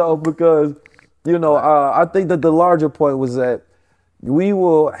point though, because, you know, I think that the larger point was that we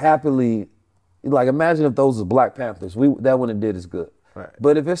will happily, like, imagine if those was Black Panthers, that one it did is good.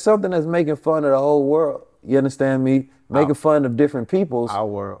 But if it's something that's making fun of the whole world, you understand me? Making fun of different peoples. Our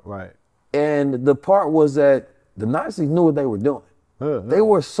world, right. And the part was that the Nazis knew what they were doing. They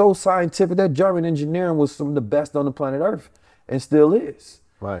were so scientific. That German engineering was some of the best on the planet Earth, and still is.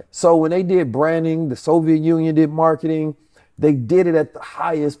 Right. So when they did branding, the Soviet Union did marketing, they did it at the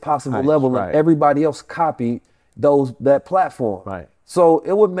highest possible level, and everybody else copied that platform. Right. So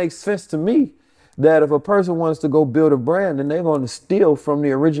it would make sense to me that if a person wants to go build a brand, then they're going to steal from the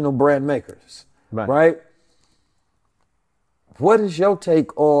original brand makers. Right? What is your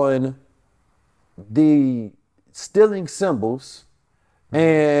take on the stealing symbols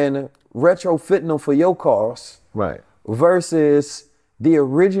and retrofitting them for your cause versus the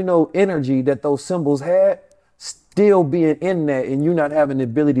original energy that those symbols had still being in that and you not having the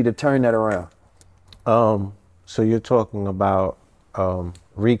ability to turn that around? So you're talking about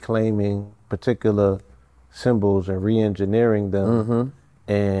reclaiming particular symbols and re-engineering them,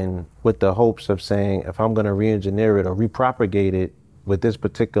 and with the hopes of saying, if I'm going to re-engineer it or repropagate it with this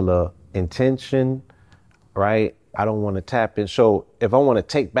particular intention, right? I don't want to tap in. So if I want to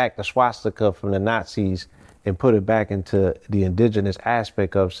take back the swastika from the Nazis and put it back into the indigenous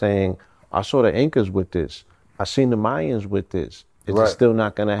aspect of saying, I saw the Incas with this, I seen the Mayans with this, it's still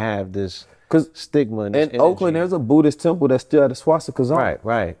not going to have this stigma. And in Oakland, there's a Buddhist temple that still had the swastikas on.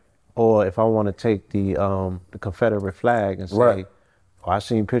 Right. Or if I want to take the Confederate flag and say, oh, I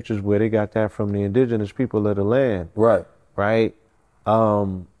seen pictures where they got that from the indigenous people of the land. Right.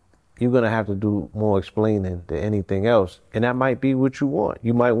 you're gonna have to do more explaining than anything else. And that might be what you want.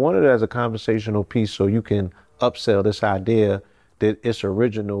 You might want it as a conversational piece so you can upsell this idea that its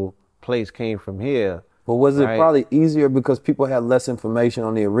original place came from here. But was it right? probably easier because people had less information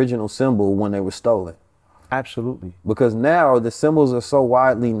on the original symbol when they were stolen? Absolutely. Because now the symbols are so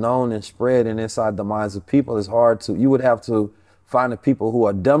widely known and spread and inside the minds of people, it's hard to, you would have to find the people who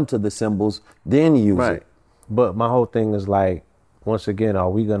are dumb to the symbols, then use it. But my whole thing is like, once again, are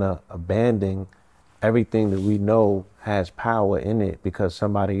we gonna abandon everything that we know has power in it because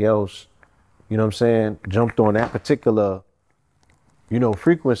somebody else, you know what I'm saying, jumped on that particular, you know,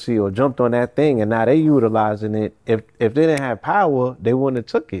 frequency or jumped on that thing and now they utilizing it. If they didn't have power, they wouldn't have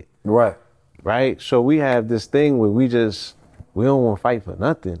took it. Right? So we have this thing where we don't want to fight for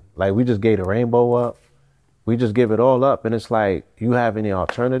nothing. Like we just gave the rainbow up. We just give it all up. And it's like, you have any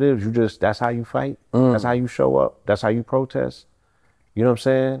alternatives? That's how you fight. That's how you show up. That's how you protest. You know what I'm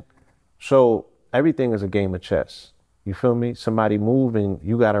saying? So everything is a game of chess. You feel me? Somebody moving,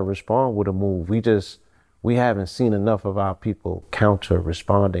 you got to respond with a move. We haven't seen enough of our people counter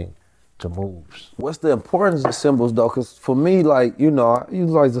responding to moves. What's the importance of symbols though? Because for me, like, you know, I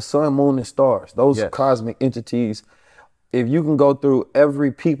utilize the sun, moon, and stars. Those cosmic entities, if you can go through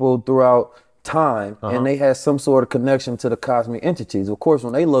every people throughout time and they had some sort of connection to the cosmic entities. Of course,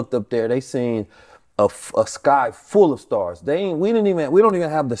 when they looked up there, they seen a sky full of stars. We don't even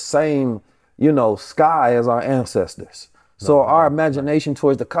have the same, you know, sky as our ancestors. So our imagination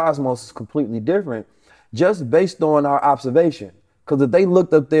towards the cosmos is completely different just based on our observation. Because if they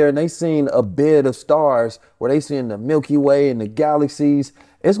looked up there and they seen a bed of stars where they seen the Milky Way and the galaxies,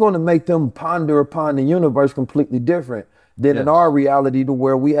 it's going to make them ponder upon the universe completely different than in our reality, to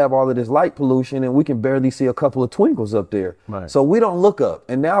where we have all of this light pollution and we can barely see a couple of twinkles up there. So we don't look up.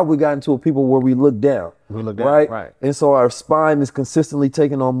 And now we got into a people where we look down. Right? And so our spine is consistently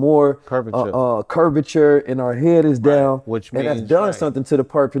taking on more curvature and our head is down. Which and means, that's done something to the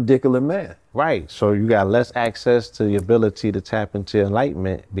perpendicular man. So you got less access to the ability to tap into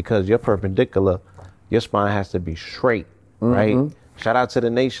enlightenment because you're perpendicular. Your spine has to be straight, right? Shout out to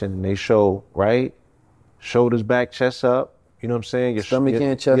the nation. They show, right? Shoulders back, chest up. You know what I'm saying? Your stomach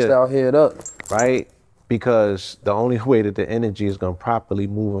in, chest out, head up. Right? Because the only way that the energy is going to properly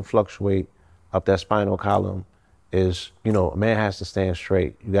move and fluctuate up that spinal column is, you know, a man has to stand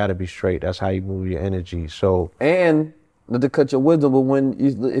straight. You got to be straight. That's how you move your energy. So, and not to cut your wisdom, but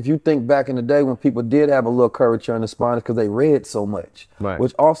if you think back in the day when people did have a little curvature in the spine, it's because they read so much,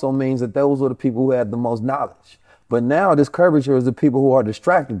 which also means that those were the people who had the most knowledge. But now this curvature is the people who are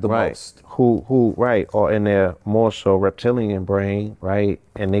distracted the most. Who or in their more so reptilian brain, right?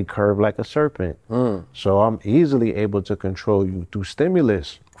 And they curve like a serpent. So I'm easily able to control you through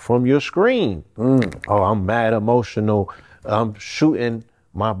stimulus from your screen. Oh, I'm mad emotional. I'm shooting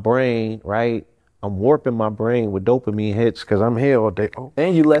my brain, right? I'm warping my brain with dopamine hits because I'm here all day.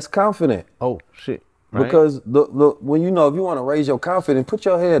 And you less confident. Oh, shit. Right? Because when you know, if you want to raise your confidence, put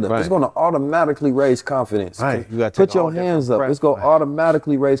your head up. It's going to automatically raise confidence. You got to put your hands up. It's going to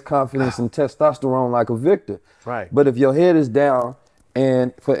automatically raise confidence and testosterone like a victor. But if your head is down,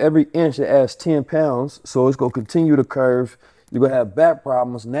 and for every inch it adds 10 pounds, so it's going to continue to curve. You're going to have back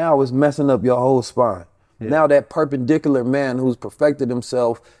problems. Now it's messing up your whole spine. Now that perpendicular man who's perfected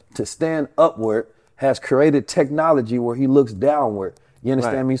himself to stand upward has created technology where he looks downward. You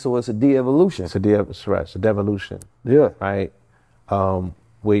understand me? So it's a de-evolution. It's a devolution. Right?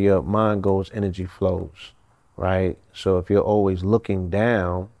 Where your mind goes, energy flows. Right? So if you're always looking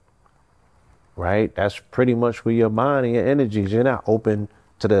down, right, that's pretty much where your mind and your energies. You're not open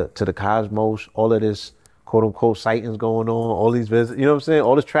to the cosmos, all of this quote unquote sightings going on, all these visits, you know what I'm saying?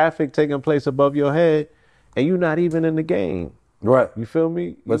 All this traffic taking place above your head, and you're not even in the game. You feel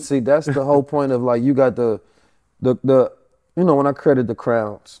me? But see, that's the whole point of, like, you got the you know, when I created the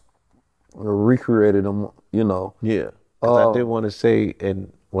crowns, I recreated them, you know. I did want to say,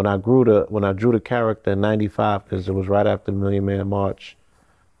 and when I drew the character in '95, because it was right after the Million Man March,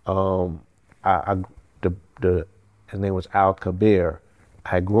 his name was Al Kabir.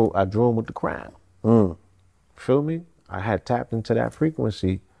 I drew him with the crown. Feel me? I had tapped into that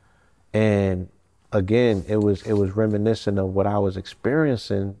frequency, and again, it was reminiscent of what I was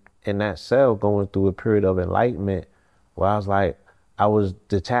experiencing in that cell, going through a period of enlightenment. Where I was like, I was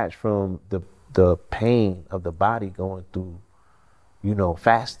detached from the pain of the body going through, you know,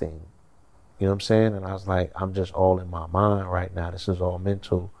 fasting. You know what I'm saying? And I was like, I'm just all in my mind right now. This is all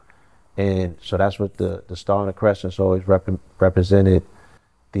mental. And so that's what the star and the crescent's always represented,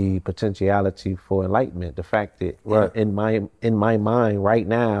 the potentiality for enlightenment. The fact that in my mind right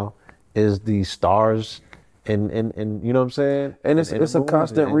now is the stars and you know what I'm saying? And it's a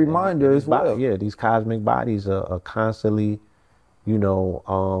constant reminder as well. Yeah, these cosmic bodies are constantly, you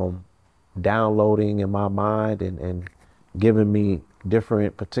know, downloading in my mind and giving me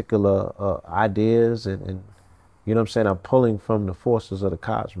different particular ideas and you know what I'm saying? I'm pulling from the forces of the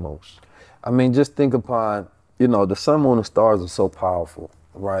cosmos. I mean, just think upon, you know, the sun, moon, and stars are so powerful,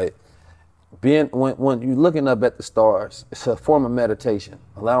 right? When you're looking up at the stars, it's a form of meditation,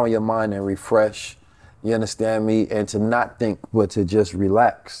 allowing your mind to refresh, you understand me, and to not think, but to just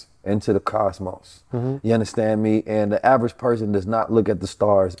relax into the cosmos. You understand me? And the average person does not look at the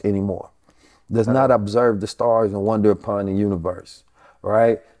stars anymore, does not observe the stars and wonder upon the universe,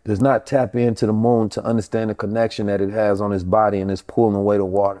 right? Does not tap into the moon to understand the connection that it has on its body and is pulling away the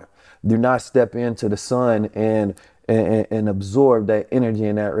water. Do not step into the sun and absorb that energy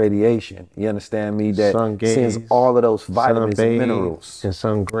and that radiation. You understand me? That sends all of those vitamins and minerals. And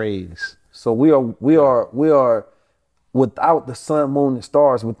sun grays. So we are without the sun, moon, and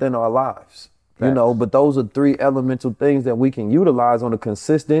stars within our lives. Facts. You know, but those are three elemental things that we can utilize on a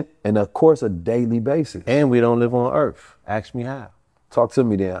consistent and of course a daily basis. And we don't live on Earth. Ask me how. Talk to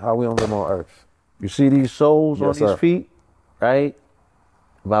me then. How we don't live on Earth? You see these soles on these feet, right?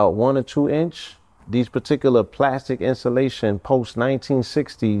 About 1 or 2 inch. These particular plastic insulation post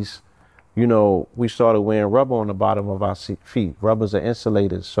 1960s, you know, we started wearing rubber on the bottom of our feet. Rubbers are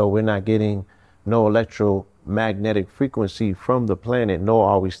insulators, so we're not getting no electromagnetic frequency from the planet, nor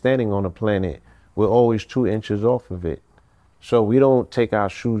are we standing on the planet. We're always 2 inches off of it. So we don't take our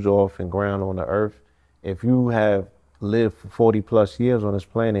shoes off and ground on the earth. If you have lived for 40 plus years on this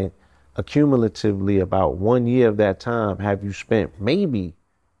planet, accumulatively about 1 year of that time have you spent maybe,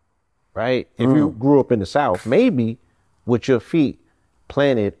 right? If you grew up in the South, maybe with your feet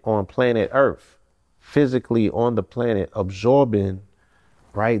planted on planet Earth, physically on the planet, absorbing,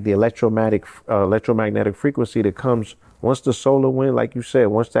 right, the electromagnetic frequency that comes once the solar wind, like you said,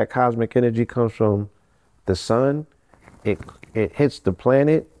 once that cosmic energy comes from the sun, it hits the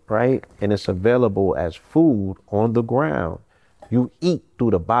planet, right? And it's available as food on the ground. You eat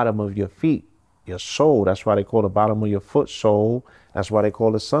through the bottom of your feet, your soul. That's why they call the bottom of your foot soul. That's why they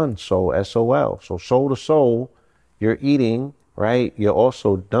call the sun soul, S-O-L. So soul to soul, you're eating, right? You're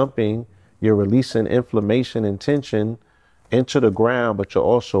also dumping, you're releasing inflammation and tension into the ground, but you're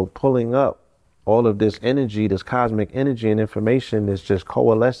also pulling up all of this energy, this cosmic energy and information that's just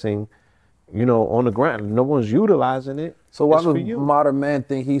coalescing, you know, on the ground. No one's utilizing it. So why does modern man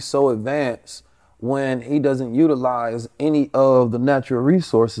think he's so advanced when he doesn't utilize any of the natural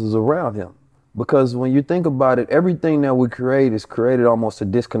resources around him? Because when you think about it, everything that we create is created almost to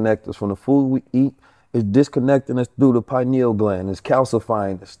disconnect us from the food we eat. It's disconnecting us through the pineal gland. It's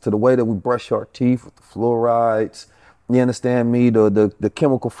calcifying us to the way that we brush our teeth with the fluorides. You understand me? The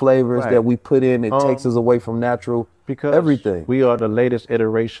chemical flavors that we put in, it takes us away from natural everything. We are the latest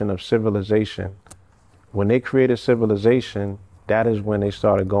iteration of civilization. When they created civilization, that is when they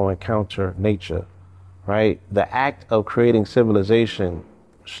started going counter nature, right? The act of creating civilization,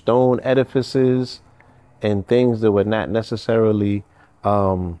 stone edifices and things that were not necessarily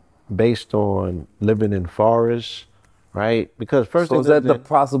based on living in forests, right? Because first, so is that the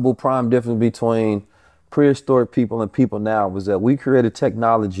possible prime difference between prehistoric people and people now, was that we created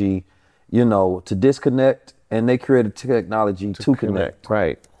technology, you know, to disconnect, and they created technology to connect.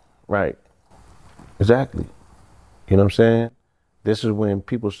 Right. Exactly. You know what I'm saying? This is when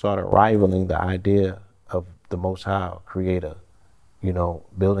people started rivaling the idea of the Most High Creator, you know,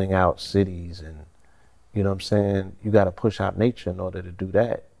 building out cities and, you know what I'm saying? You got to push out nature in order to do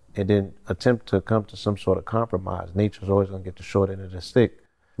that. And then attempt to come to some sort of compromise. Nature's always going to get the short end of the stick.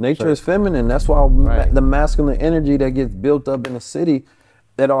 Nature is feminine. That's why the masculine energy that gets built up in the city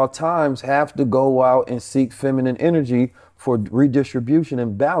at all times have to go out and seek feminine energy for redistribution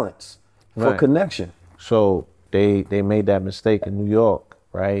and balance, for connection. So they made that mistake in New York,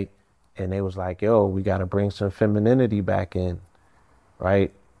 right? And they was like, yo, we got to bring some femininity back in,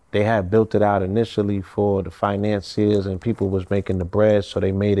 right? They had built it out initially for the financiers and people was making the bread, so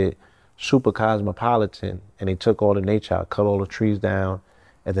they made it super cosmopolitan, and they took all the nature out, cut all the trees down,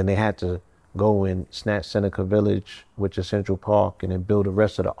 and then they had to go and snatch Seneca Village, which is Central Park, and then build the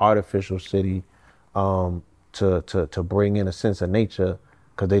rest of the artificial city to bring in a sense of nature,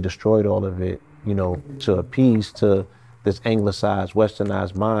 because they destroyed all of it, you know, to appease to this anglicized,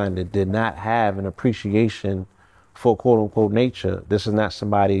 westernized mind that did not have an appreciation for quote unquote nature. This is not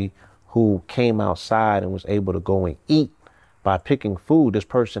somebody who came outside and was able to go and eat by picking food. This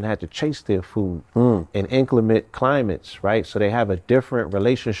person had to chase their food in inclement climates, right? So they have a different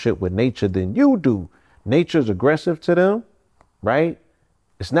relationship with nature than you do. Nature's aggressive to them, right?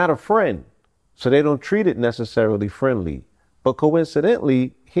 It's not a friend. So they don't treat it necessarily friendly. But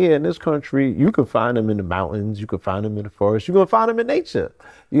coincidentally, here in this country, you can find them in the mountains, you can find them in the forest, you can find them in nature.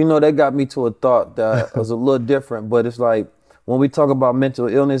 You know, that got me to a thought that was a little different, but it's like when we talk about mental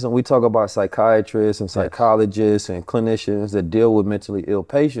illness and we talk about psychiatrists and psychologists and clinicians that deal with mentally ill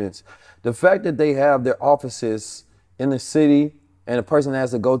patients, the fact that they have their offices in the city and a person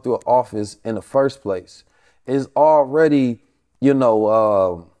has to go through an office in the first place is already, you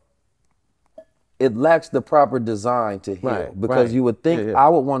know, it lacks the proper design to heal, because you would think I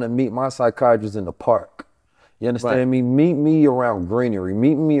would want to meet my psychiatrist in the park. You understand me? Meet me around greenery,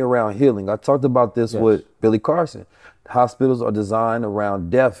 meet me around healing. I talked about this with Billy Carson. Hospitals are designed around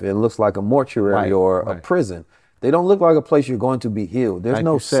death. It looks like a mortuary or a prison. They don't look like a place you're going to be healed. There's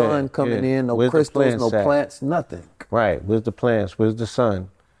no sun coming in, no crystals, no plants, nothing. Right, where's the plants, where's the sun?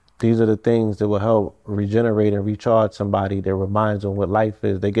 These are the things that will help regenerate and recharge somebody, that reminds them what life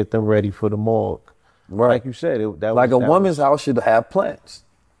is. They get them ready for the morgue. Right. Like you said, a woman's house should have plants.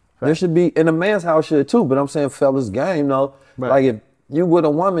 There should be, and a man's house should too, but I'm saying fellas game, though. Like if you with a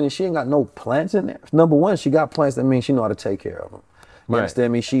woman and she ain't got no plants in there, number one, she got plants, that means she know how to take care of them. You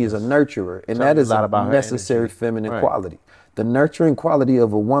understand me? She is a nurturer, and that is a necessary feminine quality. The nurturing quality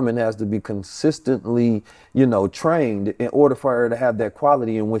of a woman has to be consistently, you know, trained in order for her to have that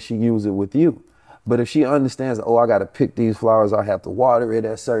quality in which she use it with you. But if she understands, oh, I got to pick these flowers, I have to water it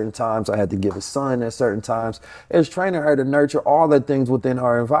at certain times, I have to give it sun at certain times, it's training her to nurture all the things within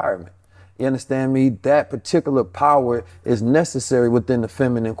her environment. You understand me? That particular power is necessary within the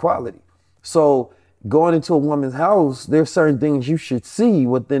feminine quality. So going into a woman's house, there's certain things you should see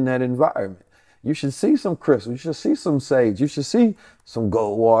within that environment. You should see some crystals, you should see some sage, you should see some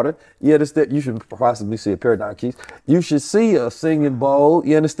gold water. You understand? You should possibly see a paradigm keys. You should see a singing bowl.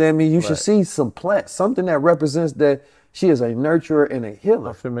 You understand me? You should see some plants, something that represents that she is a nurturer and a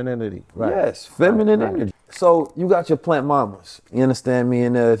healer. Femininity. Yes, feminine energy. So you got your plant mamas. You understand me?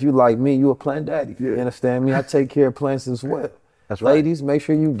 And if you like me, you a plant daddy. You understand me? I take care of plants as well. That's Ladies, make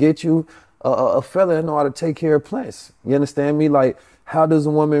sure you get you a fella that know how to take care of plants. You understand me? Like, how does a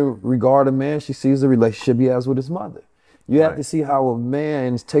woman regard a man? She sees the relationship he has with his mother. You have to see how a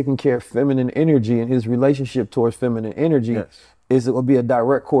man is taking care of feminine energy and his relationship towards feminine energy is it will be a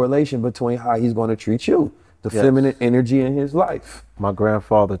direct correlation between how he's going to treat you, the feminine energy in his life. My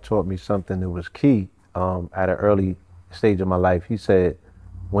grandfather taught me something that was key at an early stage of my life. He said,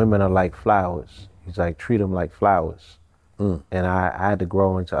 women are like flowers. He's like, treat them like flowers. And I had to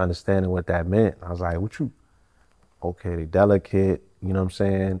grow into understanding what that meant. I was like, okay, they delicate, you know what I'm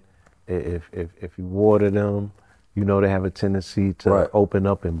saying? If you water them, you know they have a tendency to open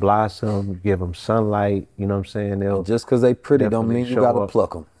up and blossom. You give them sunlight, you know what I'm saying? They'll just because they pretty don't mean you gotta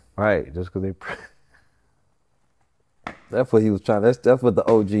pluck them. Right, just because they pretty. That's what he was trying, that's what the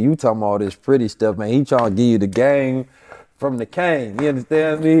OG, you talking about all this pretty stuff, man. He trying to give you the game from the cane, you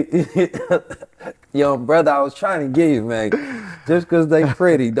understand me? Yo, brother, I was trying to give you, man. Just because they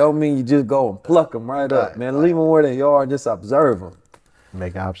pretty don't mean you just go and pluck them right up, man. Leave them where they are and just observe them.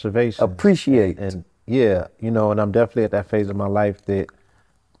 Make observations. Appreciate. And yeah, you know, and I'm definitely at that phase of my life that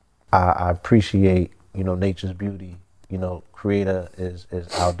I appreciate, you know, nature's beauty. You know, Creator is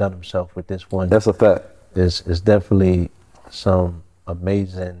outdone himself with this one. That's a fact. It's definitely some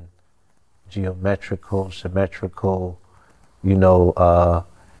amazing geometrical, symmetrical, you know,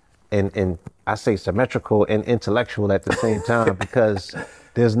 and I say symmetrical and intellectual at the same time, because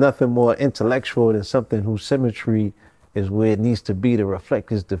there's nothing more intellectual than something whose symmetry is where it needs to be to reflect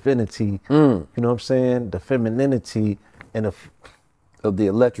his divinity. You know what I'm saying? The femininity and of the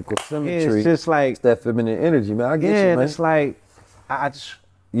electrical symmetry. It's just like, it's that feminine energy, man. I get you, man. And it's like, I just,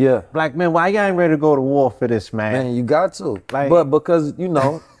 yeah. Black men, why y'all ain't ready to go to war for this, man? Man, you got to. Like, but because, you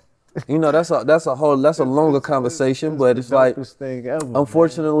know, that's a longer conversation, but it's like, thing ever,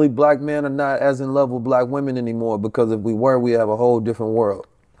 unfortunately, Black men are not as in love with Black women anymore, because if we were, we have a whole different world.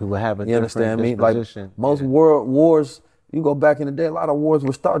 We would have a you different understand me? Like most world wars, you go back in the day, a lot of wars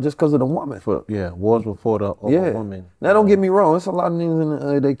were started just because of the woman. Wars were fought over women. Now, don't get me wrong, it's a lot of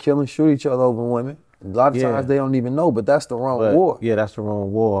niggas they kill and shoot each other over women. A lot of times they don't even know, but that's the wrong war. Yeah, that's the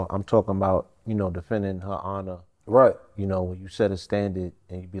wrong war. I'm talking about, you know, defending her honor. Right. You know, when you set a standard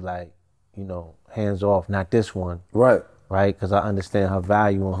and you be like, you know, hands off, not this one. Right. Right? Because I understand her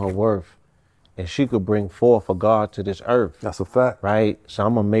value and her worth. And she could bring forth a God to this earth. That's a fact. Right? So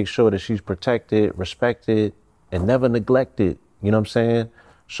I'm going to make sure that she's protected, respected, and never neglected. You know what I'm saying?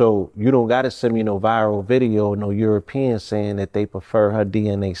 So you don't got to send me no viral video, no European saying that they prefer her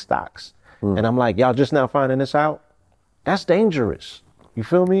DNA stocks. And I'm like, y'all just now finding this out? That's dangerous. You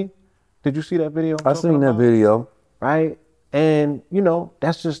feel me? Did you see that video? I seen that video. Right? And, you know,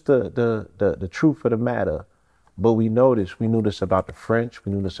 that's just the truth of the matter. But we knew this about the French,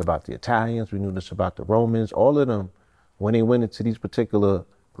 we knew this about the Italians, we knew this about the Romans, all of them, when they went into these particular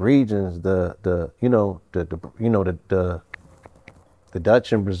regions, the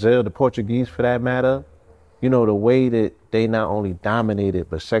Dutch and Brazil, the Portuguese for that matter, you know, the way that they not only dominated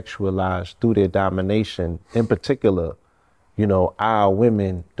but sexualized through their domination, in particular, you know, our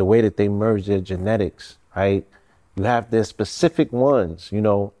women, the way that they merge their genetics, right? You have their specific ones, you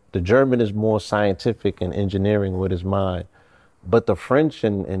know, the German is more scientific and engineering with his mind, but the French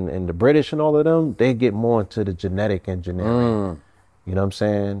and the British and all of them, they get more into the genetic engineering. You know what I'm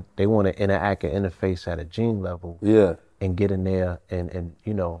saying? They want to interact and interface at a gene level. Yeah. And get in there and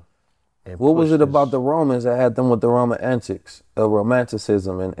you know. And what was it about the Romans that had them with the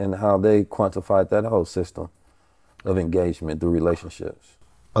romanticism and how they quantified that whole system of engagement through relationships?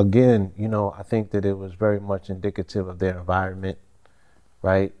 Again, you know, I think that it was very much indicative of their environment,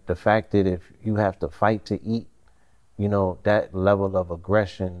 right? The fact that if you have to fight to eat, you know, that level of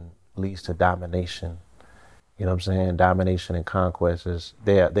aggression leads to domination. You know what I'm saying? Domination and conquest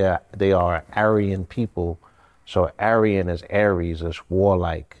they are Aryan people. So Aryan is Aries, is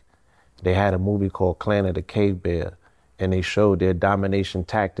warlike. They had a movie called Clan of the Cave Bear, and they showed their domination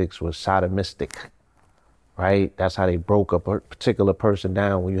tactics was sodomistic, right? That's how they broke a particular person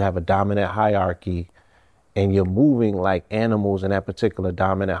down. When you have a dominant hierarchy and you're moving like animals in that particular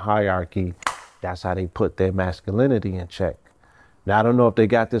dominant hierarchy, that's how they put their masculinity in check. Now, I don't know if they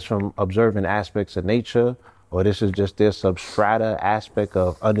got this from observing aspects of nature, or this is just their substrata aspect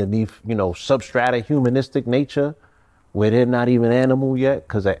of underneath, you know, substrata humanistic nature, where they're not even animal yet,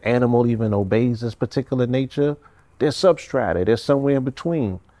 because an animal even obeys this particular nature. They're substrata, they're somewhere in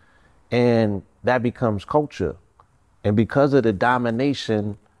between. And that becomes culture. And because of the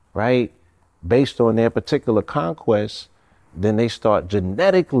domination, right, based on their particular conquest, then they start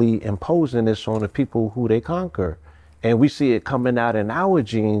genetically imposing this on the people who they conquer. And we see it coming out in our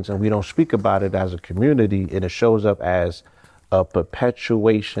genes, and we don't speak about it as a community, and it shows up as a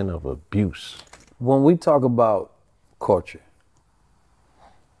perpetuation of abuse. When we talk about culture,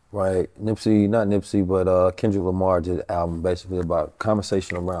 right? Not Nipsey, but Kendrick Lamar did an album basically about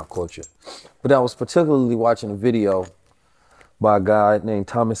conversation around culture. But I was particularly watching a video by a guy named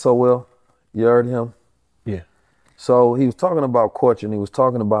Tommy Sowell. You heard him? Yeah. So he was talking about culture, and he was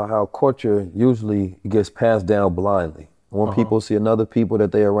talking about how culture usually gets passed down blindly. When people see another people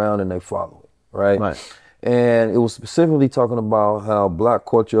that they're around and they follow it, right? Right. And it was specifically talking about how black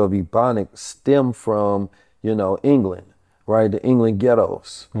culture of Ebonics stemmed from, you know, England, right? The England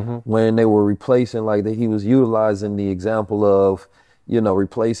ghettos, when they were replacing, like he was utilizing the example of, you know,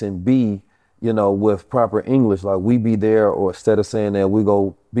 replacing be, you know, with proper English, like we be there, or instead of saying that we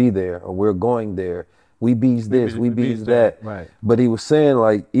go be there or we're going there, we bees this, we bees that. Right. But he was saying,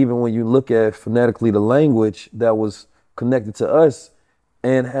 like, even when you look at phonetically the language that was connected to us,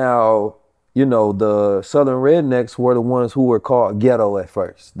 and how, you know, the Southern rednecks were the ones who were called ghetto at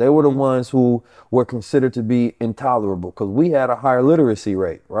first. They were the ones who were considered to be intolerable because we had a higher literacy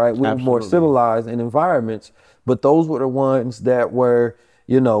rate, right? We were more civilized in environments, but those were the ones that were,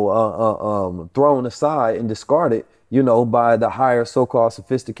 you know, thrown aside and discarded, you know, by the higher so-called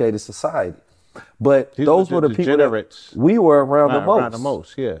sophisticated society. But those were the people that we were around the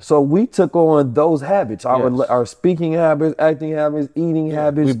most. Yeah. So we took on those habits, our speaking habits, acting habits, eating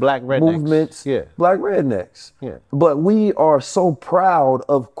habits, we black rednecks. Movements, black rednecks. Yeah. But we are so proud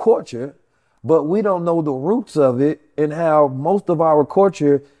of culture, but we don't know the roots of it and how most of our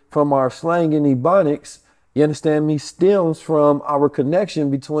culture, from our slang and ebonics, you understand me, stems from our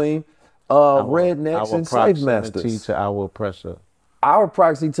connection between rednecks and slave masters. To our oppressor. Our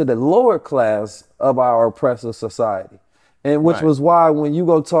proxy to the lower class of our oppressive society. And which was why when you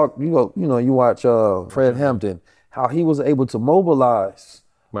go talk, you watch Fred Hampton, how he was able to mobilize,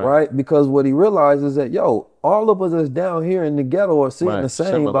 right? Because what he realized is that, all of us that's down here in the ghetto are seeing the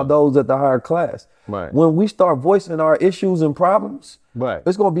same by those at the higher class. Right. When we start voicing our issues and problems,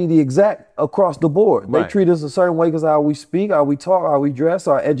 it's going to be the exact across the board. They treat us a certain way because how we speak, how we talk, how we dress,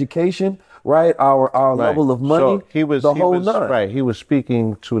 our education, right? Our level of money, so he was nine. Right. He was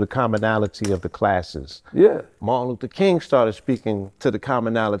speaking to the commonality of the classes. Yeah. Martin Luther King started speaking to the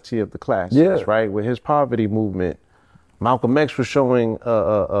commonality of the classes, right? With his poverty movement. Malcolm X was showing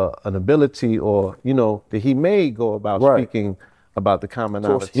an ability, or, that he may go about speaking about the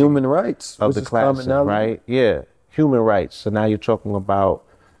commonality. So human rights of the classes, right? Yeah. Human rights. So now you're talking about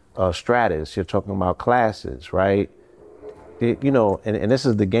stratus, you're talking about classes, right? And this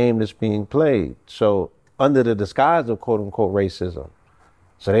is the game that's being played. So under the disguise of quote unquote racism,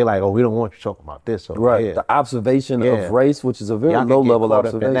 So they like, oh, we don't want you talking about this. Over Right. here. The observation Yeah. of race, which is a very Y'all can low get level caught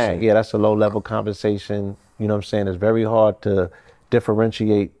up in that. observation. Yeah, that's a low level conversation. You know what I'm saying? It's very hard to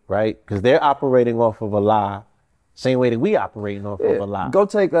differentiate, right? Because they're operating off of a lie, same way that we operating off of a lie. Go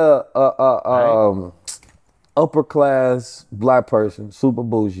take a upper class black person, super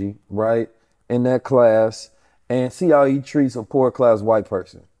bougie, right, in that class, and see how he treats a poor class white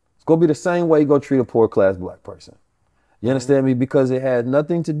person. It's gonna be the same way you go treat a poor class black person. You understand me? Because it had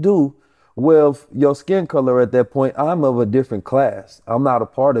nothing to do with your skin color at that point. I'm of a different class. I'm not a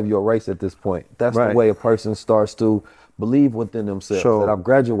part of your race at this point. That's the way a person starts to believe within themselves that I've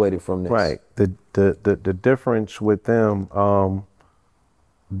graduated from this. Right. The difference with them,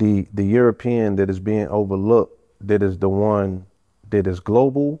 the European that is being overlooked, that is the one that is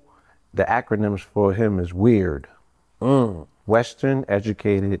global, the acronyms for him is WEIRD. Western,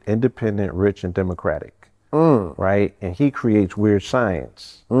 educated, independent, rich, and democratic. Right? And he creates weird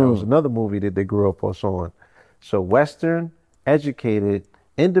science. That was another movie that they grew up on. So Western, educated,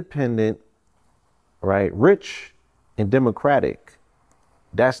 independent, right, rich, and democratic.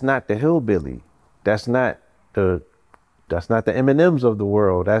 That's not the hillbilly. That's not the M&Ms of the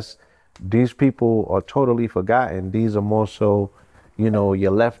world. These people are totally forgotten. These are more so,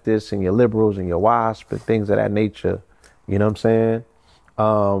 your leftists and your liberals and your WASP and things of that nature. You know what I'm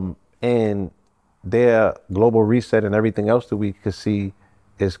saying? And their global reset and everything else that we could see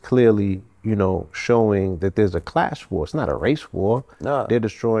is clearly, showing that there's a class war. It's not a race war. Nah. They're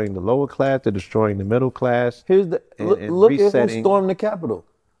destroying the lower class. They're destroying the middle class. Look at who stormed the Capitol.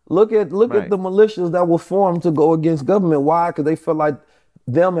 Look at the militias that were formed to go against government. Why? Because they feel like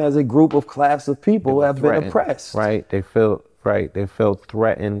them as a group of class of people have been oppressed. Right. They felt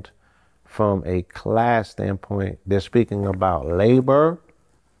threatened from a class standpoint. They're speaking about labor,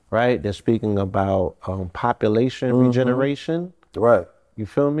 right? They're speaking about population regeneration. Right. You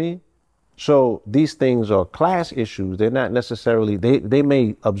feel me? So these things are class issues. They're not necessarily, they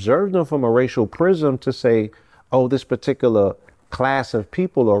may observe them from a racial prism to say, oh, this particular class of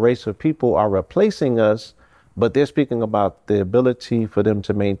people or race of people are replacing us, but they're speaking about the ability for them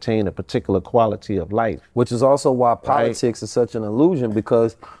to maintain a particular quality of life. Which is also why politics is such an illusion,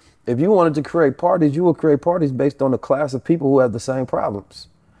 because if you wanted to create parties, you would create parties based on a class of people who have the same problems.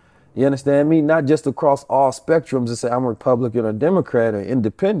 You understand me? Not just across all spectrums and say I'm a Republican or Democrat or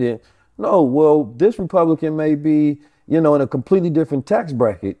independent. No, well, this Republican may be, in a completely different tax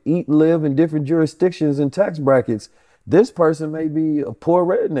bracket, eat and live in different jurisdictions and tax brackets. This person may be a poor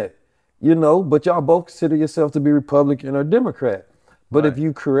redneck, but y'all both consider yourself to be Republican or Democrat. But if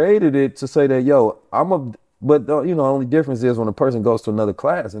you created it to say that, the only difference is when a person goes to another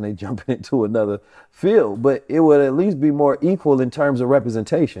class and they jump into another field, but it would at least be more equal in terms of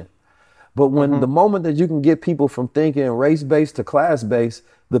representation. But when the moment that you can get people from thinking race-based to class-based,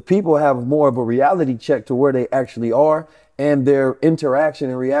 the people have more of a reality check to where they actually are and their interaction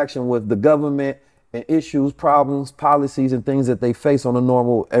and reaction with the government and issues, problems, policies, and things that they face on a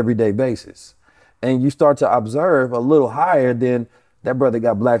normal everyday basis. And you start to observe a little higher than that brother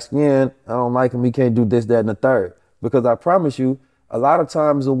got black skin, I don't like him, he can't do this, that, and the third. Because I promise you, a lot of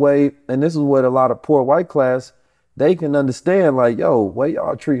times the way, and this is what a lot of poor white class, they can understand like, way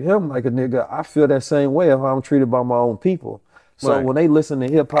y'all treat him like a nigga, I feel that same way of how I'm treated by my own people. So when they listen to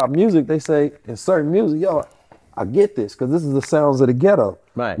hip hop music, they say in certain music, I get this, because this is the sounds of the ghetto,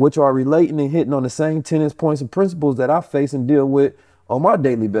 which are relating and hitting on the same tenets, points, and principles that I face and deal with on my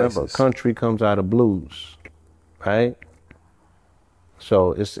daily basis. Remember, country comes out of blues, right?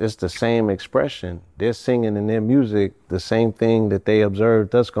 So it's the same expression. They're singing in their music the same thing that they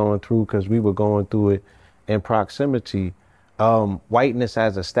observed us going through because we were going through it in proximity. Whiteness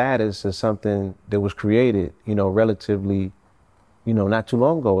as a status is something that was created, relatively, not too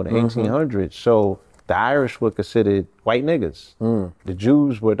long ago in the 1800s. So the Irish were considered white niggas. The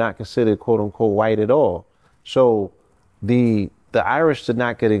Jews were not considered quote unquote white at all. So the Irish did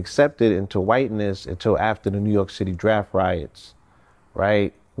not get accepted into whiteness until after the New York City draft riots,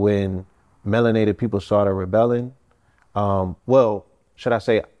 right? When melanated people started rebelling. Should I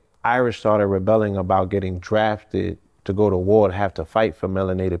say Irish started rebelling about getting drafted to go to war to have to fight for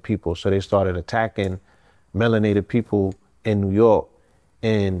melanated people. So they started attacking melanated people in New York.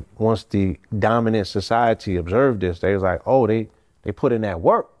 And once the dominant society observed this, they was like, oh, they put in that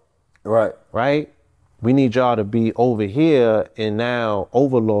work. Right? We need y'all to be over here and now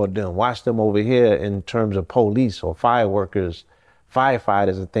overlord them. Watch them over here in terms of police or fire workers,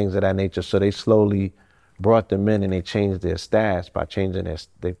 firefighters and things of that nature. So they slowly brought them in and they changed their status by changing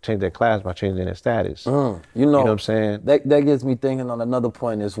their class by changing their status. You know what I'm saying? That gets me thinking on another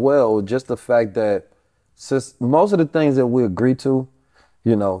point as well, just the fact that since most of the things that we agree to,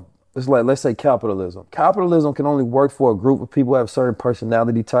 You know, it's like, let's say capitalism. Capitalism can only work for a group of people who have certain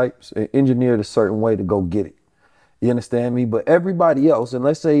personality types and engineered a certain way to go get it. You understand me? But everybody else, and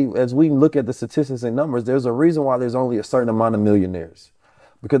let's say as we look at the statistics and numbers, there's a reason why there's only a certain amount of millionaires.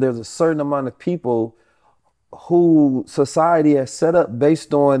 Because there's a certain amount of people who society has set up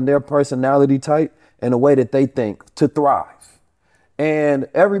based on their personality type and the way that they think to thrive. And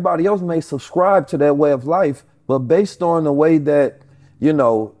everybody else may subscribe to that way of life, but based on the way that, you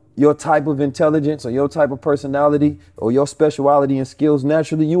know, your type of intelligence or your type of personality or your speciality and skills,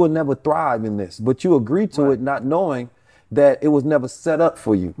 naturally, you will never thrive in this. But you agree to it not knowing that it was never set up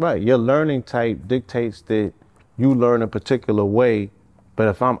for you. Right. Your learning type dictates that you learn a particular way. But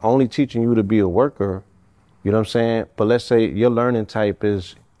if I'm only teaching you to be a worker, you know what I'm saying? But let's say your learning type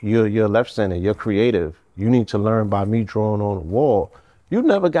is you're left-centered, you're creative. You need to learn by me drawing on a wall. You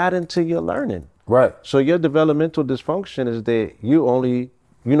never got into your learning. Right. So your developmental dysfunction is that you only,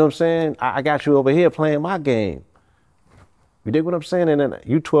 you know what I'm saying? I got you over here playing my game. You dig what I'm saying? And then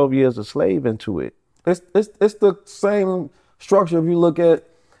you 12 years a slave into it. It's the same structure if you look at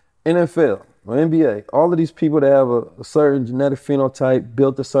NFL or NBA. All of these people that have a certain genetic phenotype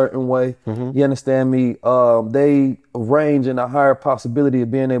built a certain way, you understand me? They range in a higher possibility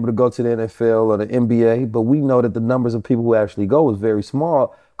of being able to go to the NFL or the NBA, but we know that the numbers of people who actually go is very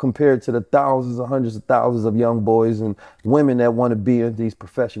small compared to the thousands or hundreds of thousands of young boys and women that want to be in these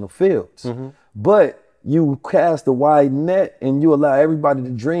professional fields. But you cast a wide net and you allow everybody to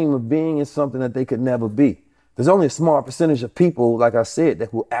dream of being in something that they could never be. There's only a small percentage of people, like I said, that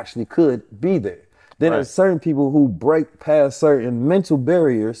who actually could be there. Then there's certain people who break past certain mental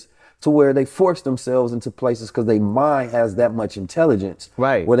barriers to where they force themselves into places because their mind has that much intelligence.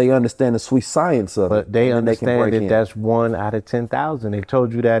 Right. Where they understand the sweet science of it. But they understand that that's 1 out of 10,000. They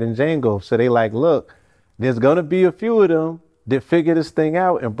told you that in Django. So they like, look, there's going to be a few of them that figure this thing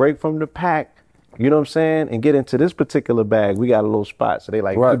out and break from the pack. You know what I'm saying? And get into this particular bag. We got a little spot. So they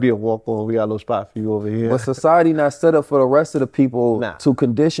like, could be a walk on. We got a little spot for you over here. But society not set up for the rest of the people to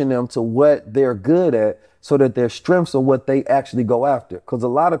condition them to what they're good at so that their strengths are what they actually go after. Because a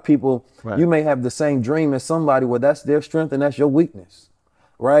lot of people, you may have the same dream as somebody where that's their strength and that's your weakness,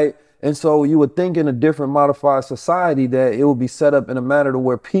 right? And so you would think in a different modified society that it would be set up in a manner to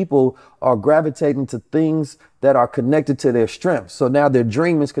where people are gravitating to things that are connected to their strengths. So now their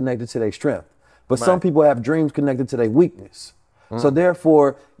dream is connected to their strength. But some people have dreams connected to their weakness. So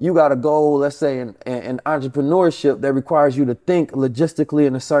therefore, you got to go, let's say, in entrepreneurship that requires you to think logistically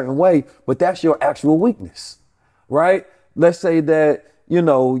in a certain way, but that's your actual weakness, right? Let's say that, you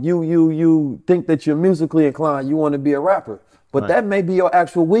know, you think that you're musically inclined, you want to be a rapper, but that may be your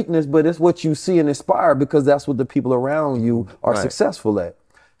actual weakness, but it's what you see and inspire because that's what the people around you are successful at.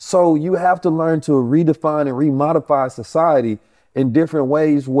 So you have to learn to redefine and remodify society in different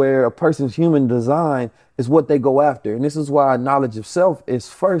ways where a person's human design is what they go after. And this is why knowledge of self is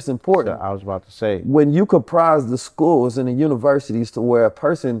first important. I was about to say. When you comprise the schools and the universities to where a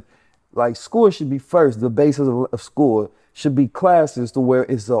person, like school should be first, the basis of school should be classes to where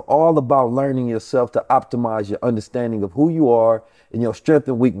it's all about learning yourself to optimize your understanding of who you are and your strengths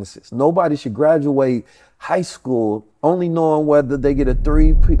and weaknesses. Nobody should graduate high school only knowing whether they get a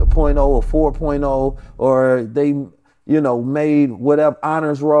 3.0 or 4.0 or they, you know, made whatever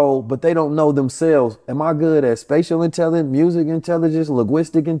honors roll, but they don't know themselves. Am I good at spatial intelligence, music intelligence,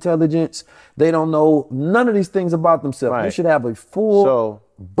 linguistic intelligence? They don't know none of these things about themselves. You should have a full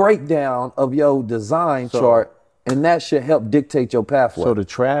breakdown of your design chart, and that should help dictate your pathway. So the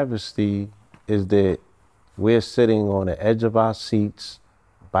travesty is that we're sitting on the edge of our seats,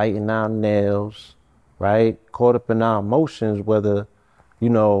 biting our nails, right? Caught up in our emotions, whether, you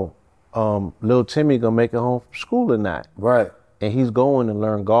know, little Timmy gonna make it home from school or not. Right. And he's going to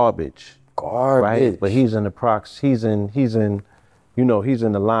learn garbage. Right? But he's in the he's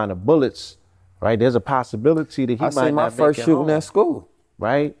in the line of bullets, right? There's a possibility that he might not make it home. I see my first shooting at school.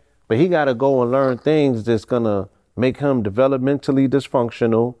 Right? But he gotta go and learn things that's gonna make him developmentally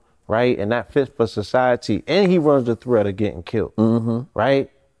dysfunctional, right? And not fit for society. And he runs the threat of getting killed. Right?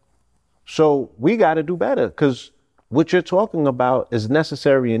 So we gotta do better, because what you're talking about is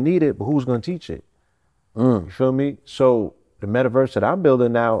necessary and needed, but who's going to teach it? You feel me? So the metaverse that I'm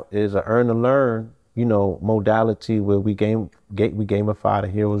building now is a earn and learn, you know, modality where we gamify the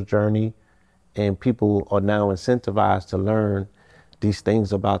hero's journey, and people are now incentivized to learn these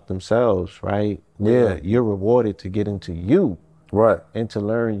things about themselves, right? Yeah. You're rewarded to get into you. Right. And to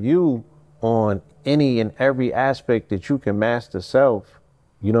learn you on any and every aspect that you can master self.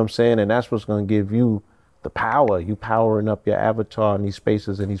 You know what I'm saying? And that's what's going to give you the power. You powering up your avatar in these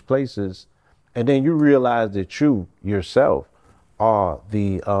spaces and these places. And then you realize that you yourself are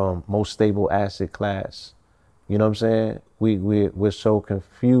the most stable asset class. You know what I'm saying? We're so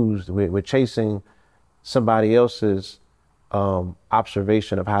confused. We're chasing somebody else's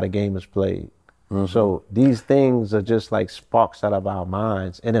observation of how the game is played. So these things are just like sparks out of our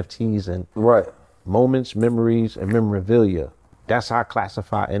minds, NFTs and moments, memories, and memorabilia. That's how I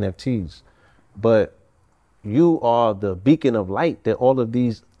classify NFTs. But you are the beacon of light that all of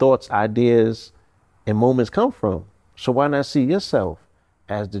these thoughts, ideas, and moments come from. So why not see yourself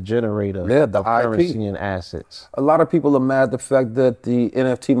as the generator of currency and assets? A lot of people are mad at the fact that the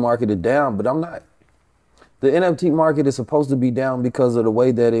NFT market is down, but I'm not. The NFT market is supposed to be down because of the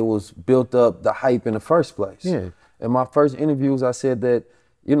way that it was built up, the hype in the first place. Yeah. In my first interviews, I said that,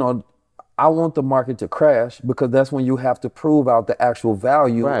 you know, I want the market to crash because that's when you have to prove out the actual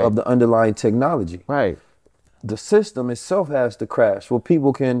value of the underlying technology. Right. The system itself has to crash where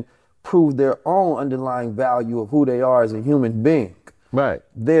people can prove their own underlying value of who they are as a human being. Right.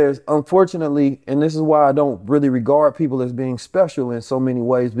 There's, unfortunately, and this is why I don't really regard people as being special in so many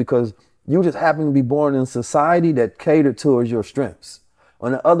ways, because you just happen to be born in a society that catered towards your strengths.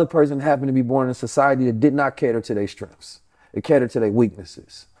 And the other person happened to be born in a society that did not cater to their strengths. It catered to their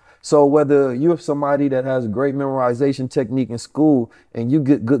weaknesses. So whether you're somebody that has a great memorization technique in school and you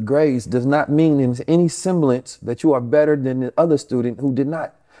get good grades does not mean in any semblance that you are better than the other student who did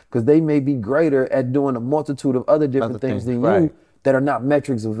not. Because they may be greater at doing a multitude of other different things than you that are not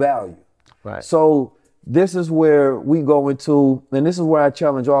metrics of value. Right. So this is where we go into, and this is where I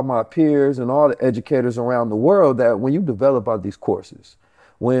challenge all my peers and all the educators around the world, that when you develop out these courses,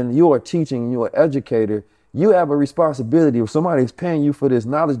 when you are teaching, you're an educator, you have a responsibility. If somebody is paying you for this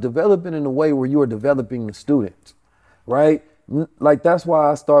knowledge, develop it in a way where you are developing the student, right? Like, that's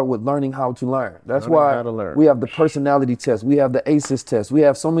why I start with learning how to learn. That's why we have the personality test. We have the ACEs test. We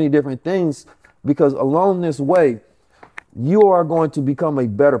have so many different things, because along this way, you are going to become a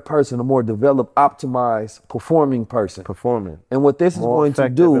better person, a more developed, optimized, performing person. And what this is going to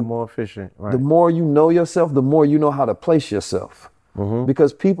do, and more efficient. Right. The more you know yourself, the more you know how to place yourself.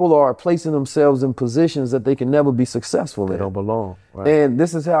 Because people are placing themselves in positions that they can never be successful in. They don't belong. Right. And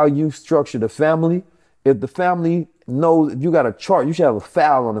this is how you structure the family. If the family knows, if you got a chart, you should have a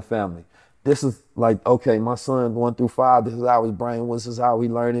file on the family. This is like, okay, my son 1 through 5, this is how his brain was, this is how he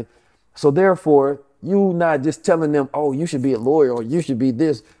learning. So therefore, you not just telling them, oh, you should be a lawyer, or you should be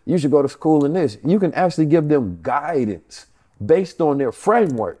this, you should go to school in this. You can actually give them guidance based on their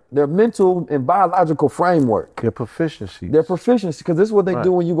framework, their mental and biological framework. Their proficiency. Because this is what they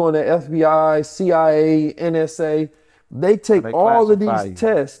do when you go in the FBI, CIA, NSA. They take all of these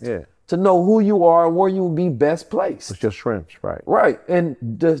tests to know who you are and where you will be best placed. It's your strengths, right? Right. And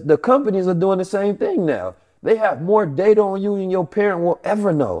the companies are doing the same thing now. They have more data on you than your parent will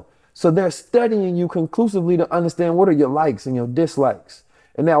ever know. So they're studying you conclusively to understand what are your likes and your dislikes.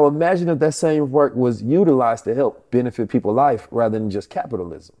 And now imagine if that same work was utilized to help benefit people's life rather than just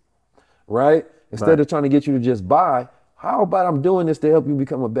capitalism, right? Instead of trying to get you to just buy, how about I'm doing this to help you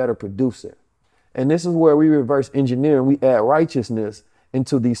become a better producer? And this is where we reverse engineer and we add righteousness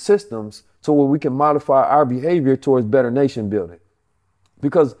into these systems to where we can modify our behavior towards better nation building.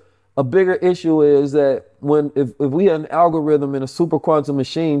 Because a bigger issue is that if we had an algorithm in a super quantum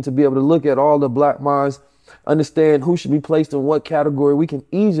machine to be able to look at all the black minds, understand who should be placed in what category, we can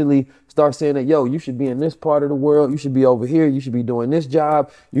easily start saying that, yo, you should be in this part of the world, you should be over here, you should be doing this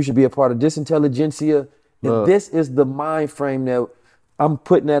job, you should be a part of this intelligentsia. And this is the mind frame that I'm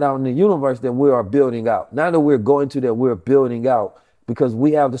putting that out in the universe that we are building out. Not that we're going to, that we're building out, because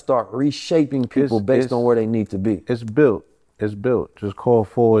we have to start reshaping people based on where they need to be. It's built. It's built. Just call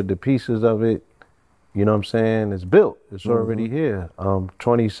forward the pieces of it. You know what I'm saying? It's built. It's already here.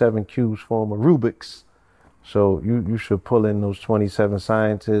 27 cubes form a Rubik's. So you should pull in those 27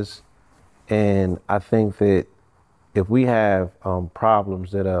 scientists. And I think that if we have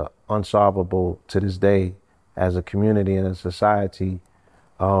problems that are unsolvable to this day as a community and a society,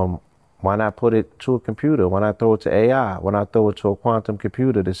 why not put it to a computer? Why not throw it to AI? Why not throw it to a quantum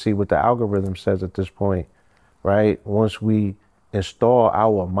computer to see what the algorithm says at this point, right? Once we install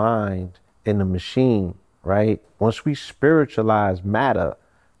our mind in the machine, right? Once we spiritualize matter,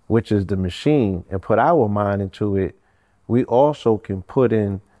 which is the machine, and put our mind into it, we also can put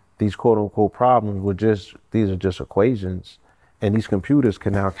in these quote unquote problems with these are just equations. And these computers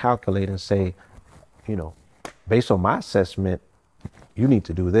can now calculate and say, you know, based on my assessment, you need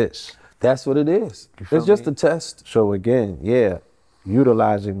to do this. That's what it is. It's just a test. So again,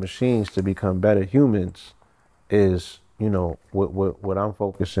 utilizing machines to become better humans is, you know, what I'm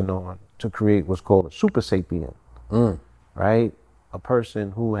focusing on to create what's called a super sapien, right? A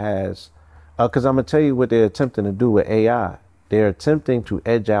person who has, because I'm gonna tell you what they're attempting to do with AI. they're attempting to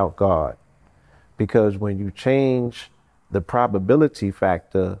edge out God. Because when you change the probability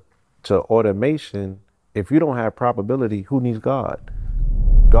factor to automation, if you don't have probability, who needs God?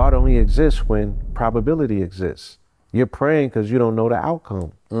 God only exists when probability exists. You're praying because you don't know the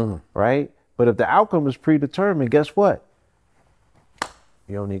outcome, right? But if the outcome is predetermined, guess what?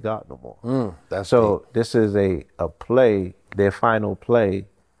 You don't need God no more. So this is a play, their final play,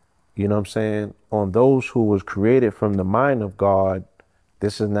 you know what I'm saying, on those who was created from the mind of God.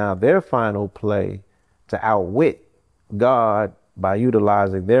 This is now their final play to outwit God by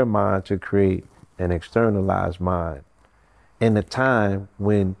utilizing their mind to create an externalized mind. In a time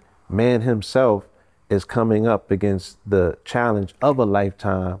when man himself is coming up against the challenge of a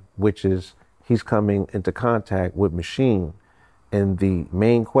lifetime, which is he's coming into contact with machine. And the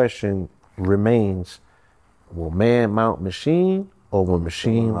main question remains, will man mount machine or will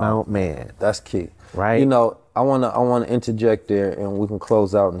machine mount man? That's key. Right. You know, I wanna interject there, and we can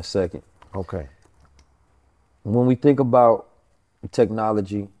close out in a second. Okay. When we think about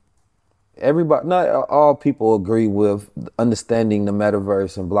technology, everybody, not all people agree with understanding the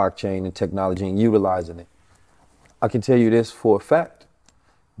metaverse and blockchain and technology and utilizing it. I can tell you this for a fact,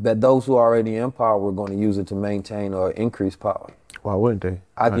 that those who are already in power are going to use it to maintain or increase power. Why wouldn't they?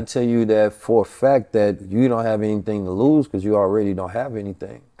 I can tell you that for a fact that you don't have anything to lose because you already don't have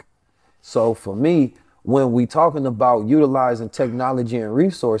anything. So for me, when we talking about utilizing technology and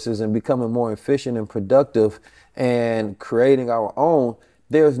resources and becoming more efficient and productive and creating our own,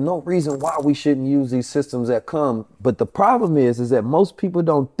 there's no reason why we shouldn't use these systems that come. But the problem is that most people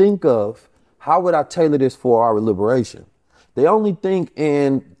don't think of, how would I tailor this for our liberation? They only think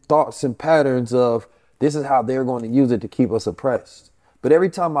in thoughts and patterns of, this is how they're going to use it to keep us oppressed. But every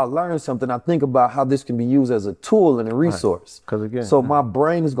time I learn something, I think about how this can be used as a tool and a resource. Right. Again, so my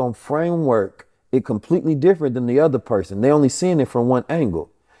brain is going to framework it completely different than the other person. They only seeing it from one angle.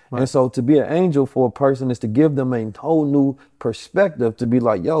 Right. And so to be an angel for a person is to give them a whole new perspective, to be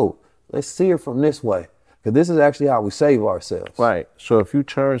like, yo, let's see it from this way. Because this is actually how we save ourselves. Right. So if you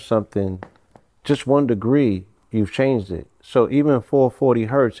turn something just 1 degree, you've changed it. So even 440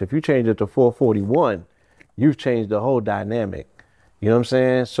 hertz, if you change it to 441, you've changed the whole dynamic. You know what I'm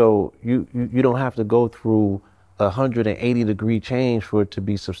saying? So you don't have to go through 180 degree change for it to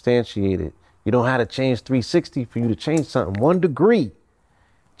be substantiated. You don't have to change 360 for you to change something. 1 degree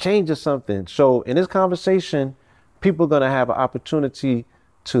changes something. So in this conversation, people are going to have an opportunity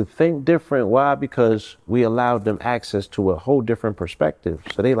to think different. Why? Because we allowed them access to a whole different perspective.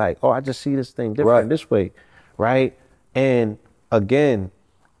 So they like, oh, I just see this thing different this way. Right. And again,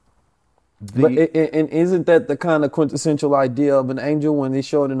 and isn't that the kind of quintessential idea of an angel when they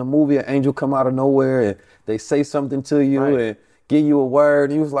show it in a movie, an angel come out of nowhere and they say something to you and give you a word,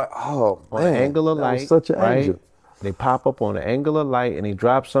 and he was like, oh man, on an angle of light, was such an angel. They pop up on an angle of light and they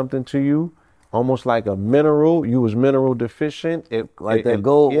drop something to you, almost like a mineral. You was mineral deficient. That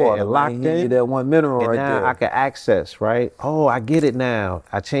gold water. It locked in. That one mineral right now there. I can access, right? Oh, I get it now.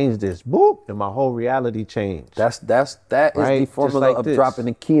 I changed this. Boop, and my whole reality changed. That is the formula of dropping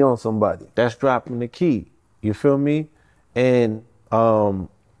the key on somebody. That's dropping the key. You feel me? And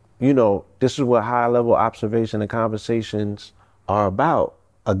you know, this is what high level observation and conversations are about.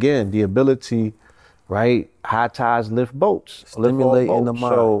 Again, the ability, right? High tides lift boats. Stimulating the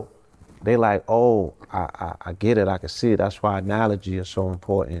mind. So they like, oh, I get it. I can see it. That's why analogy is so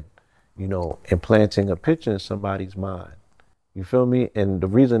important. You know, implanting a picture in somebody's mind. You feel me? And the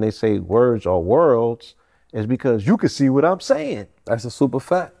reason they say words are worlds is because you can see what I'm saying. That's a super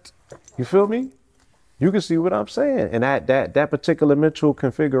fact. You feel me? You can see what I'm saying. And that particular mental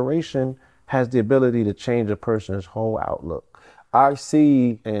configuration has the ability to change a person's whole outlook. I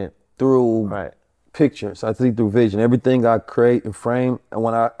see through pictures. I see through vision. Everything I create and frame, and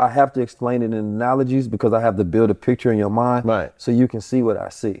when I have to explain it in analogies because I have to build a picture in your mind so you can see what I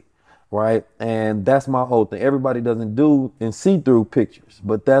see, right? And that's my whole thing. Everybody doesn't do and see through pictures,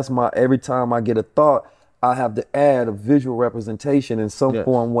 but that's every time I get a thought, I have to add a visual representation in some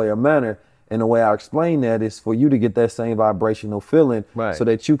form, way, or manner. And the way I explain that is for you to get that same vibrational feeling so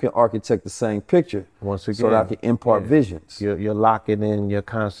that you can architect the same picture. Once again, so that I can impart visions. You're locking in your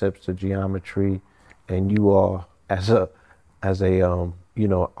concepts to geometry, and you are, as a you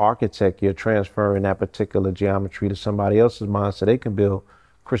know, architect, you're transferring that particular geometry to somebody else's mind so they can build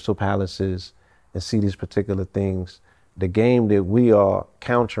crystal palaces and see these particular things. The game that we are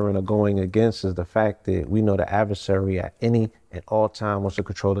countering or going against is the fact that we know the adversary at any and all time wants to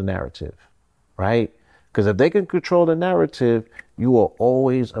control the narrative. Right? Because if they can control the narrative, you are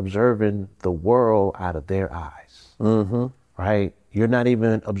always observing the world out of their eyes. Right? You're not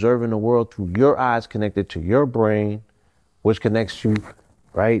even observing the world through your eyes connected to your brain, which connects you,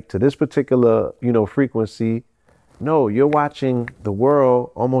 right, to this particular, frequency. No, you're watching the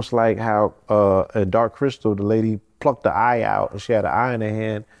world almost like how in Dark Crystal, the lady plucked the eye out and she had an eye in her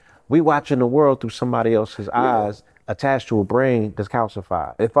hand. We watching the world through somebody else's eyes attached to a brain that's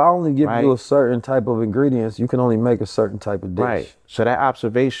calcified. If I only give right? you a certain type of ingredients, you can only make a certain type of dish. Right. So that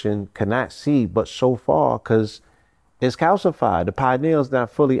observation cannot see but so far because it's calcified. The pineal's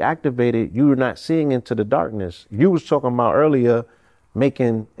not fully activated. You're not seeing into the darkness. You was talking about earlier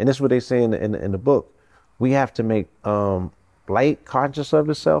making, and this is what they say in the book, we have to make light conscious of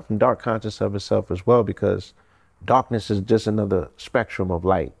itself and dark conscious of itself as well, because darkness is just another spectrum of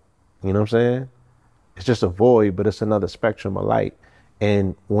light. You know what I'm saying? It's just a void, but it's another spectrum of light.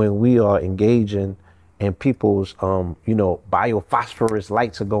 And when we are engaging and people's, biophosphorus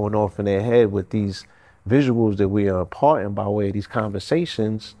lights are going off in their head with these visuals that we are imparting by way of these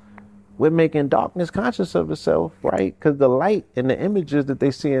conversations, we're making darkness conscious of itself, right? Because the light and the images that they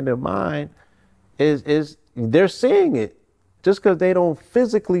see in their mind is they're seeing it. Just because they don't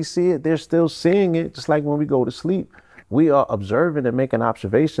physically see it, they're still seeing it. Just like when we go to sleep, we are observing and making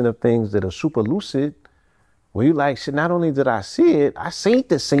observation of things that are super lucid. Where you like, shit, not only did I see it, I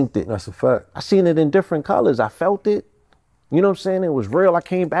synced it. That's a fact. I seen it in different colors. I felt it. You know what I'm saying? It was real. I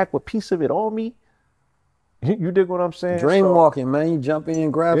came back with a piece of it on me. You dig what I'm saying? Dream walking, man. You jump in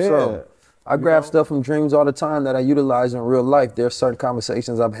and grab some. I grab stuff from dreams all the time that I utilize in real life. There's certain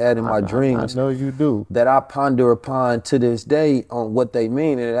conversations I've had in my dreams. I know you do. That I ponder upon to this day on what they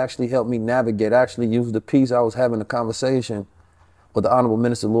mean, and it actually helped me navigate. I actually used the piece. I was having a conversation with the Honorable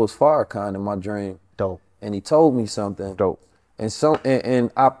Minister Louis Farrakhan in my dream. Dope. And he told me something. Dope.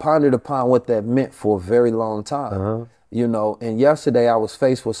 And I pondered upon what that meant for a very long time. And yesterday I was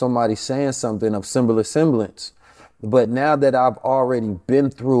faced with somebody saying something of similar semblance. But now that I've already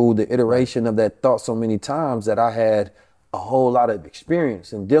been through the iteration of that thought so many times, that I had a whole lot of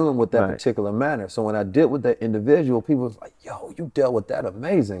experience in dealing with that particular matter. So when I dealt with that individual, people was like, yo, you dealt with that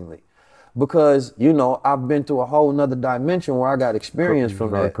amazingly. Because, I've been through a whole nother dimension where I got experience from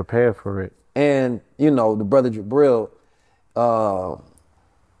that. Prepared for it. And, the brother Jabril,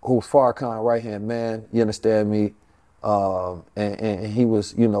 who was Farrakhan's right-hand man, you understand me? And he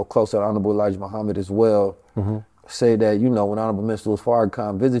was, close to the Honorable Elijah Muhammad as well. Say that, when Honorable Minister Louis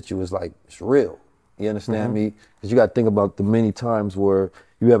Farrakhan visits you, it's like, it's real. You understand me? Because you got to think about the many times where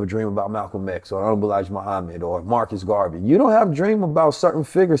you have a dream about Malcolm X or Honorable Elijah Muhammad or Marcus Garvey. You don't have a dream about certain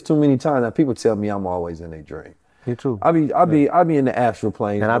figures too many times. Now, people tell me I'm always in a dream. Me too. I be in the astral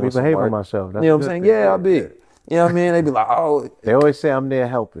plane. And I be behaving myself. That's you know what I'm saying? Yeah, I be. You know what I mean? They be like, oh. They always say I'm there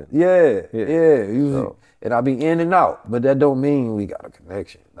helping. Yeah. Usually. And I be in and out, but that don't mean we got a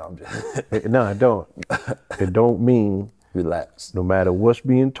connection. No, I'm just No, it don't. It don't mean relax. No matter what's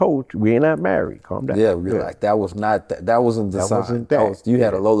being told, we ain't not married. Calm down. Yeah, relax. That was not that. That wasn't the sign. You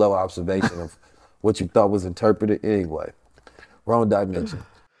had a low level observation of what you thought was interpreted anyway. Wrong dimension.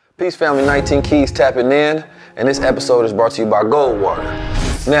 Peace family, 19 Keys tapping in, and this episode is brought to you by Goldwater.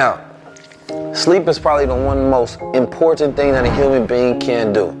 Now, sleep is probably the one most important thing that a human being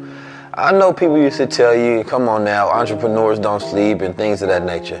can do. I know people used to tell you, come on now, entrepreneurs don't sleep and things of that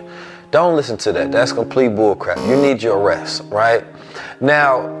nature. Don't listen to that. That's complete bullcrap. You need your rest, right?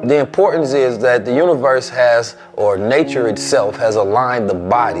 Now, the importance is that the universe has, or nature itself has aligned the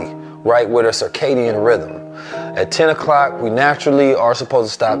body, right, with a circadian rhythm. At 10 o'clock, we naturally are supposed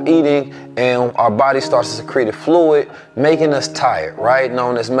to stop eating and our body starts to secrete a fluid, making us tired, right,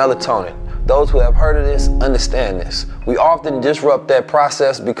 known as melatonin. Those who have heard of this understand this. We often disrupt that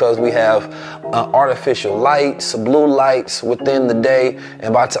process because we have artificial lights, blue lights within the day,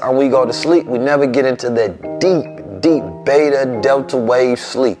 and by the time we go to sleep, we never get into that deep beta delta wave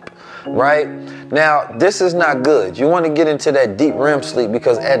sleep, right? Now, this is not good. You want to get into that deep REM sleep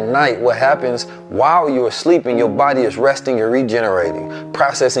because at night, what happens while you're sleeping, your body is resting, you're regenerating,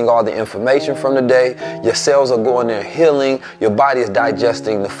 processing all the information from the day. Your cells are going there healing. Your body is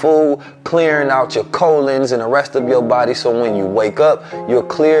digesting the food, clearing out your colons and the rest of your body. So when you wake up, you're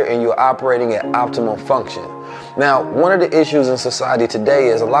clear and you're operating at optimal function. Now, one of the issues in society today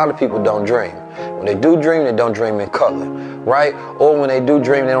is a lot of people don't dream. When they do dream, they don't dream in color, right? Or when they do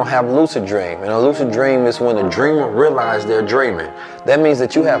dream, they don't have lucid dream. And a lucid dream is when the dreamer realizes they're dreaming. That means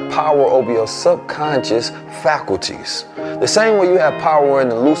that you have power over your subconscious faculties. The same way you have power in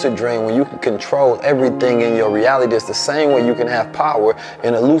the lucid dream when you can control everything in your reality, it's the same way you can have power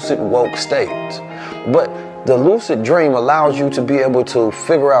in a lucid woke state. But the lucid dream allows you to be able to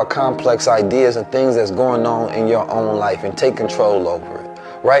figure out complex ideas and things that's going on in your own life and take control over it,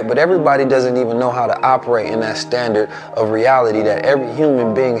 right? But everybody doesn't even know how to operate in that standard of reality that every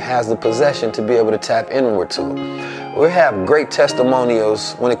human being has the possession to be able to tap inward to. We have great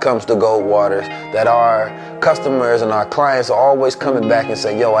testimonials when it comes to Gold Waters that our customers and our clients are always coming back and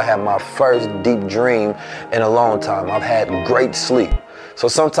say, yo, I had my first deep dream in a long time. I've had great sleep. So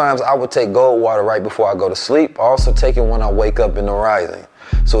sometimes I would take Gold Water right before I go to sleep. I also take it when I wake up in the rising.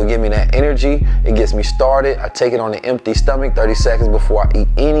 So it gives me that energy, it gets me started. I take it on an empty stomach 30 seconds before I eat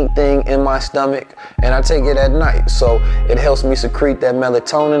anything in my stomach, and I take it at night. So it helps me secrete that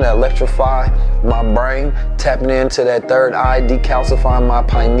melatonin, that electrify my brain, tapping into that third eye, decalcifying my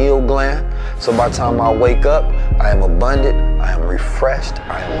pineal gland. So by the time I wake up, I am abundant, I am refreshed,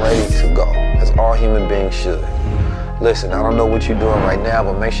 I am ready to go, as all human beings should. Listen, I don't know what you're doing right now,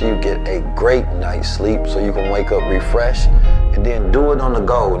 but make sure you get a great night's sleep so you can wake up refreshed, and then do it on the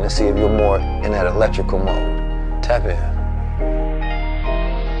go and see if you're more in that electrical mode. Tap in.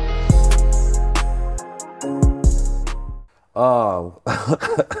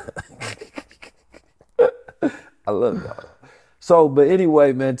 I love y'all. So, but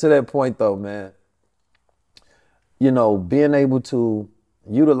anyway, man, to that point though, man, you know, being able to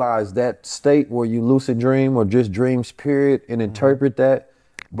utilize that state where you lucid dream or just dreams period and interpret that,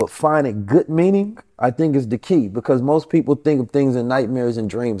 but finding good meaning, I think is the key, because most people think of things in nightmares and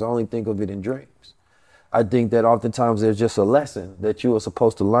dreams. I only think of it in dreams. I think that oftentimes there's just a lesson that you are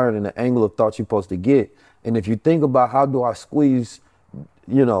supposed to learn and an angle of thought you're supposed to get. And if you think about how do I squeeze,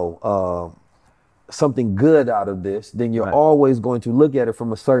 you know, something good out of this, then you're always going to look at it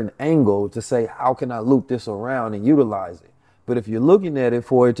from a certain angle to say, how can I loop this around and utilize it? But if you're looking at it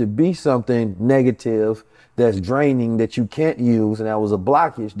for it to be something negative that's draining that you can't use and that was a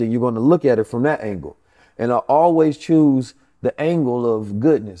blockage, then you're going to look at it from that angle. And I always choose the angle of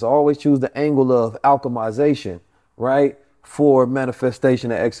goodness. I always choose the angle of alchemization, right, for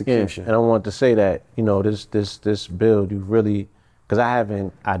manifestation and execution. Yeah, and I want to say that, you know, this build, you really, because I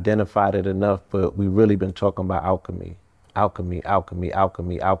haven't identified it enough, but we've really been talking about alchemy. Alchemy, alchemy,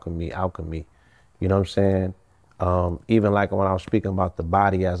 alchemy, alchemy, alchemy. You know what I'm saying? Even like when I was speaking about the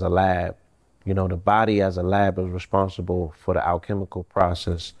body as a lab, you know, the body as a lab is responsible for the alchemical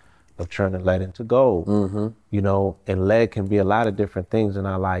process of turning lead into gold. You know, and lead can be a lot of different things in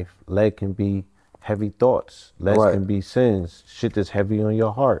our life. Lead can be heavy thoughts. Lead can be sins, shit that's heavy on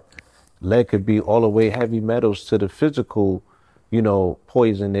your heart. Lead could be all the way heavy metals to the physical, you know,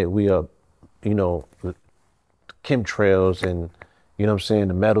 poison that we are, you know, chemtrails and, you know what I'm saying,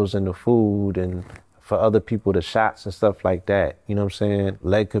 the metals in the food, and for other people, the shots and stuff like that. You know what I'm saying?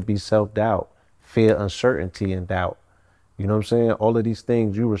 Lead could be self-doubt, fear, uncertainty, and doubt. You know what I'm saying? All of these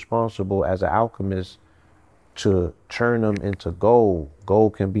things, you're responsible as an alchemist to turn them into gold.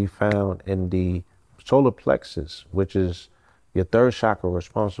 Gold can be found in the solar plexus, which is your third chakra,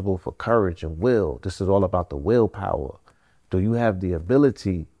 responsible for courage and will. This is all about the willpower. Do you have the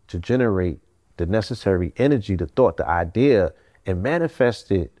ability to generate the necessary energy, the thought, the idea, and manifest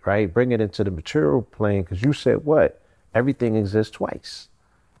it, right? Bring it into the material plane, because you said what? Everything exists twice,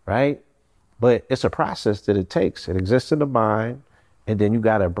 right? But it's a process that it takes. It exists in the mind, and then you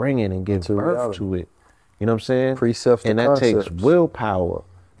got to bring it and give birth to it. You know what I'm saying? Precepts and that concepts. takes willpower.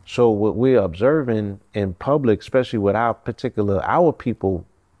 So what we're observing in public, especially with our people,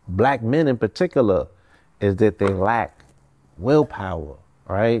 black men in particular, is that they lack willpower,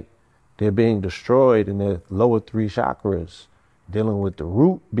 right? They're being destroyed in their lower three chakras, dealing with the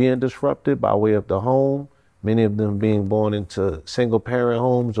root being disrupted by way of the home, many of them being born into single parent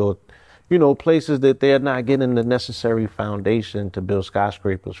homes or, you know, places that they're not getting the necessary foundation to build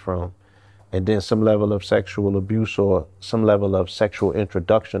skyscrapers from. And then some level of sexual abuse or some level of sexual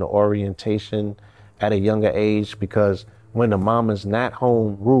introduction or orientation at a younger age, because when the mom is not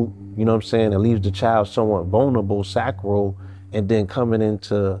home root, you know what I'm saying, it leaves the child somewhat vulnerable, sacral, and then coming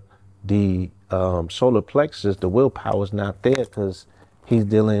into the solar plexus, the willpower is not there because he's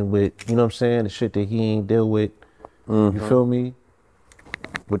dealing with, you know what I'm saying, the shit that he ain't deal with, you feel me?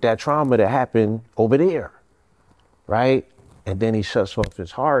 With that trauma that happened over there, right? And then he shuts off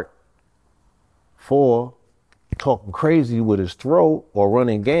his heart for talking crazy with his throat or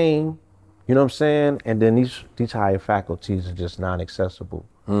running game, you know what I'm saying? And then these higher faculties are just non-accessible,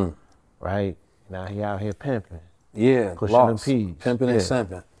 right? Now he out here pimping. Yeah, pushing lost, them peas. pimping and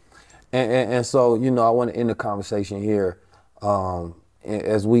simping. And so, you know, I want to end the conversation here.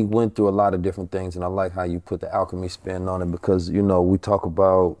 As we went through a lot of different things, and I like how you put the alchemy spin on it, because, you know, we talked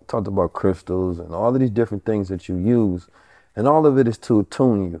about crystals and all of these different things that you use, and all of it is to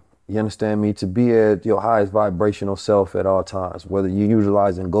attune you. You understand me? To be at your highest vibrational self at all times, whether you're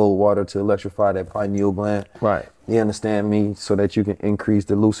utilizing gold water to electrify that pineal gland. Right. You understand me? So that you can increase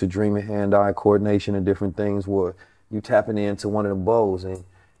the lucid dreaming, hand-eye coordination and different things, where you tapping into one of the bowls and,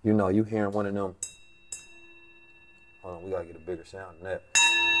 you know, you hearing one of them Hold on, we gotta get a bigger sound than that.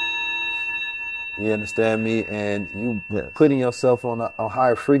 You understand me? And you putting yourself on a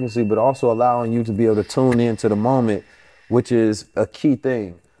higher frequency, but also allowing you to be able to tune into the moment, which is a key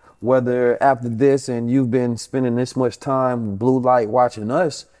thing. Whether after this and you've been spending this much time blue light watching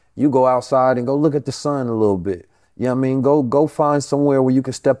us, you go outside and go look at the sun a little bit. You know what I mean? Go find somewhere where you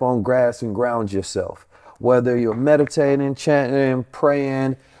can step on grass and ground yourself. Whether you're meditating, chanting,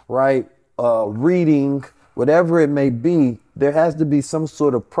 praying, right, reading, whatever it may be, there has to be some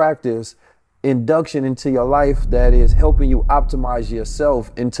sort of practice, induction into your life that is helping you optimize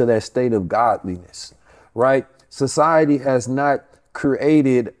yourself into that state of godliness, right? Society has not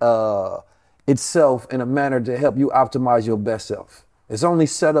created itself in a manner to help you optimize your best self. It's only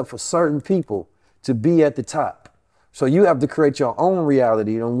set up for certain people to be at the top. So you have to create your own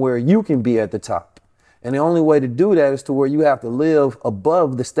reality on where you can be at the top. And the only way to do that is to where you have to live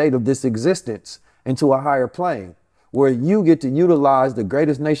above the state of this existence into a higher plane, where you get to utilize the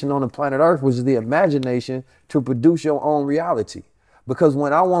greatest nation on the planet Earth, which is the imagination, to produce your own reality. Because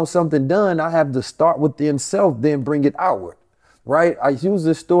when I want something done, I have to start within self, then bring it outward, right? I use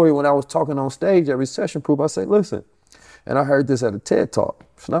this story when I was talking on stage at Recession Proof. I say, listen, and I heard this at a TED Talk.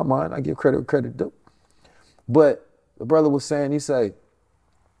 It's not mine. I give credit where credit due. But the brother was saying, he said,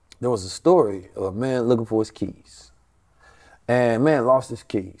 there was a story of a man looking for his keys. And man lost his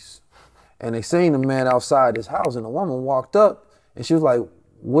keys. And they seen the man outside his house, and a woman walked up and she was like,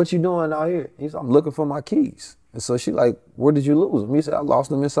 what you doing out here? He said, I'm looking for my keys. And so she like, where did you lose them? He said, I lost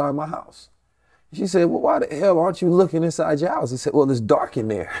them inside my house. She said, well, why the hell aren't you looking inside your house? He said, well, it's dark in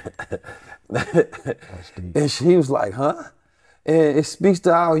there. And she was like, huh? And it speaks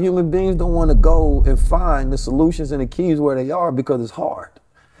to how human beings don't want to go and find the solutions and the keys where they are because it's hard.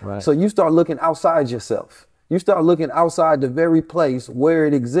 Right. So you start looking outside yourself. You start looking outside the very place where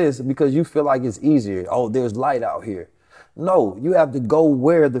it exists because you feel like it's easier. Oh, there's light out here. No, you have to go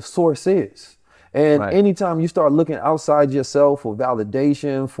where the source is. And anytime you start looking outside yourself for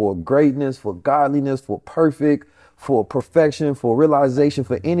validation, for greatness, for godliness, for perfect, for perfection, for realization,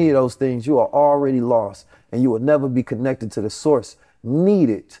 for any of those things, you are already lost and you will never be connected to the source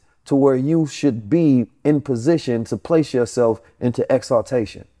needed to where you should be in position to place yourself into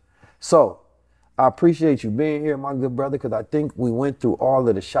exaltation. So I appreciate you being here, my good brother, because I think we went through all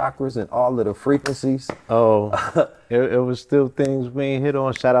of the chakras and all of the frequencies. Oh, it was still things we ain't hit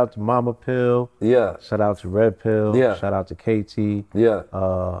on. Shout out to Mama Pill. Yeah. Shout out to Red Pill. Yeah. Shout out to KT. Yeah.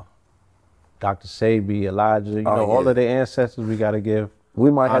 Dr. Sabi, Elijah. You know, all of the ancestors we got to give. We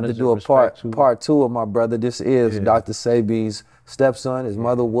might have to do a part two of my brother. This is Dr. Sabi's stepson. His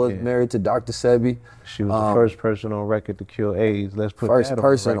mother was married to Dr. Sabi. She was the first person on record to cure AIDS. Let's put first that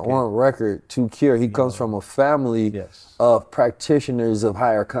person on record to cure. He comes from a family of practitioners of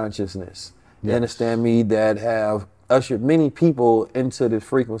higher consciousness. You understand me? That have ushered many people into this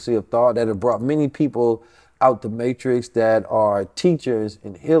frequency of thought, that have brought many people out the matrix, that are teachers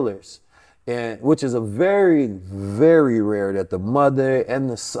and healers. And which is a very, very rare that the mother and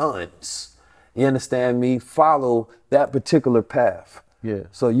the sons, you understand me, follow that particular path. Yeah.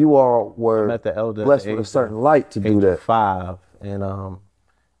 So you all were blessed with a certain light to do that. 5, and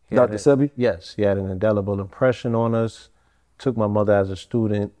Dr. Sebi? Yes, he had an indelible impression on us. Took my mother as a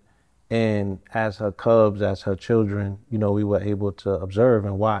student, and as her cubs, as her children, you know, we were able to observe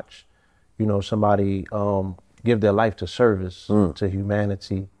and watch, you know, somebody give their life to service to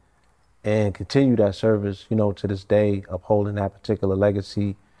humanity. And continue that service, you know, to this day, upholding that particular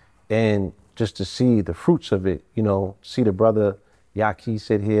legacy. And just to see the fruits of it, you know, see the brother Yaki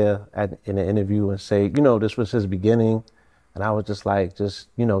sit here in an interview and say, you know, this was his beginning. And I was just like, just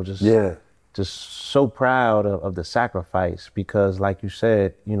so proud of the sacrifice, because like you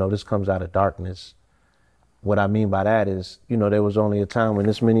said, you know, this comes out of darkness. What I mean by that is, you know, there was only a time when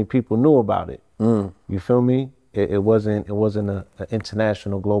this many people knew about it. You feel me? It wasn't an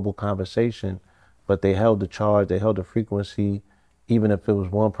international global conversation, but they held the charge, they held the frequency. Even if it was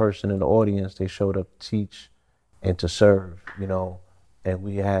one person in the audience, they showed up to teach and to serve, you know. And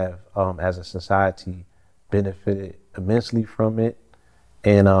we have, as a society, benefited immensely from it.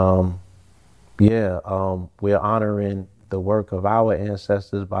 And we're honoring the work of our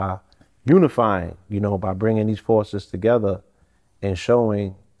ancestors by unifying, you know, by bringing these forces together and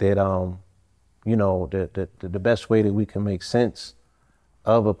showing that, you know, the best way that we can make sense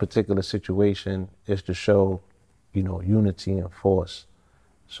of a particular situation is to show, you know, unity and force.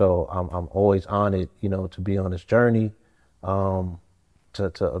 So I'm always honored, you know, to be on this journey, to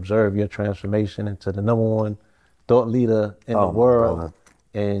observe your transformation into the #1 thought leader in the world. Brother.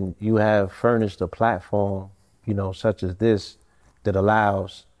 And you have furnished a platform, you know, such as this, that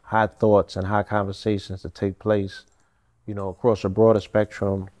allows high thoughts and high conversations to take place across a broader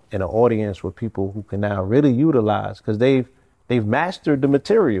spectrum in an audience with people who can now really utilize, because they've mastered the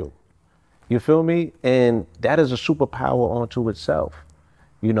material. You feel me? And that is a superpower onto itself.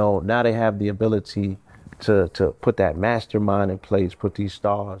 Now they have the ability to put that mastermind in place, put these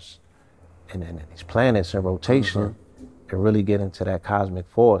stars and these planets in rotation, and really get into that cosmic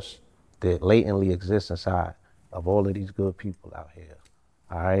force that latently exists inside of all of these good people out here.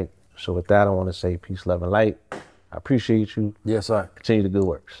 All right? So with that, I want to say peace, love, and light. I appreciate you. Yes, sir. Continue the good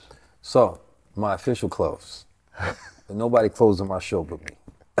works. So, my official close. Nobody closing my show but me.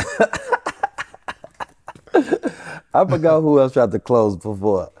 I forgot who else tried to close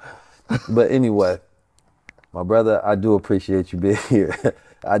before. But anyway, my brother, I do appreciate you being here.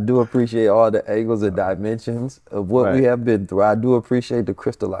 I do appreciate all the angles and dimensions of what we have been through. I do appreciate the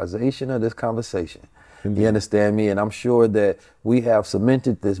crystallization of this conversation. You understand me? And I'm sure that we have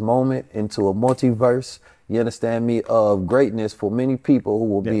cemented this moment into a multiverse, you understand me, of greatness for many people who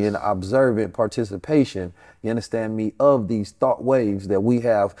will be in observant participation, you understand me, of these thought waves that we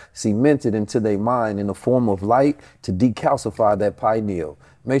have cemented into their mind in the form of light to decalcify that pineal.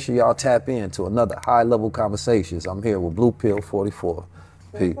 Make sure y'all tap into another high-level conversations. I'm here with Blue Pill 44.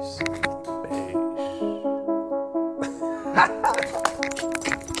 Peace.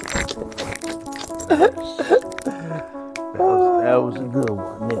 That was a good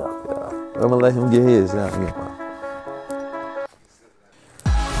one. Yeah. I'm gonna let him get his out here.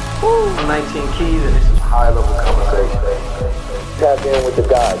 I'm 19 Keys, and this is high-level conversation. Tap in with the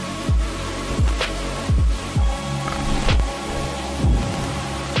guys.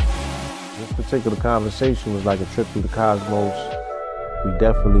 This particular conversation was like a trip through the cosmos. We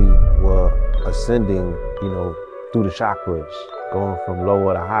definitely were ascending, through the chakras, going from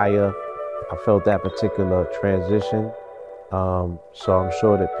lower to higher. I felt that particular transition. So I'm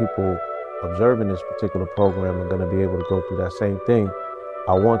sure that people observing this particular program are going to be able to go through that same thing.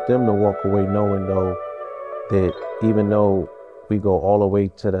 I want them to walk away knowing, though, that even though we go all the way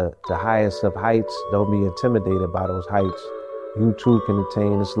to the highest of heights, don't be intimidated by those heights. You too can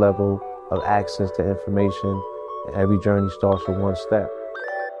attain this level of access to information. Every journey starts with one step.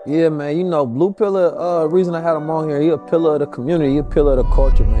 Yeah, man, Blue Pillar, reason I had him on here, he a pillar of the community, he a pillar of the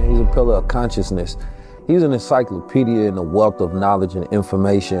culture, man. He's a pillar of consciousness. He's an encyclopedia in a wealth of knowledge and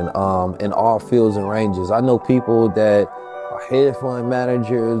information in all fields and ranges. I know people that are hedge fund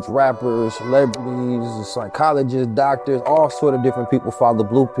managers, rappers, celebrities, psychologists, doctors, all sort of different people follow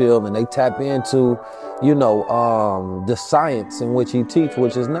Blue Pill, and they tap into, the science in which he teaches,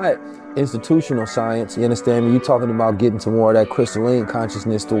 which is not institutional science. You understand me? You're talking about getting to more of that crystalline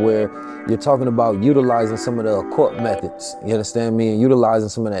consciousness, to where you're talking about utilizing some of the occult methods. You understand me? And utilizing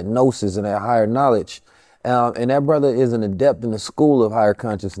some of that gnosis and that higher knowledge. And that brother is an adept in the school of higher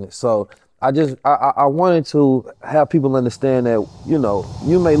consciousness. So I wanted to have people understand that,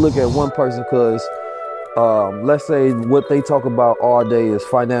 you may look at one person because, let's say what they talk about all day is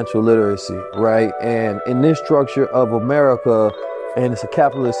financial literacy, right? And in this structure of America, and it's a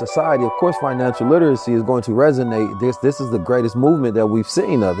capitalist society, of course, financial literacy is going to resonate. This is the greatest movement that we've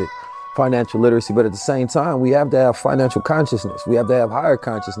seen of it, financial literacy. But at the same time, we have to have financial consciousness. We have to have higher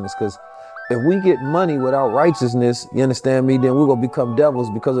consciousness, because if we get money without righteousness, you understand me, then we're going to become devils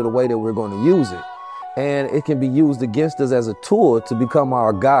because of the way that we're going to use it. And it can be used against us as a tool to become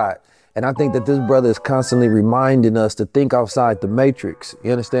our God. And I think that this brother is constantly reminding us to think outside the matrix.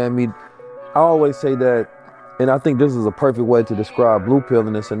 You understand me? I always say that, and I think this is a perfect way to describe Blue Pill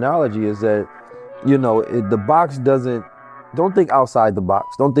in this analogy, is that, the box don't think outside the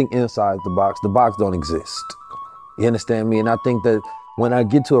box. Don't think inside the box. The box don't exist. You understand me? And I think that when I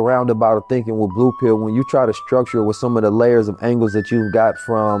get to a roundabout of thinking with Blue Pill, when you try to structure it with some of the layers of angles that you've got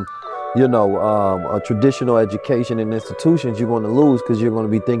from, a traditional education and institutions, you're going to lose, because you're going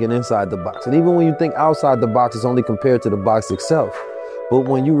to be thinking inside the box. And even when you think outside the box, it's only compared to the box itself. But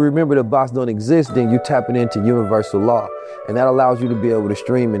when you remember the box don't exist, then you're tapping into universal law. And that allows you to be able to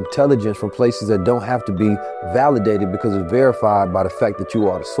stream intelligence from places that don't have to be validated, because it's verified by the fact that you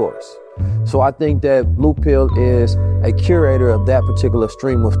are the source. So I think that Blue Pill is a curator of that particular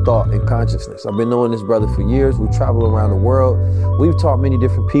stream of thought and consciousness. I've been knowing this brother for years. We travel around the world. We've taught many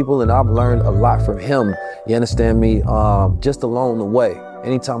different people, and I've learned a lot from him. You understand me? Just along the way.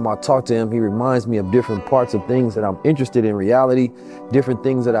 Anytime I talk to him, he reminds me of different parts of things that I'm interested in reality, different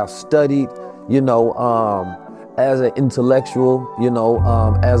things that I've studied, as an intellectual,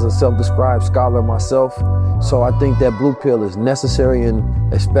 as a self-described scholar myself. So I think that Blue Pill is necessary,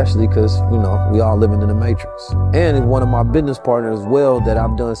 and especially because, we all living in the matrix. And it's one of my business partners as well, that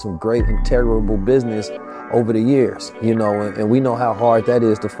I've done some great integrable business over the years, and we know how hard that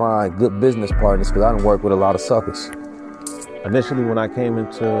is to find good business partners, because I don't work with a lot of suckers. initially when I came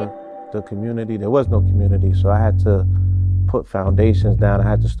into the community, there was no community, so I had to put foundations down. I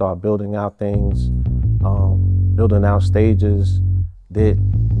had to start building out things, building out stages that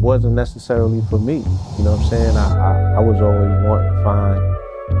wasn't necessarily for me. You know what I'm saying? I was always wanting to find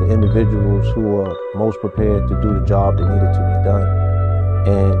the individuals who were most prepared to do the job that needed to be done.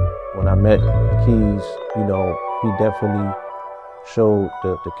 And when I met Keys, you know, he definitely showed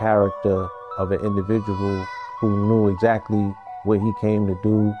the character of an individual who knew exactly what he came to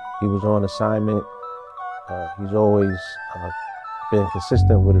do. He was on assignment. He's always been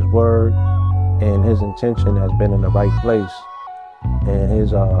consistent with his word, and his intention has been in the right place. And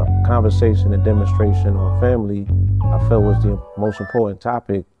his conversation and demonstration on family, I felt was the most important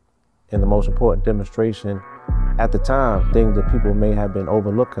topic and the most important demonstration at the time. Things that people may have been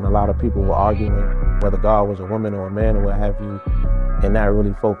overlooking. A lot of people were arguing whether God was a woman or a man or what have you, and not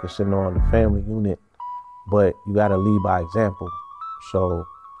really focusing on the family unit. But you got to lead by example. So,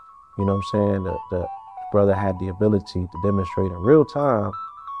 you know what I'm saying? The brother had the ability to demonstrate in real time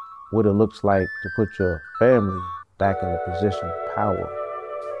what it looks like to put your family back in a position of power.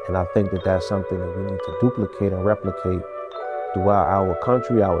 And I think that that's something that we need to duplicate and replicate throughout our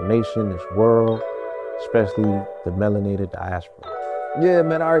country, our nation, this world, especially the melanated diaspora. Yeah,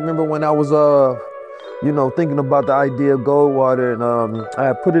 man, I remember when I was, thinking about the idea of Goldwater, and I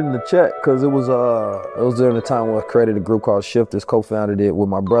had put it in the chat because it was during the time when I created a group called Shifters, co-founded it with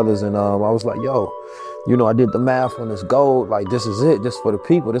my brothers, and I was like, yo, I did the math on this gold, like this is it, this for the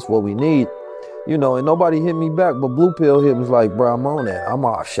people, this is what we need. And nobody hit me back, but Blue Pill hit me, was like, bro, I'm on that.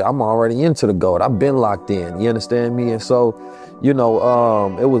 I'm already into the gold. I've been locked in. You understand me? And so, it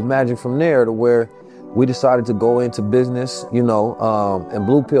was magic from there to where we decided to go into business, and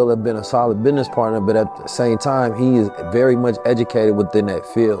Blue Pill had been a solid business partner, but at the same time, he is very much educated within that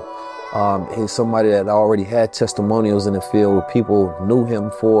field. He's somebody that already had testimonials in the field where people knew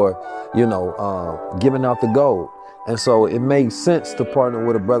him for, giving out the gold. And so it made sense to partner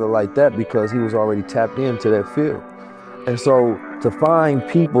with a brother like that because he was already tapped into that field. And so to find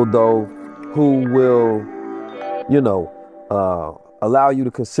people, though, who will, allow you to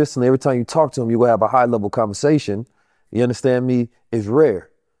consistently, every time you talk to him, you're going to have a high-level conversation, you understand me, is rare,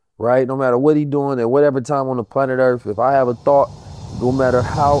 right? No matter what he's doing at whatever time on the planet Earth, if I have a thought, no matter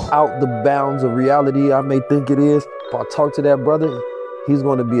how out the bounds of reality I may think it is, if I talk to that brother, he's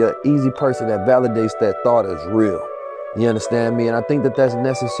going to be an easy person that validates that thought as real. You understand me? And I think that that's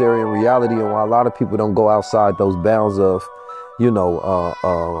necessary in reality, and why a lot of people don't go outside those bounds of,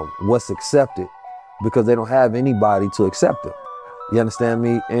 what's accepted, because they don't have anybody to accept them. You understand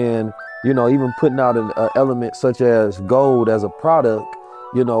me? And, even putting out an element such as gold as a product,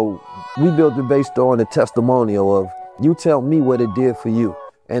 we built it based on the testimonial of, you tell me what it did for you.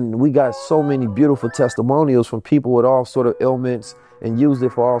 And we got so many beautiful testimonials from people with all sort of ailments and used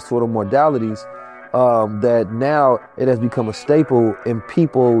it for all sort of modalities, that now it has become a staple in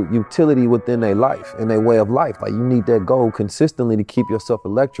people utility within their life and their way of life. Like, you need that gold consistently to keep yourself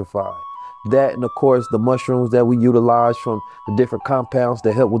electrified. That, and of course the mushrooms that we utilize from the different compounds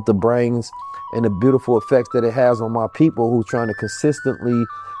that help with the brains and the beautiful effects that it has on my people who's trying to consistently,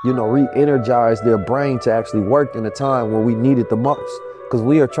 re-energize their brain to actually work in a time when we need it the most. Because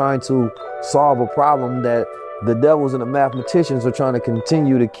we are trying to solve a problem that the devils and the mathematicians are trying to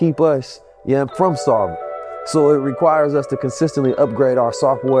continue to keep us from solving. So it requires us to consistently upgrade our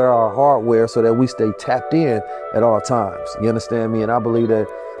software, our hardware, so that we stay tapped in at all times. You understand me? And I believe that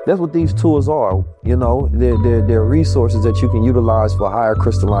that's what these tools are. They're resources that you can utilize for higher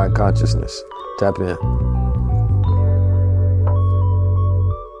crystalline consciousness. Tap in.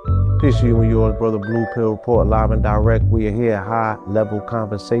 Peace to you and yours, brother. Blue Pill Report, live and direct. We are here at High Level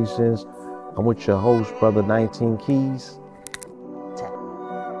Conversations. I'm with your host, brother 19 Keys.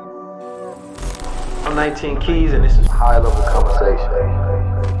 I'm 19 Keys, and this is High Level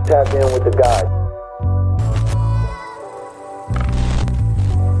Conversation. Tap in with the guy.